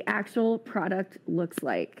you what the actual product looks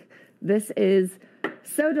like. This is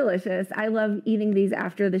so delicious. I love eating these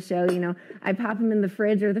after the show. I pop them in the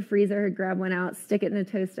fridge or the freezer, grab one out, stick it in a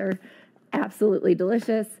toaster. Absolutely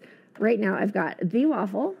delicious. Right now, I've got the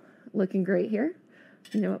waffle looking great here.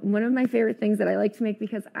 One of my favorite things that I like to make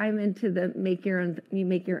because I'm into the make your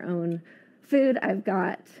own food. I've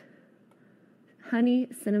got honey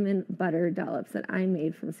cinnamon butter dollops that I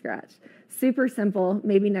made from scratch. Super simple.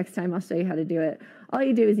 Maybe next time I'll show you how to do it. All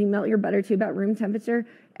you do is you melt your butter to about room temperature,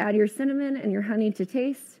 add your cinnamon and your honey to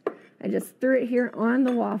taste. I just threw it here on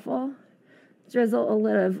the waffle. Drizzle a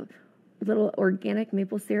little organic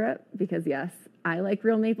maple syrup because yes, I like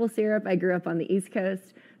real maple syrup. I grew up on the East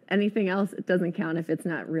Coast. Anything else, it doesn't count if it's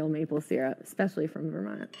not real maple syrup, especially from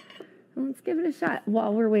Vermont. Well, let's give it a shot.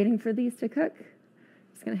 While we're waiting for these to cook,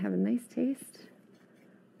 it's gonna have a nice taste.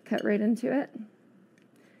 Cut right into it.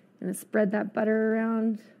 Gonna spread that butter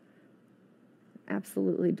around.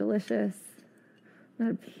 Absolutely delicious.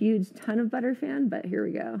 Not a huge ton of butter fan, but here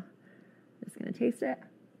we go. Just gonna taste it.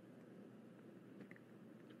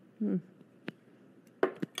 I'm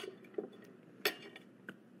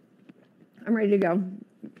ready to go.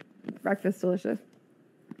 Breakfast delicious.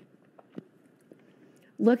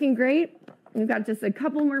 Looking great. We've got just a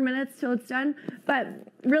couple more minutes till it's done, but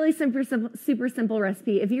really super simple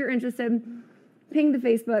recipe. If you're interested, ping the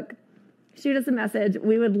Facebook, shoot us a message.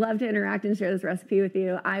 We would love to interact and share this recipe with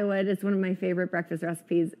you. I would. It's one of my favorite breakfast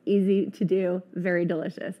recipes. Easy to do, very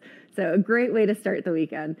delicious. So a great way to start the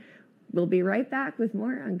weekend. We'll be right back with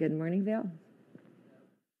more on Good Morning Vail.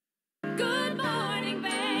 Good morning,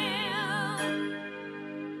 Vail.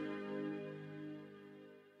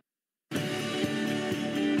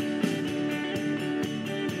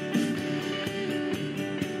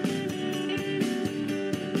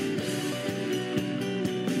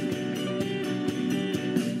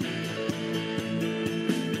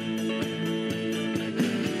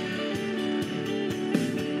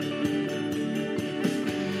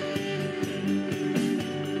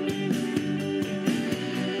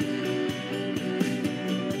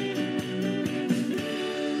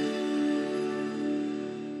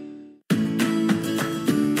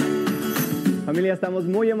 Familia, estamos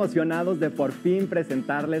muy emocionados de por fin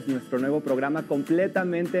presentarles nuestro nuevo programa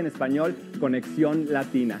completamente en español, Conexión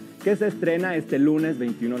Latina, que se estrena este lunes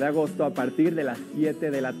 21 de agosto a partir de las 7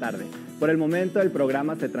 de la tarde. Por el momento, el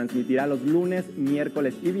programa se transmitirá los lunes,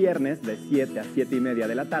 miércoles y viernes de 7 a 7 y media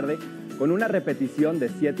de la tarde, con una repetición de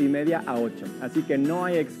 7 y media a 8, así que no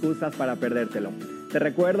hay excusas para perdértelo. Te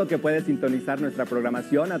recuerdo que puedes sintonizar nuestra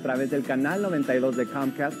programación a través del canal 92 de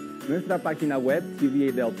Comcast, nuestra página web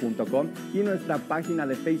tva.com y nuestra página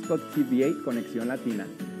de Facebook TVA Conexión Latina.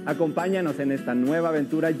 Acompáñanos en esta nueva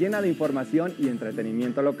aventura llena de información y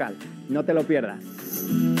entretenimiento local. No te lo pierdas.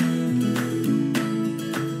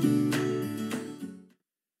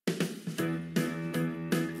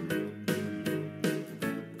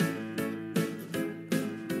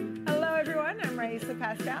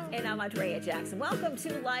 Pascal. And I'm Andrea Jackson. Welcome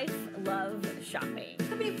to Life, Love, Shopping.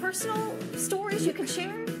 Have any personal stories you can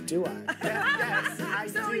share? Do I? Yes, I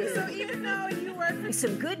do. So even though you work...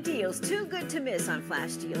 Some good deals, too good to miss on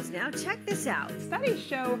Flash Deals. Now check this out. Studies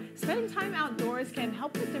show spending time outdoors can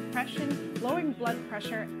help with depression, lowering blood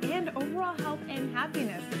pressure, and overall health and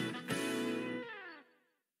happiness.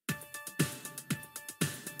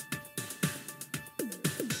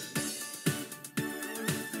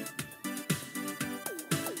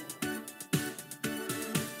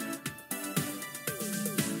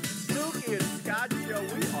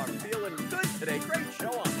 Today, great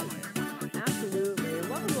show on the way. Absolutely. And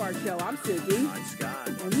welcome to our show. I'm Suki. I'm Scott.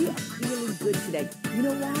 And we are feeling good today. You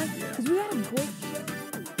know why? Because we had a great show.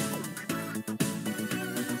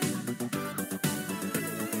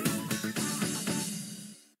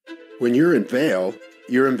 When you're in Vail,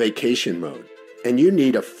 you're in vacation mode, and you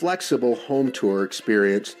need a flexible home tour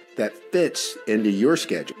experience that fits into your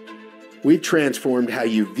schedule. We've transformed how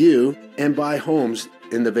you view and buy homes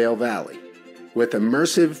in the Vail Valley. With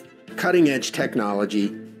immersive, cutting-edge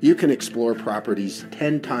technology, you can explore properties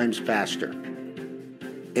 10 times faster.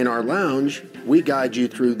 In our lounge, we guide you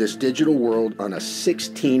through this digital world on a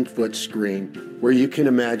 16-foot screen where you can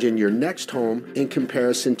imagine your next home in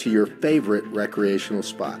comparison to your favorite recreational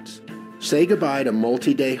spots. Say goodbye to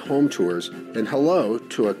multi-day home tours and hello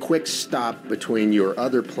to a quick stop between your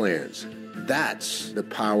other plans. That's the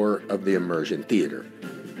power of the Immersion Theater.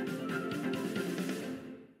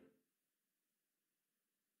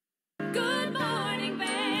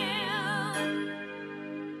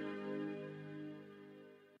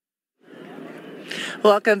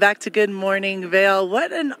 Welcome back to Good Morning Vail.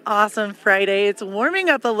 What an awesome Friday. It's warming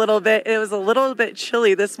up a little bit. It was a little bit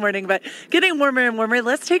chilly this morning, but getting warmer and warmer.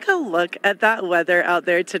 Let's take a look at that weather out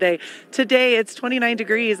there today. Today it's 29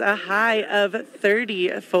 degrees, a high of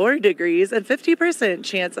 34 degrees, and 50%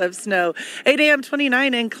 chance of snow. 8 a.m.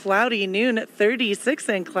 29 and cloudy, noon 36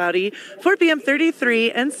 and cloudy, 4 p.m.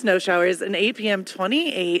 33 and snow showers, and 8 p.m.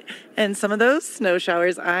 28 and some of those snow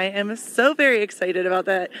showers. I am so very excited about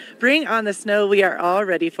that. Bring on the snow. We are all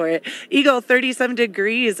ready for it. Eagle 37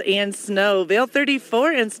 degrees and snow. Vail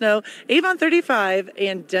 34 and snow. Avon 35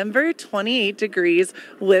 and Denver 28 degrees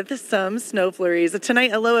with some snow flurries.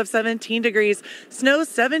 Tonight a low of 17 degrees. Snow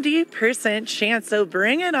 70% chance. So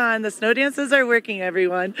bring it on. The snow dances are working,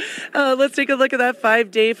 everyone. Let's take a look at that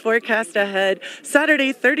 5-day forecast ahead.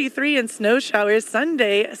 Saturday 33 and snow showers.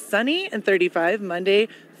 Sunday sunny and 35. Monday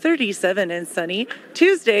 37 and sunny.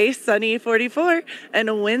 Tuesday, sunny, 44.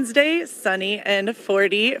 And Wednesday, sunny and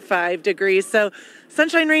 45 degrees. So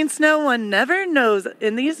sunshine, rain, snow, one never knows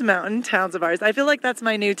in these mountain towns of ours. I feel like that's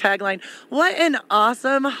my new tagline. What an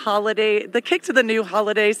awesome holiday. The kick to the new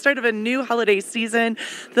holiday, start of a new holiday season.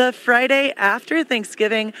 The Friday after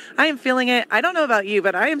Thanksgiving. I am feeling it. I don't know about you,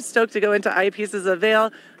 but I am stoked to go into Eyepieces of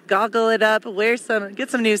Vail, goggle it up, get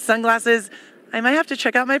some new sunglasses. I might have to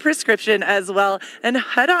check out my prescription as well and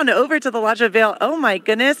head on over to the Lodge of Vail. Oh my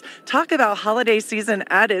goodness, talk about holiday season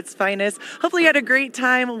at its finest. Hopefully you had a great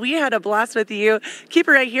time. We had a blast with you. Keep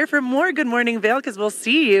it right here for more Good Morning Vail because we'll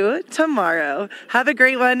see you tomorrow. Have a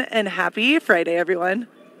great one and happy Friday, everyone.